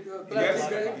 the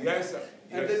plastic bag. Yes, sir.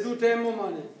 And they do tayammum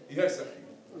on it. Yes, sir.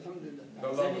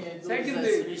 Alhamdulillah. Second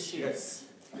thing, yes.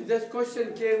 This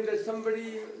question came that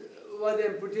somebody was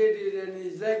amputated and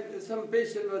his leg, some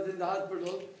patient was in the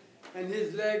hospital and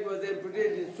his leg was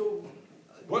amputated. So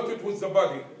what it was the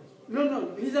body?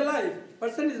 No, he's alive.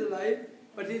 Person is alive,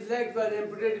 but his leg was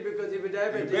amputated because he was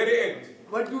diabetic. You bury it.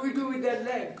 What do we do with that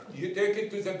leg? You take it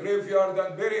to the graveyard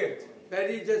and bury it.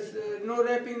 Bury just no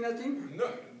wrapping, nothing? No,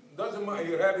 doesn't matter.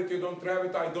 You wrap it, you don't wrap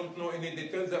it. I don't know any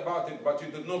details about it, but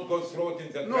you did not go throw it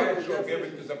in the trash or give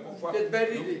it to the kuffar. Just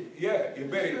buried it. Yeah, you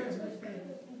bury it.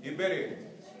 You bury it.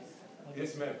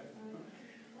 Yes, ma'am.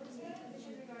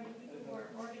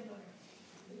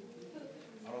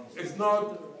 It's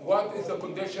not what is the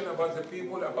condition about the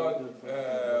people about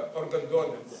organ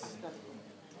donors.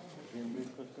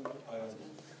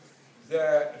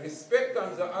 The respect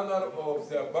and the honor of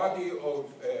the body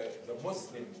of the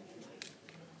Muslim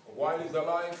while he's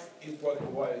alive equal to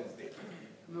while he's dead.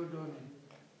 No donor.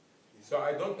 So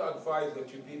I don't advise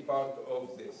that you be part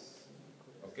of this.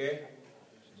 Okay?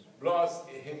 Plus,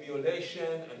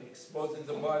 humiliation and exposing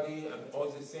the body and all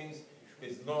these things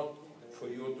is not for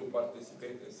you to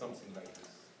participate in something like this.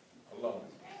 Allah.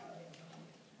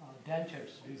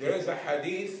 Dentures. There is a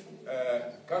hadith,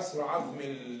 كسر عظم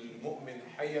المؤمن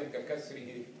حيا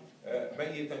ككسره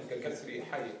ميتا ككسره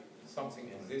حيا. Something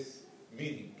in this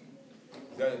meaning.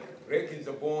 That breaking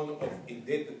the bone of a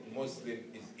dead Muslim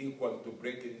is equal to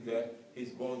breaking his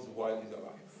bones while he's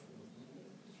alive.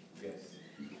 Yes.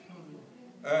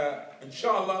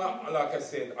 Inshallah, like I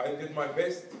said, I did my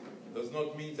best. Does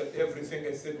not mean that everything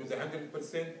I said was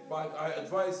 100%, but I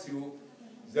advise you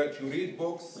that you read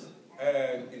books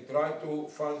and you try to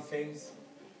find things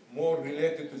more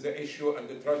related to the issue and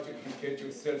you try to educate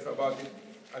yourself about it.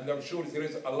 And I'm sure there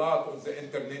is a lot on the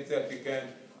internet that you can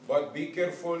but be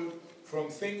careful from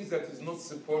things that is not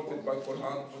supported by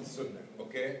Quran and Sunnah,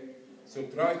 okay? So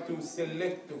try to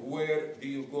select where do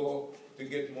you go to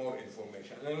get more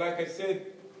information. And like I said,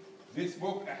 this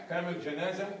book, أحكام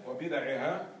الجنازة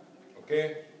وبدعها, okay,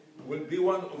 will be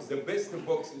one of the best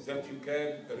books that you can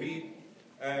read.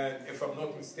 And if I'm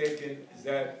not mistaken,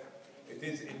 that it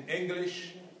is in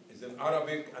English, it's in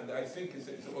Arabic, and I think it's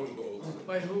Urdu also.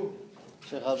 By who?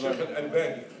 Sheikh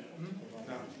Al-Albani.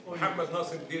 Muhammad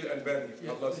Nasir Al-Albani.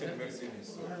 Allah send mercy in his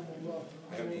soul.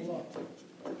 Ameen.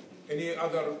 Any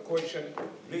other question?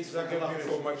 Please forgive me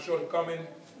for my shortcoming.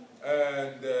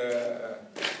 And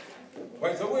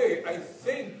by the way, I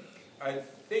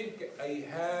think I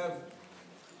have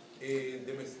a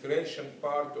demonstration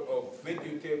part of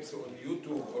videotapes on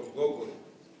YouTube or Google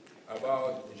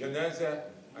about Janaazah,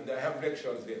 and I have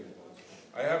lectures there.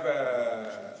 I have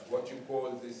what you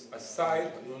call this, a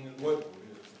site on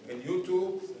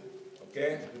YouTube,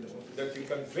 okay, that you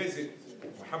can visit,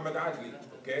 Muhammad Adly,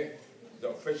 okay, the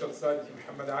official site of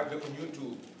Muhammad Adly on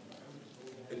YouTube.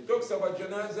 It talks about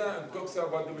Janaazah and talks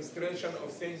about demonstration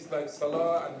of things like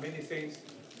Salah and many things,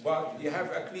 but you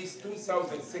have at least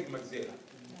 2,000 segments there.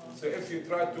 So if you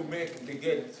try to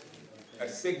get a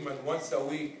segment once a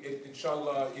week,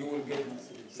 inshallah, you will get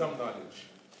some knowledge.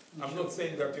 I'm not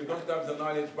saying that you don't have the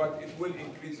knowledge, but it will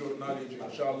increase your knowledge,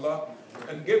 inshallah,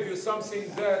 and give you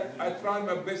something that I try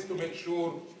my best to make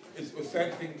sure is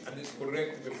authentic and is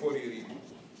correct before you read it.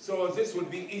 So this will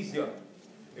be easier.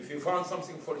 If you found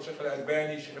something for Sheikh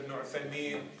Al-Albani, Sheikh Ibn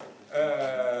Uthaymeen,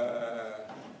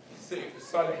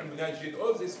 Salih al-Munajjid,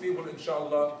 all these people,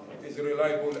 inshallah, is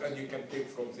reliable and you can take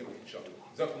from them, inshallah.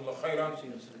 Jazakumullah khairan.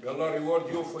 May Allah reward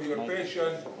you for your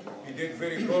patience. You did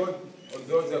very good.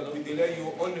 Although that we delay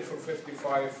you only for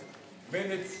 55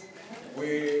 minutes.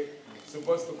 We're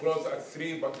supposed to close at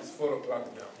 3, but it's 4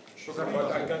 o'clock now.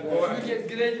 But I can go and get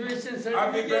graduation certificate.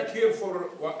 I'll be back here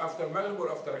for after Maghrib or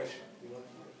after Isha.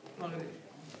 Maghrib.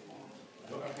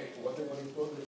 Okay, whatever you told me.